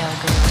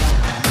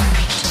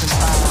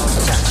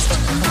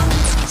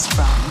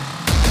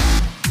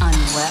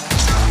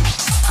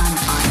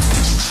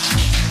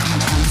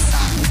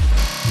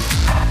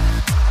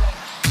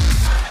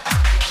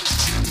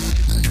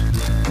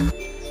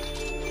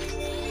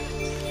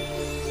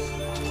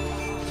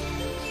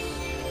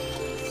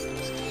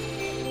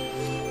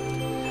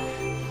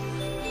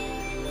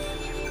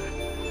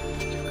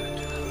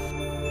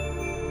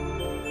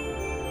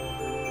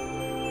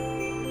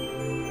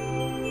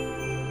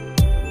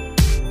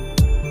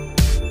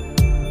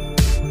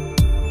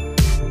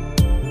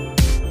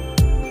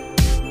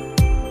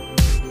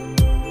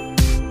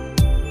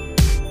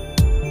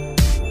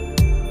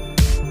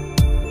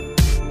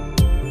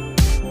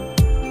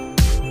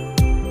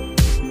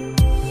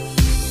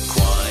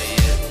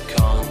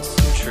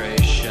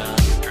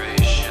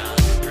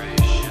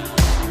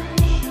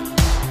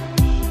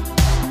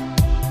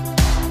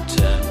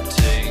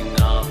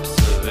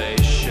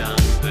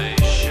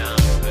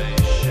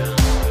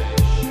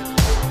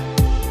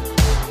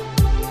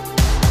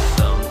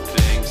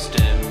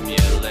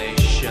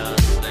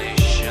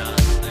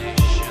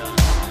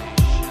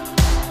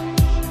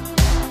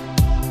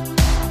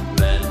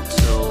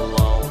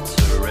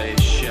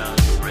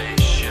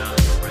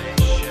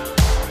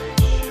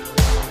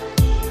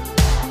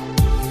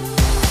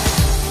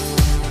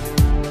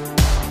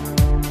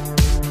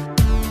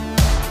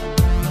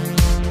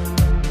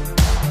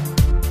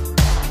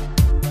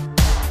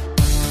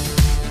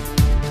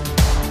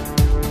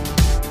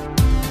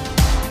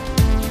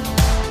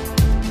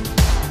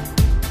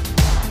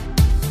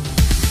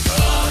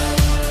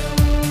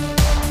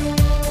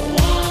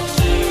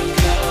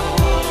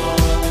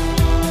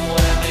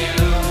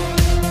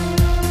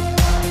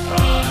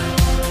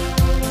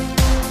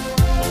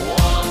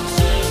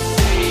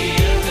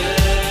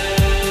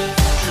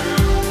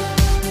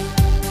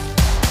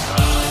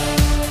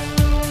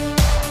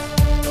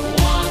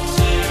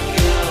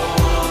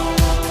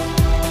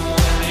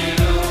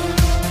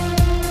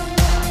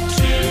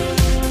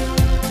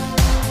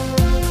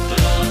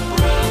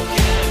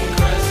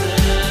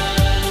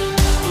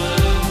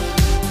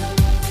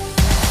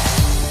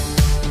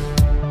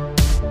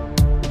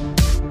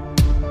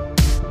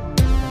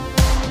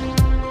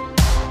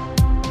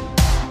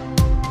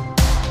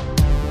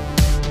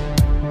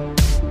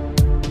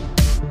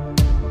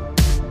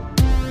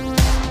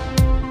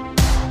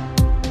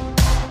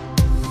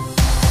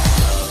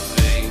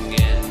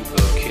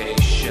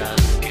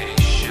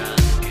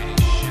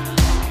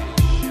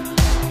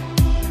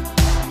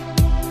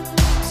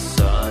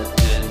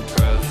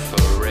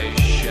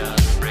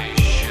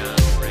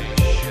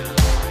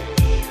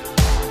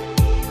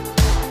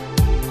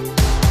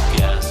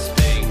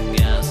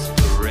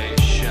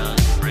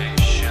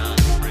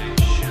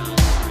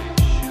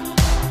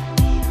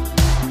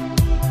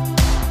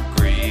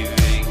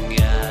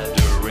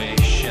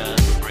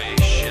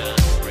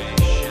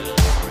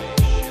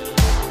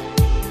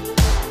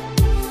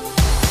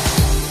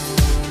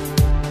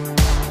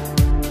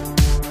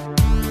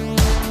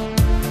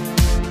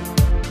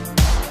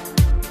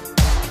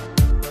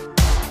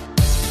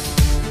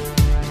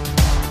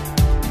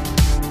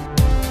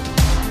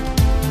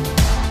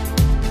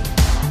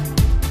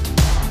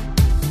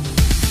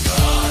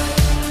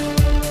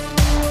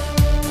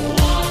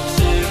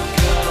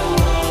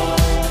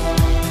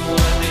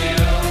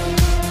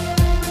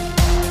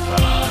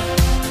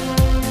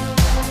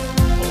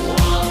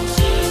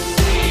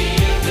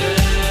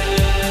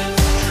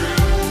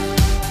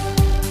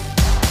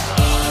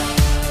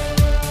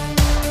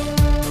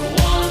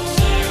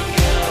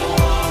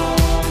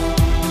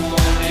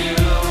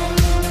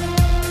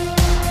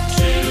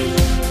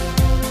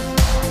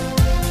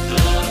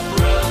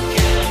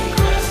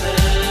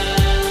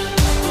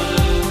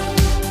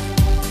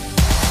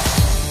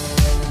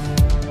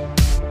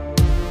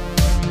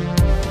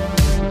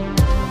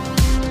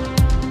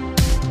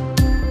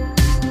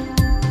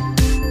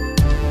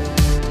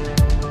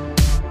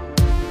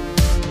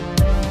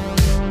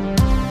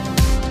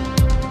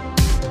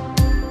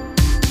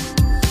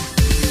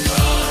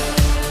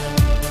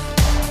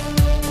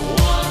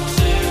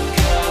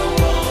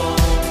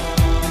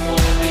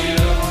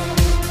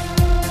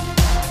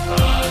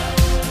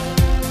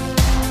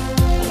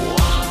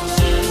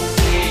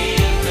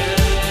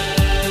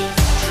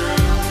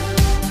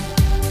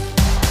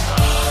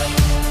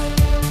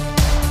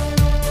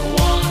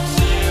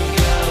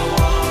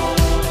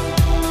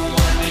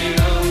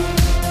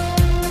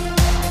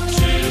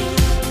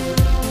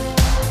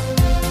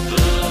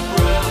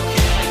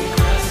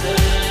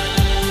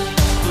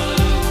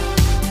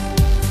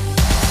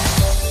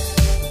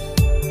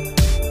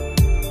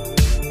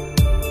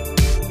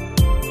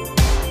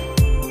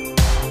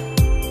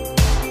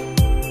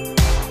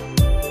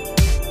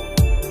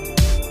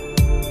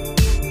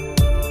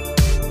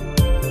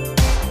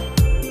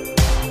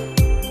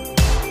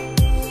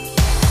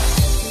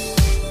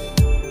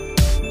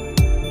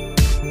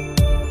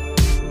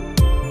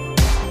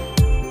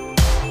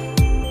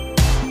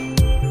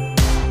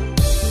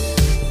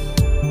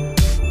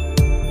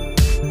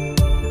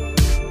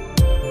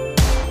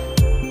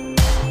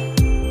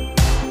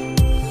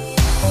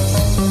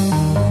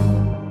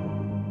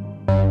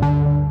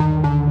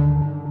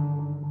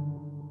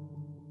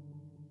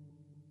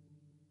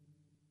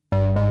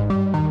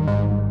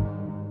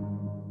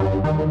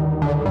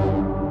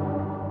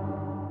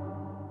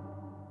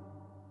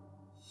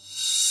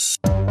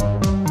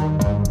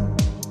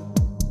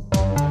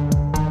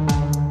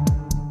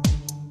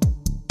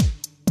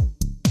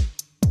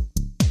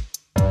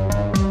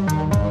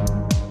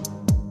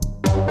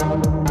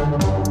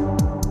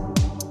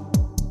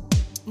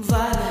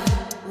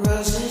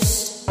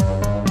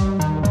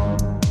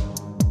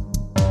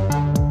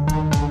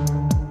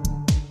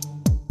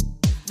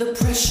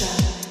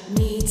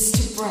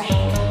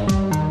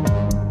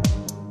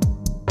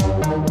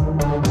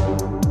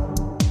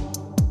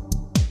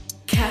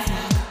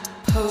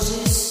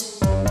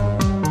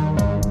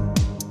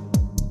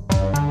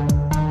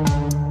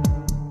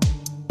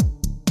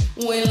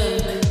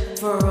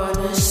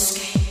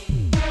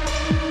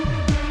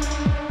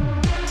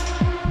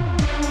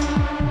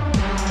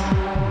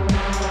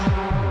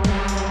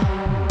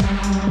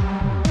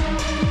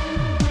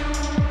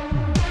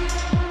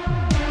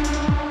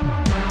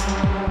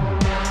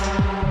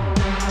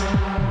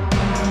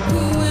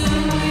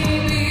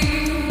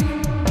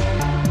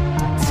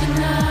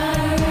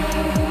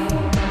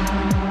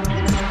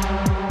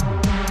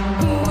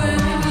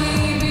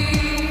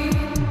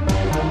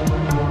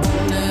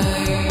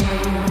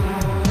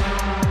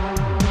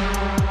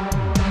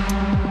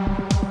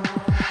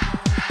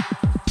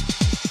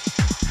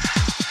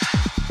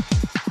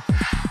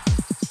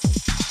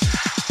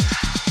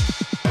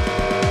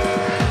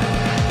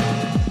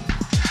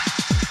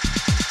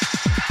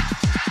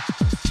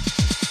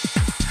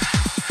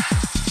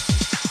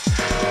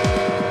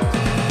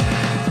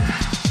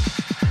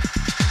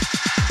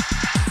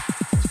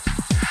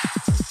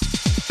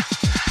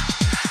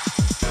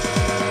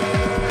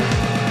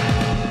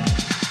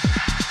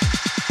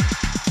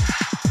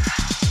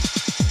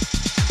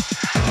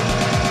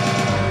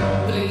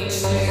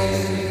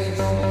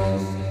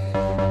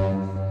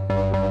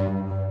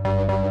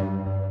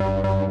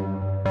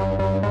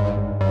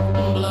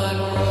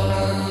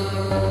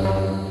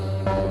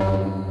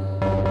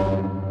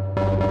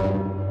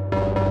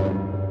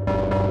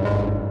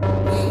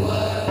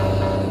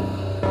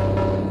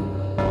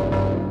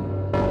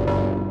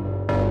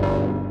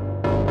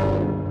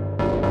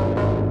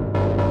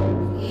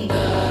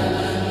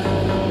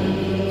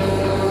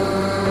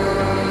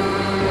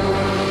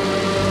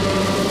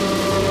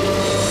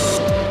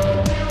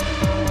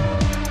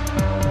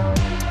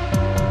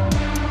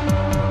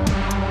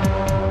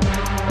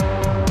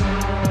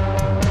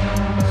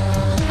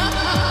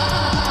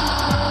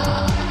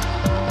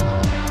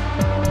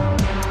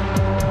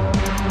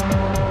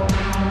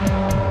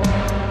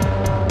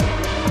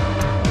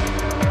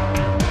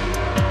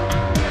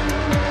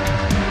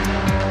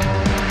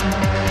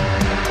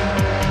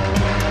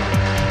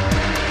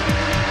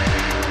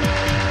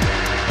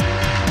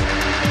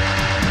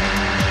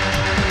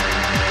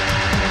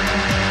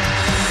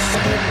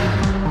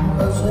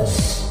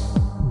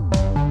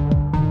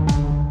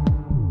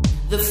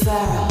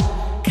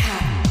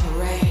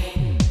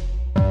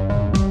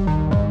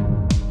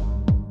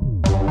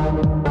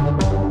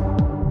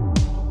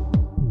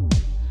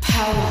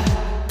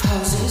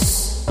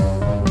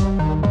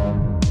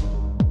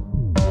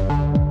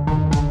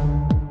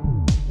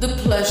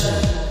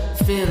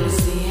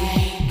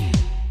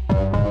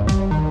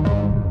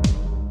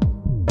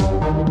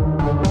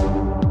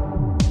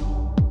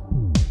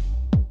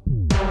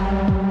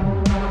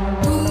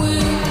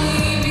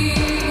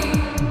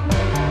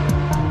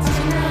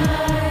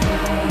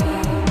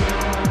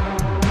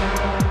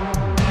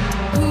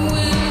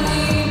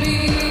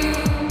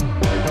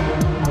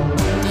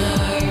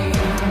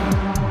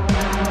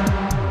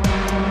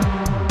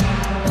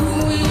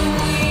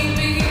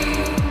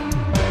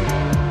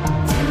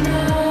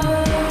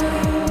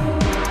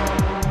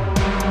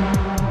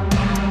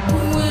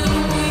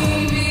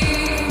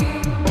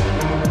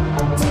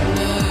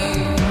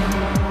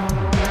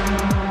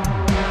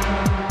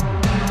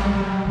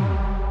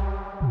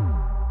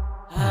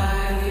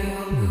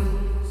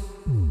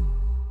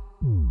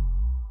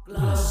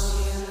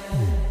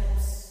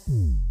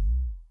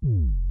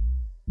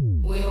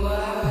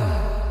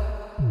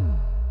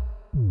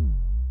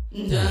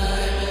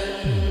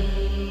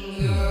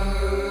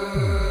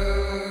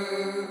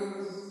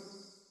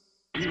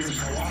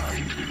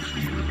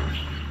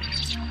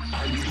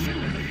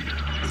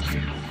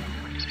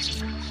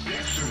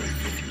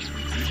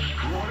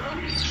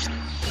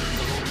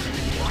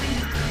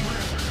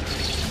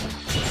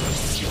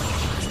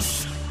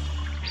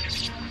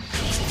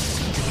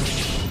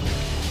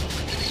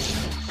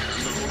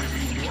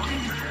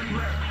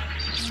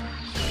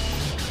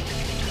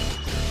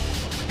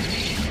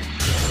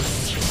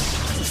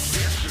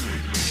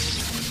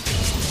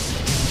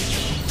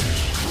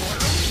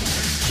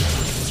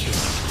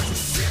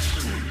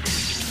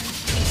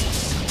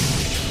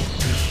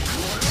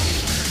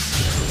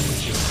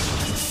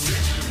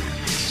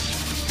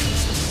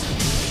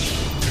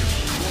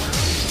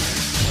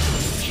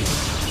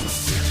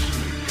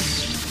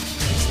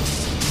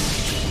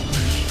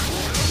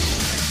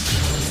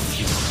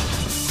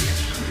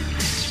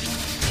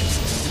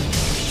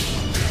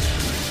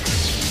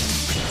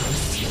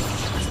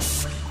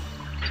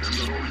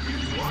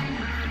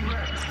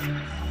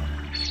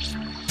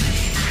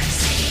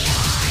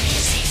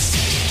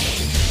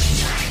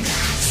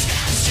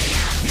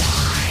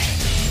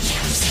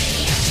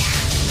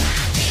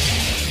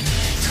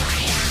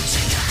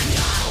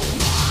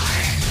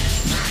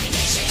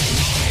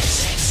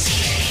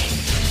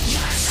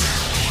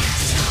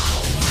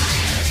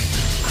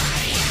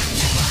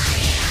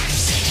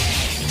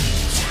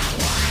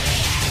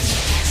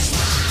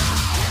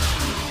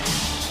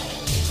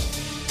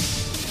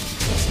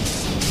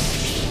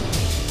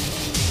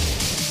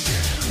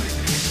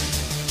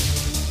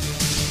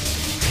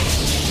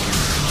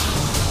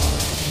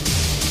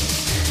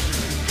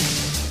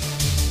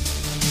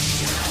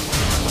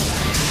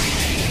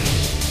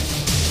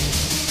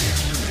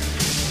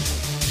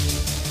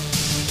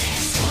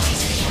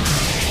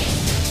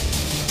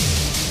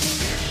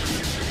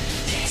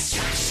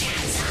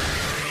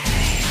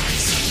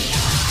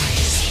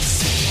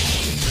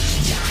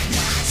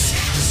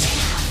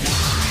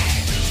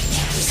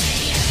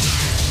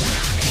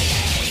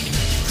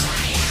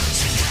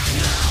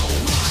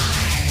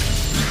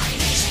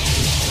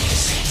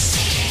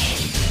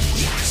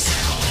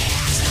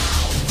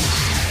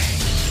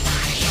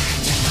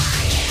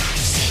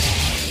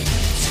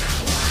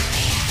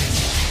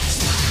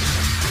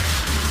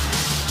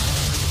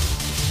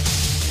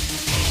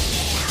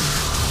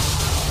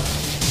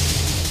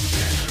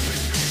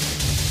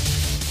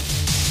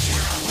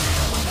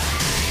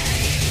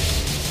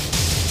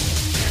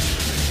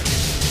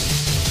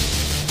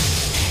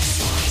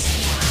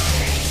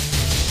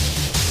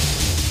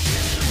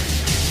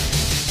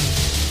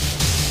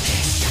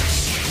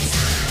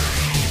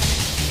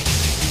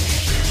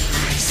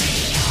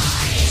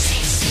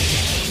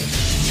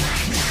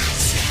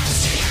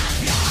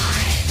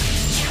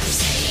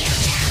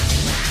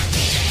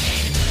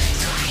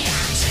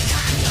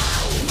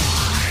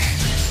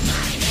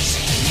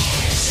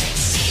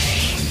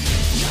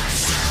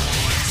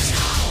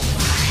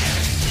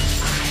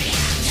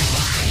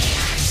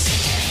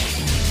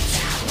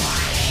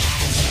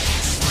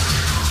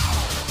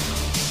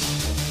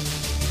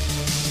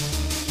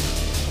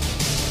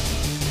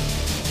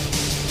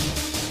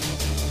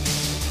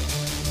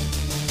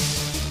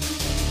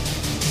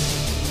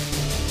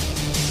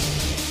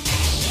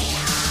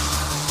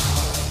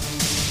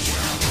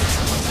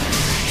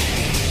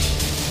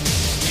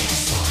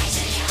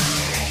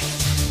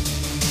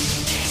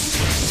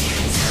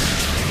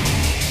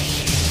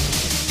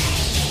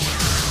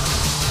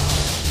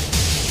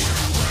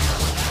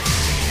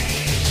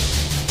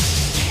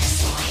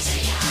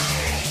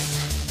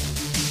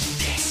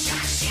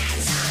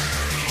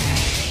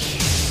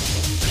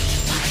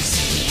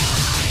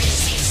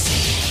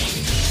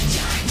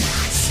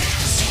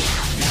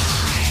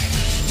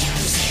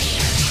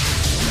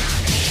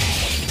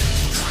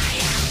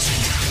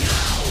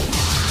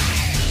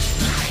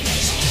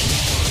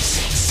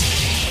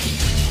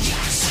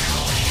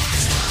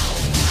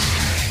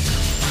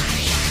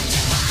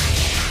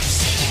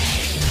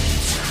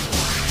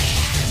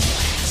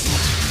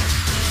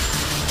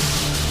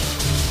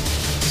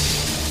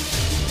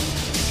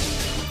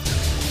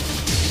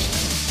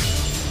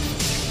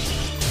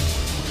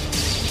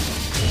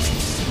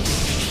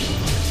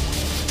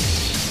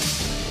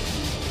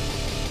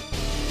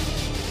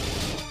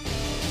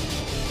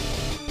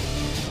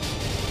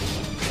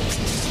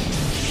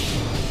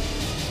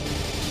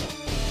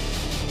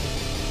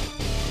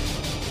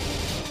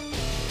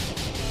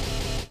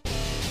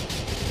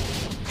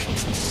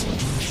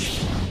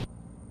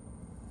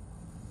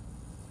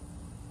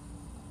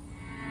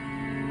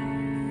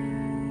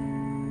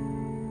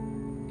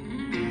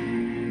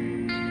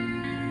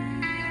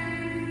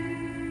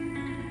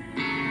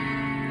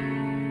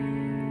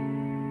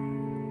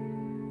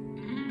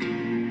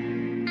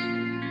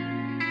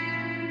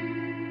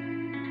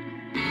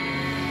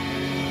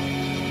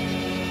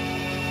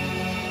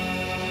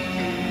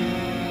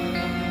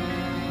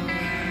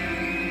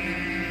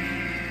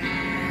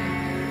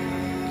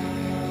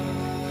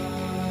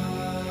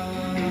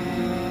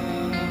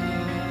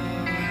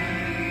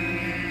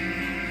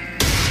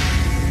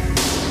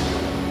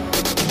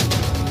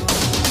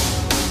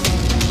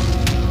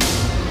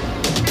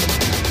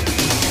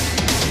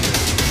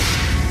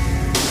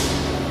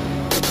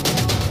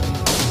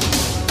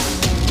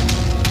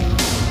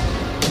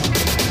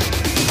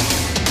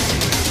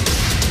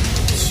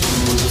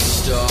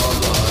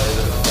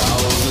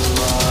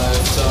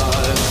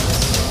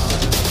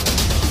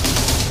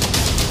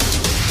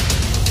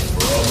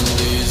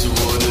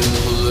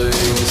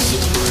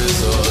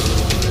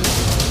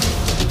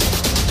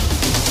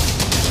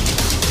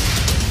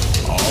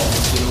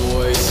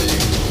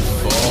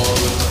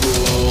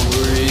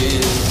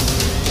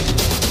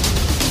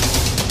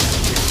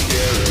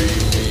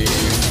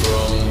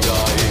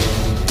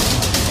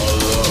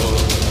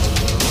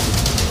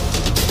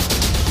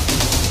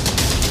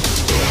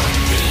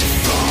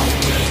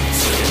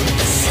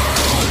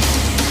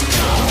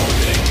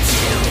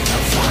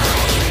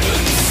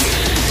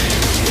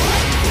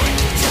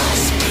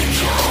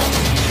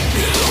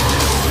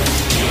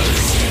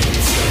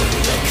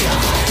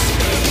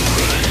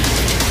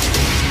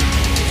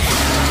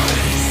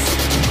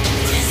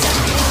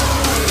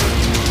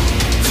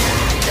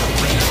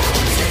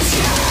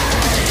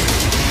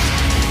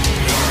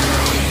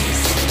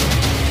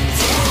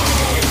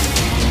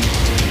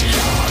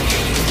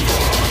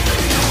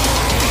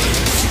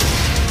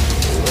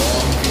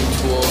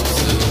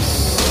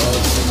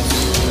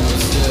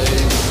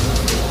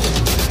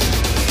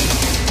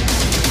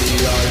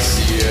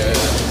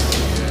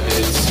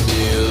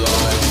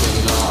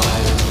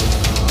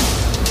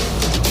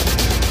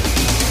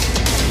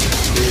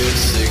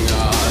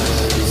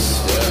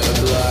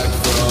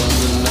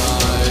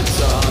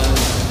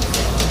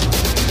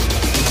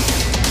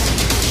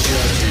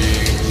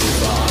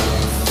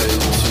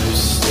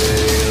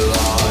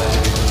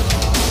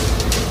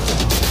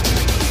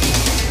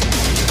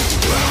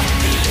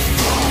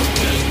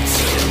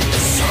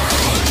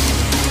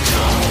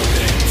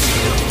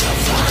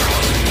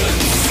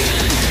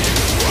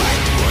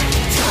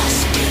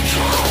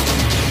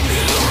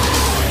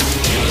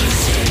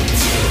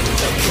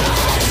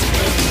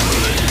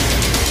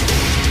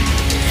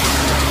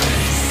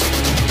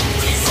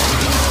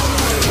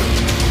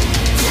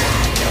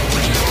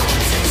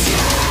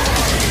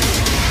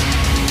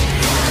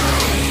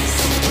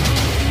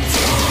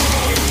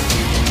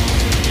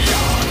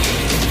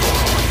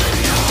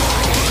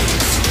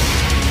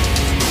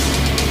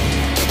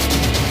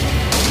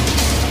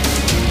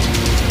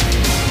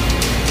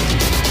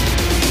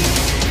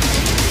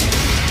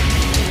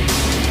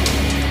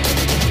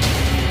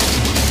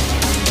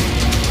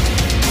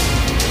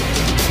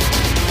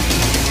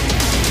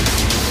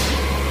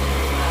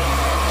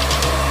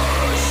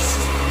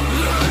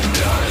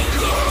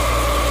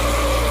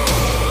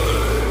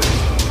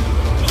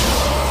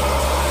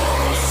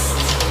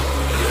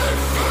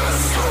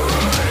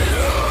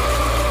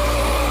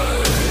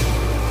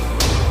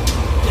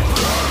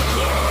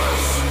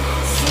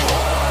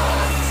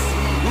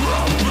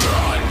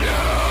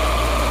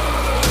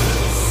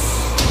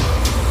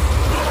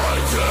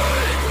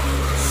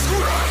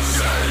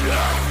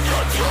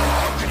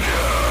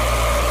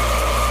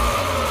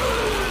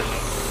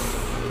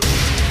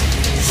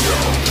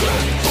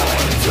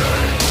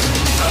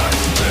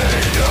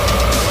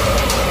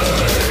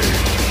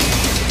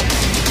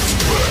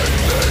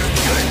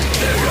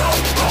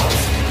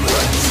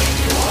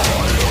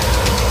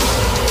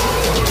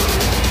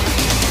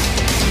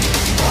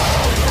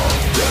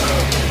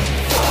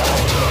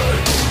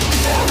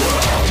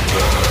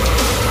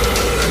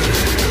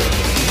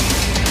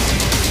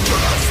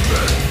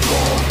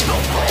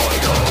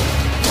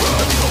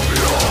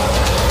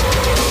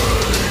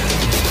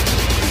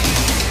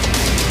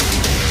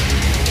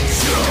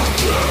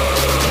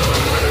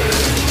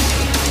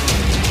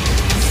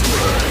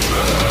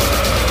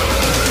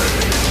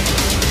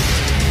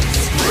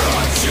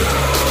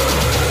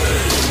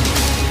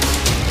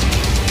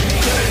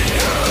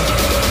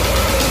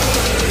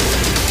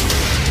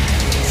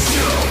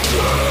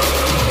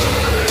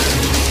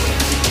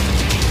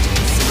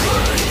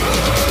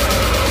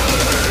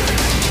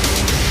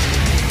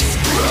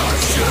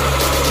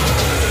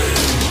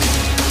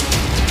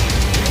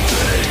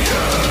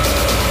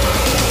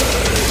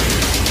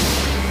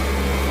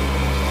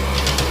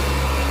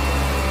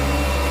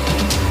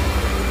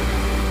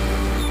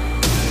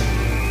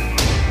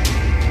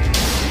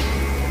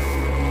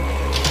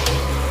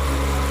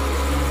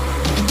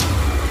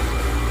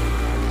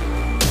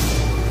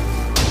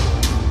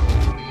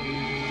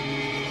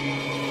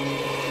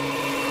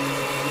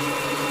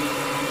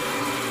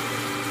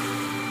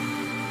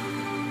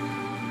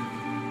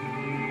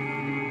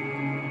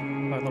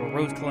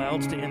 Rose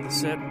Clouds to end the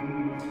set.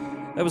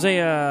 That was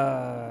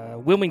a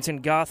Wilmington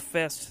Goth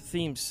Fest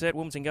themed set.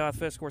 Wilmington Goth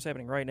Fest, of course,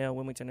 happening right now.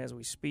 Wilmington, as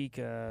we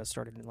speak,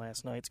 started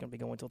last night. It's going to be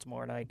going until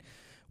tomorrow night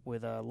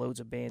with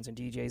loads of bands and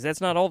DJs. That's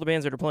not all the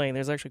bands that are playing.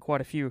 There's actually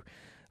quite a few.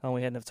 I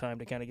only had enough time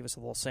to kind of give us a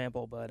little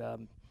sample, but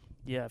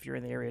yeah, if you're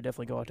in the area,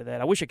 definitely go out to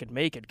that. I wish I could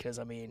make it because,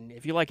 I mean,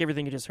 if you like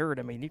everything you just heard,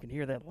 I mean, you can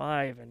hear that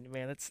live. And,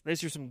 man,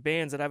 these are some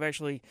bands that I've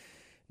actually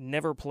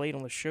never played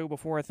on the show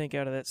before, I think,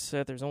 out of that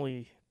set. There's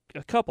only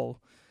a couple.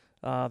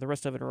 The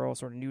rest of it are all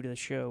sort of new to the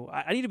show.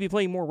 I need to be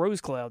playing more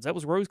Rose Clouds. That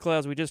was Rose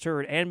Clouds we just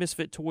heard, and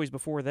Misfit Toys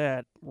before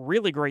that.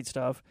 Really great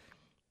stuff.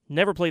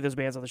 Never played those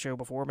bands on the show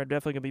before, but I'm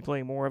definitely going to be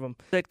playing more of them.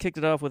 That kicked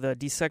it off with a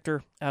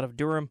Dissector out of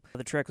Durham.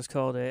 The track was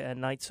called A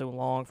Night So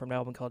Long from an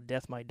album called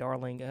Death My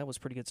Darling. That was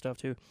pretty good stuff,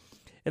 too.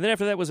 And then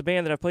after that was a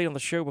band that I've played on the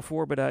show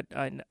before, but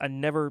I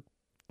never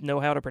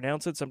know how to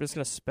pronounce it, so I'm just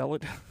going to spell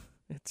it.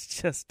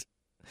 It's just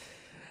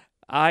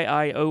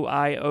I-I-O-I-O-I-O-I-I.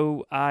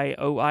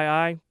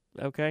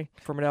 Okay,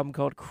 from an album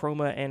called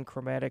Chroma and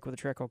Chromatic with a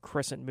track called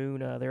Crescent Moon.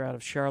 They're out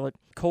of Charlotte.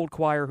 Cold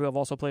Choir, who I've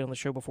also played on the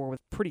show before, with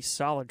a pretty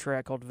solid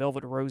track called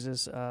Velvet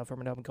Roses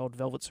from an album called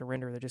Velvet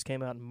Surrender that just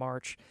came out in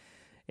March.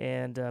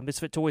 And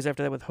Misfit Toys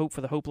after that with Hope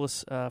for the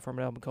Hopeless from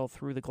an album called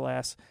Through the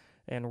Glass.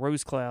 And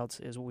Rose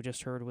Clouds is what we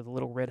just heard with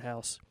Little Red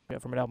House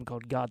from an album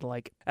called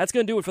Godlike. That's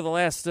going to do it for the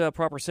last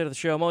proper set of the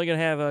show. I'm only going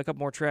to have a couple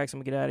more tracks and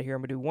we'll get out of here.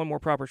 I'm going to do one more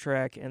proper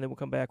track, and then we'll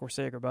come back. We'll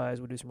say goodbyes.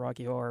 We'll do some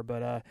Rocky Horror,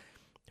 but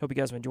hope you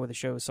guys have enjoyed the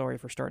show. Sorry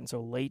for starting so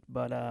late,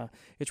 but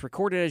it's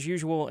recorded as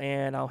usual,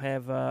 and I'll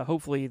have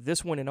hopefully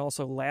this one and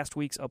also last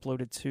week's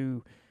uploaded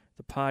to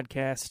the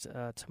podcast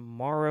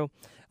tomorrow.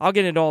 I'll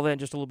get into all that in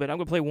just a little bit. I'm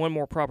going to play one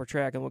more proper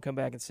track, and we'll come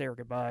back and say our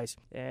goodbyes.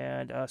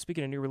 And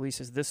speaking of new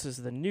releases, this is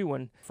the new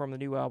one from the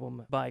new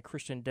album by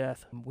Christian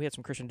Death. We had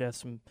some Christian Death,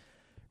 some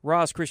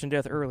Raw's Christian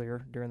Death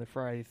earlier during the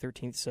Friday the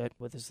 13th set,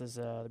 but this is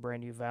the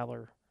brand new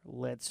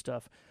Valor-led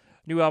stuff.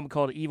 New album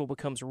called Evil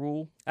Becomes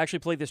Rule. I actually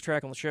played this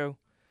track on the show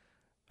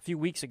a few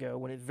weeks ago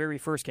when it very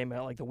first came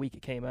out, like the week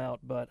it came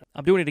out, but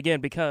I'm doing it again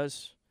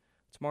because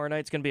tomorrow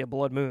night's going to be a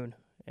blood moon,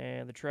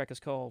 and the track is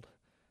called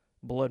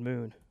Blood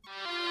Moon.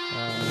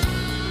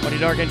 Mighty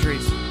Dark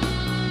Entries.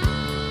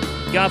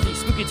 Gothy,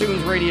 Spooky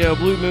Tunes Radio,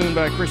 Blue Moon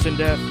by Christian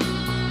Death.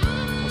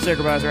 We'll say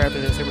goodbyes right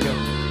after this. Here we go.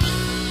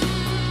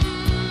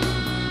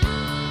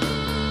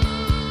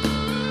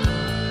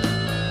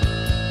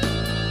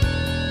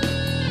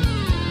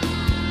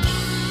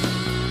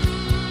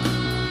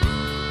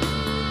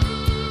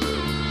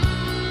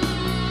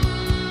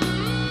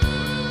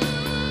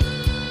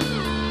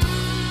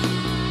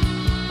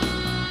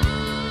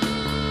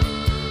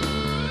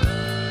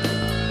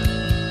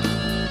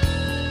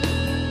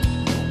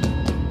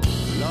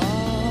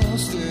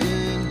 Lost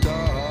in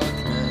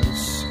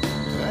darkness,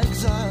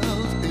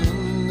 exiled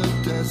in the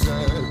desert.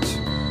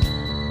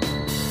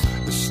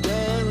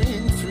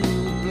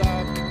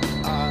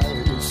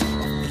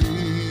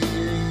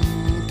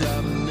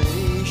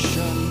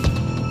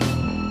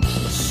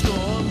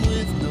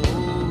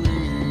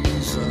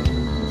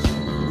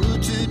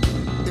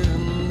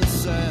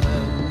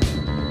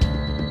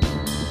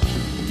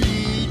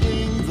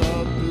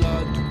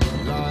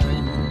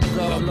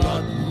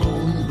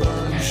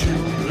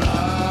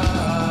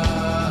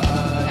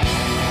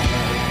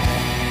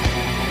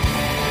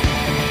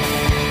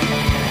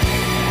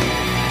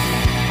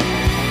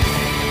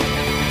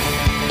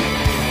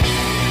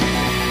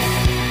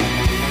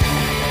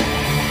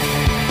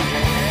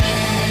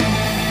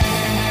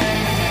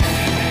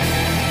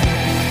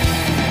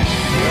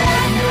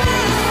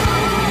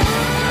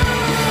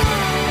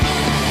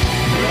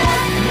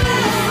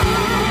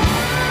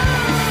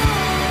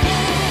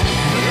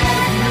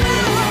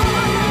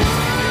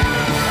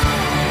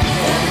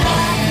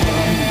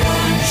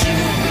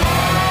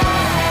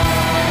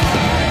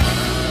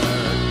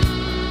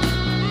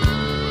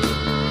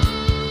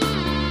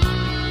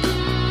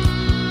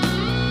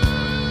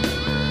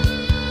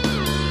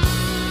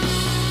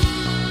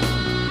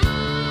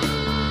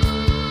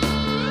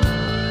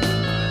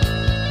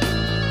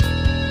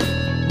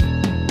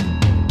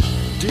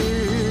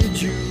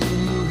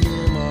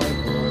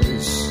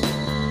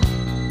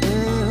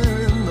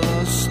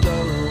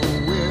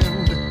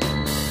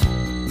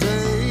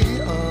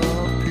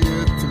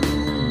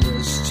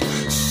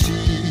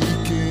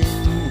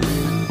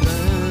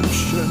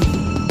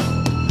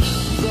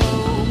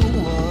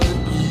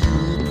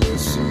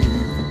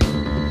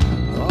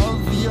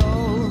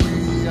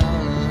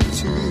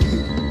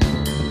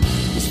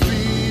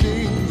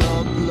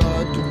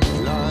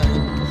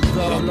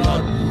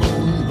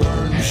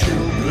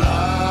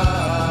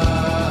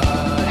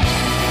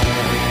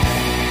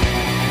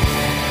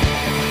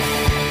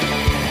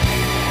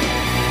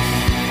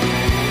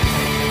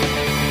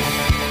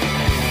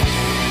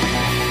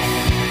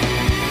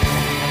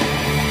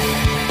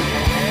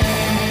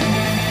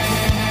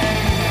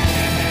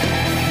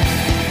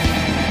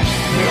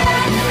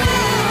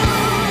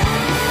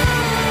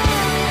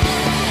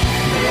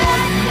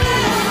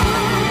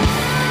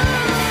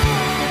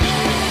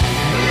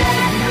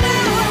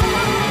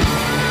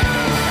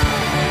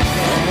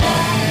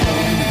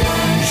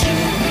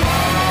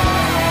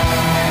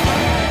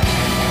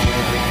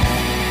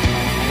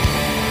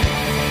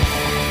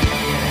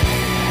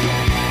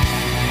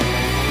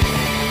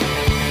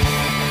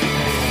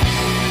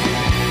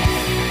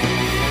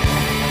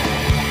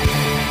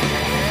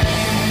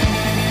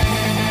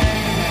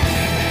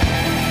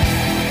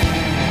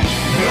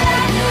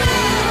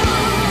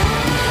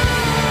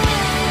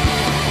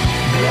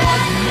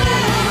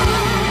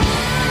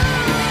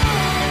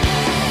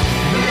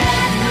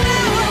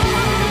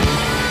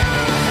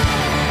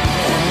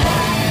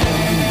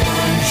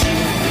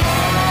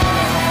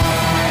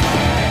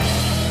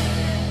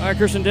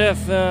 Christian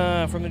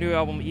Death from the new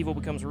album Evil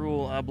Becomes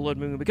Rule, Blood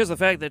Moon, because of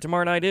the fact that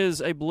tomorrow night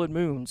is a blood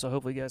moon, so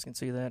hopefully you guys can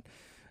see that.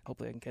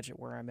 Hopefully I can catch it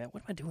where I'm at.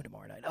 What am I doing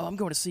tomorrow night? Oh, I'm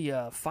going to see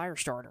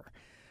Firestarter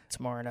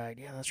tomorrow night.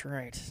 Yeah, that's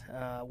right.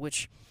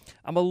 Which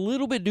I'm a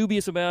little bit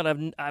dubious about.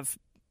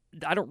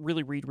 I don't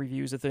really read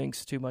reviews of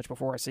things too much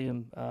before I see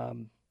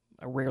them.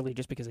 Rarely,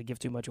 just because they give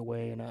too much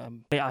away, and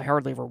I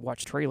hardly ever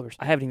watch trailers.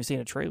 I haven't even seen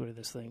a trailer to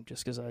this thing,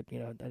 just because I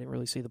didn't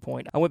really see the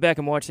point. I went back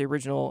and watched the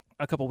original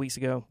a couple weeks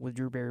ago with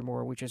Drew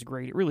Barrymore, which is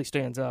great. It really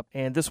stands up.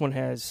 And this one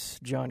has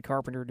John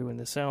Carpenter doing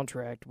the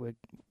soundtrack,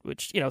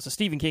 which it's a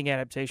Stephen King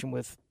adaptation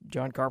with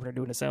John Carpenter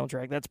doing the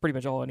soundtrack. That's pretty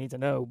much all I need to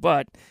know.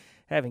 But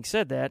having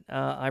said that,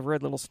 I've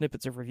read little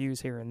snippets of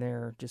reviews here and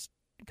there, just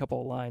a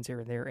couple of lines here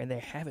and there, and they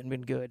haven't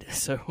been good.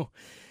 So.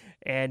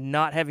 And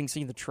not having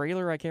seen the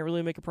trailer, I can't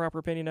really make a proper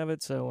opinion of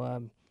it. So,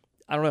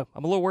 I don't know.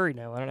 I'm a little worried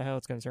now. I don't know how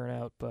it's going to turn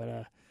out,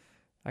 but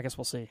I guess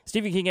we'll see.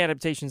 Stephen King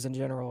adaptations in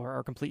general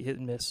are complete hit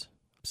and miss.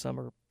 Some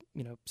are,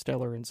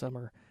 stellar, and some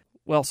are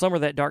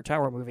that Dark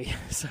Tower movie.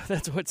 So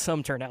that's what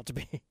some turn out to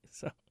be.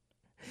 So,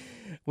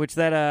 which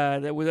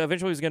that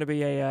eventually was going to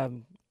be a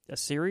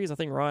series. I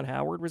think Ron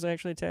Howard was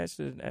actually attached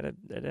to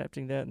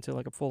adapting that into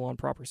like a full-on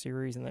proper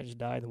series, and that just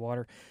died in the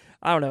water.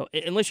 I don't know.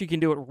 Unless you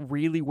can do it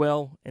really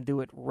well and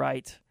do it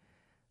right,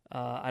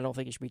 I don't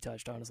think it should be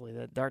touched, honestly.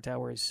 The Dark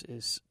Tower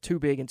is too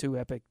big and too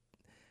epic.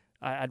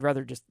 I'd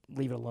rather just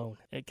leave it alone.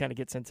 It kind of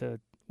gets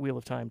into Wheel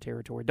of Time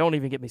territory. Don't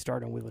even get me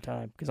started on Wheel of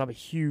Time, because I'm a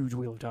huge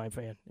Wheel of Time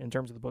fan, in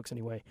terms of the books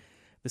anyway.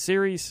 The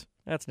series,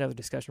 that's another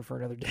discussion for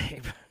another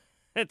day.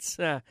 It's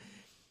the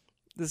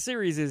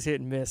series is hit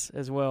and miss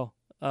as well,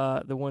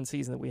 the one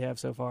season that we have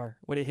so far.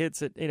 When it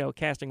hits it,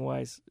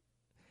 casting-wise,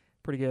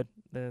 pretty good.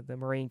 The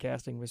Marine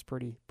casting was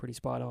pretty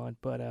spot on.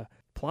 But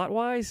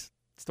plot-wise,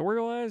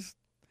 story-wise,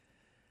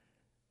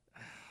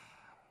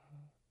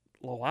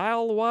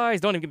 Loire-wise,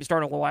 don't even get me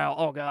started on Loire.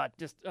 Oh, God.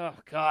 It's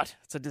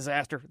a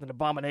disaster. It's an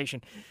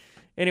abomination.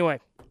 Anyway,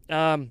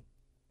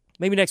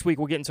 maybe next week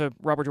we'll get into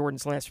Robert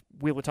Jordan's last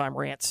Wheel of Time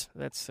rants.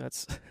 That's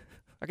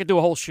I could do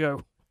a whole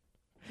show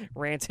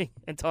ranting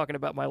and talking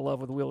about my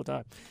love with the Wheel of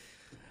Time.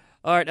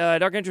 All right,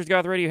 Dark Entries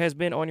Goth Radio has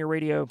been on your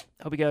radio.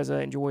 Hope you guys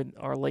enjoyed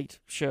our late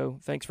show.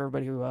 Thanks for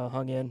everybody who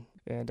hung in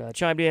and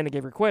chimed in and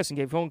gave requests and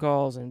gave phone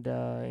calls and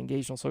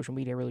engaged on social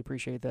media. I really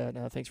appreciate that.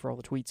 Thanks for all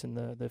the tweets and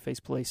the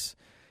FacePlace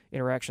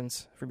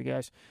interactions from you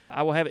guys.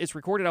 I will have it's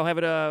recorded. I'll have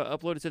it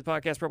uploaded to the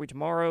podcast probably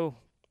tomorrow.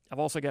 I've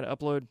also got to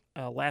upload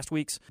last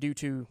week's due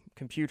to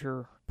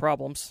computer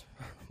problems,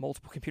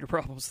 multiple computer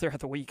problems throughout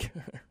the week,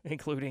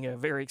 including a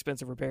very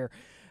expensive repair.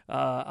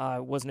 I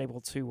wasn't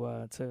able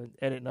to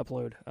edit and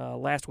upload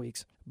last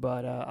week's,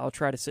 but I'll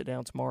try to sit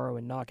down tomorrow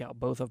and knock out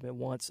both of them at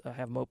once. I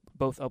have them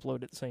both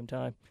uploaded at the same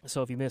time.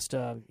 So if you missed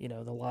the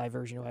live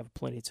version, you'll have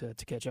plenty to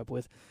catch up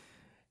with.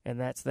 And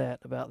that's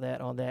that about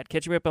that on that.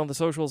 Catch me up on the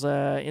socials,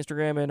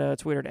 Instagram and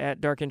Twitter at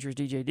Dark Entries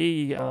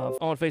DJD.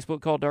 On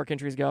Facebook called Dark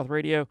Entries Goth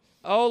Radio.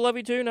 Oh, love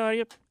you too,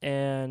 Nadia.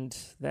 And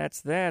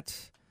that's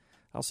that.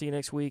 I'll see you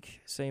next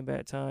week. Same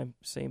bat time,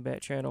 same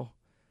bat channel.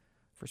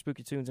 For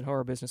Spooky Tunes and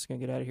Horror Business. Gonna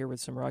get out of here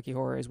with some Rocky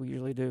Horror as we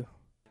usually do.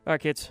 All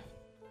right, kids.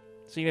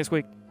 See you next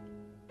week.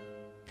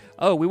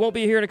 Oh, we won't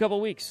be here in a couple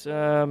of weeks.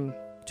 2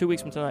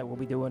 weeks from tonight, we'll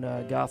be doing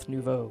Goth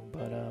Nouveau.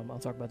 But I'll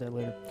talk about that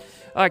later.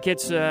 All right,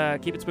 kids.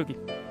 Keep it spooky.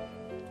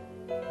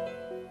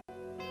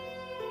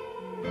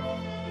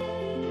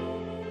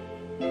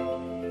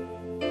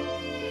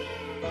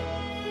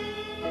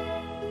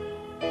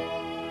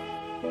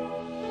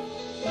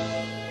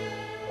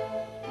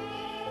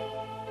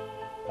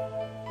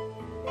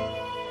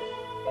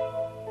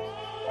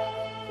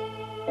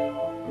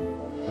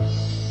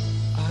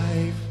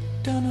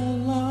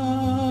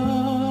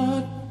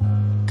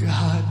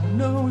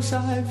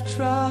 I've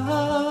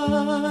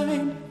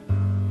tried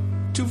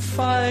to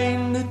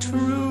find the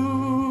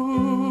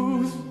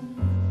truth.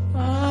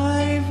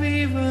 I've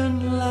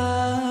even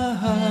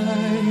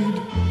lied,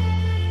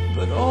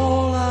 but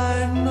all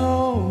I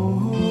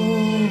know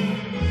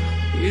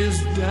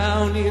is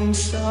down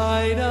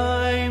inside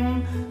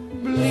I'm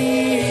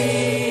bleeding.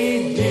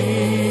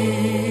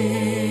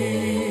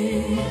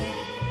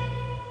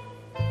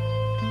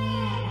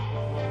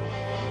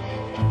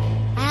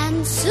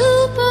 And superheroes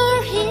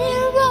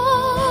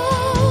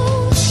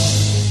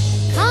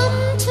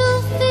come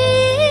to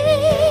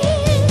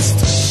feast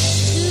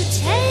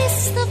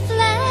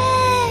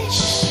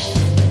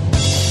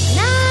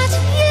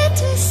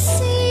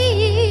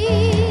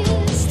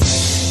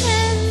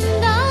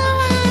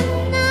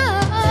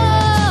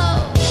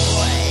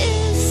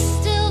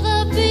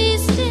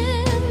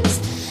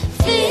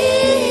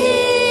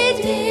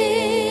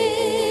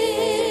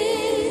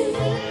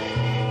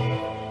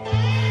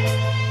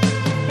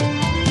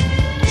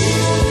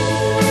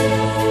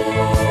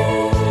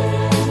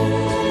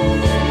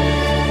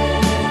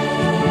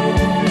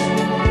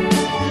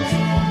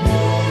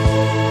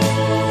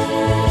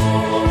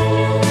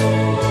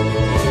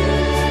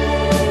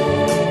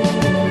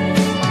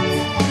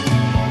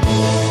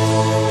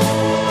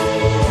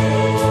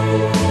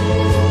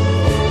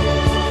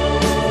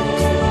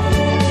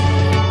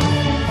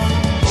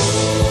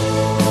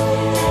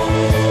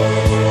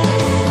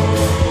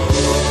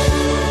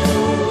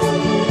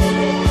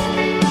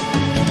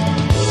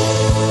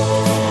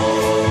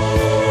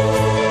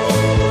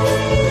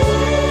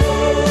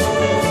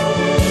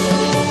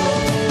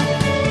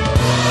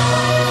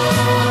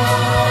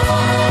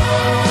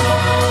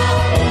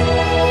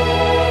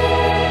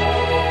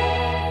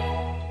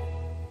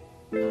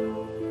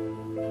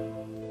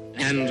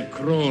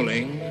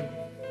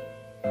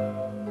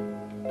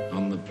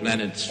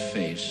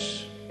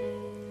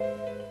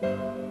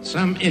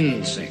some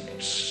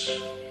insects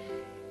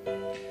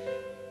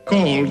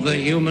called the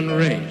human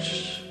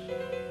race,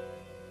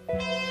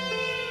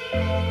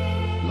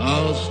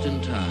 lost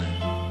in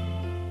time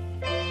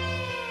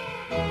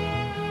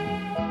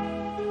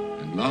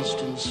and lost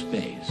in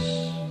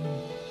space.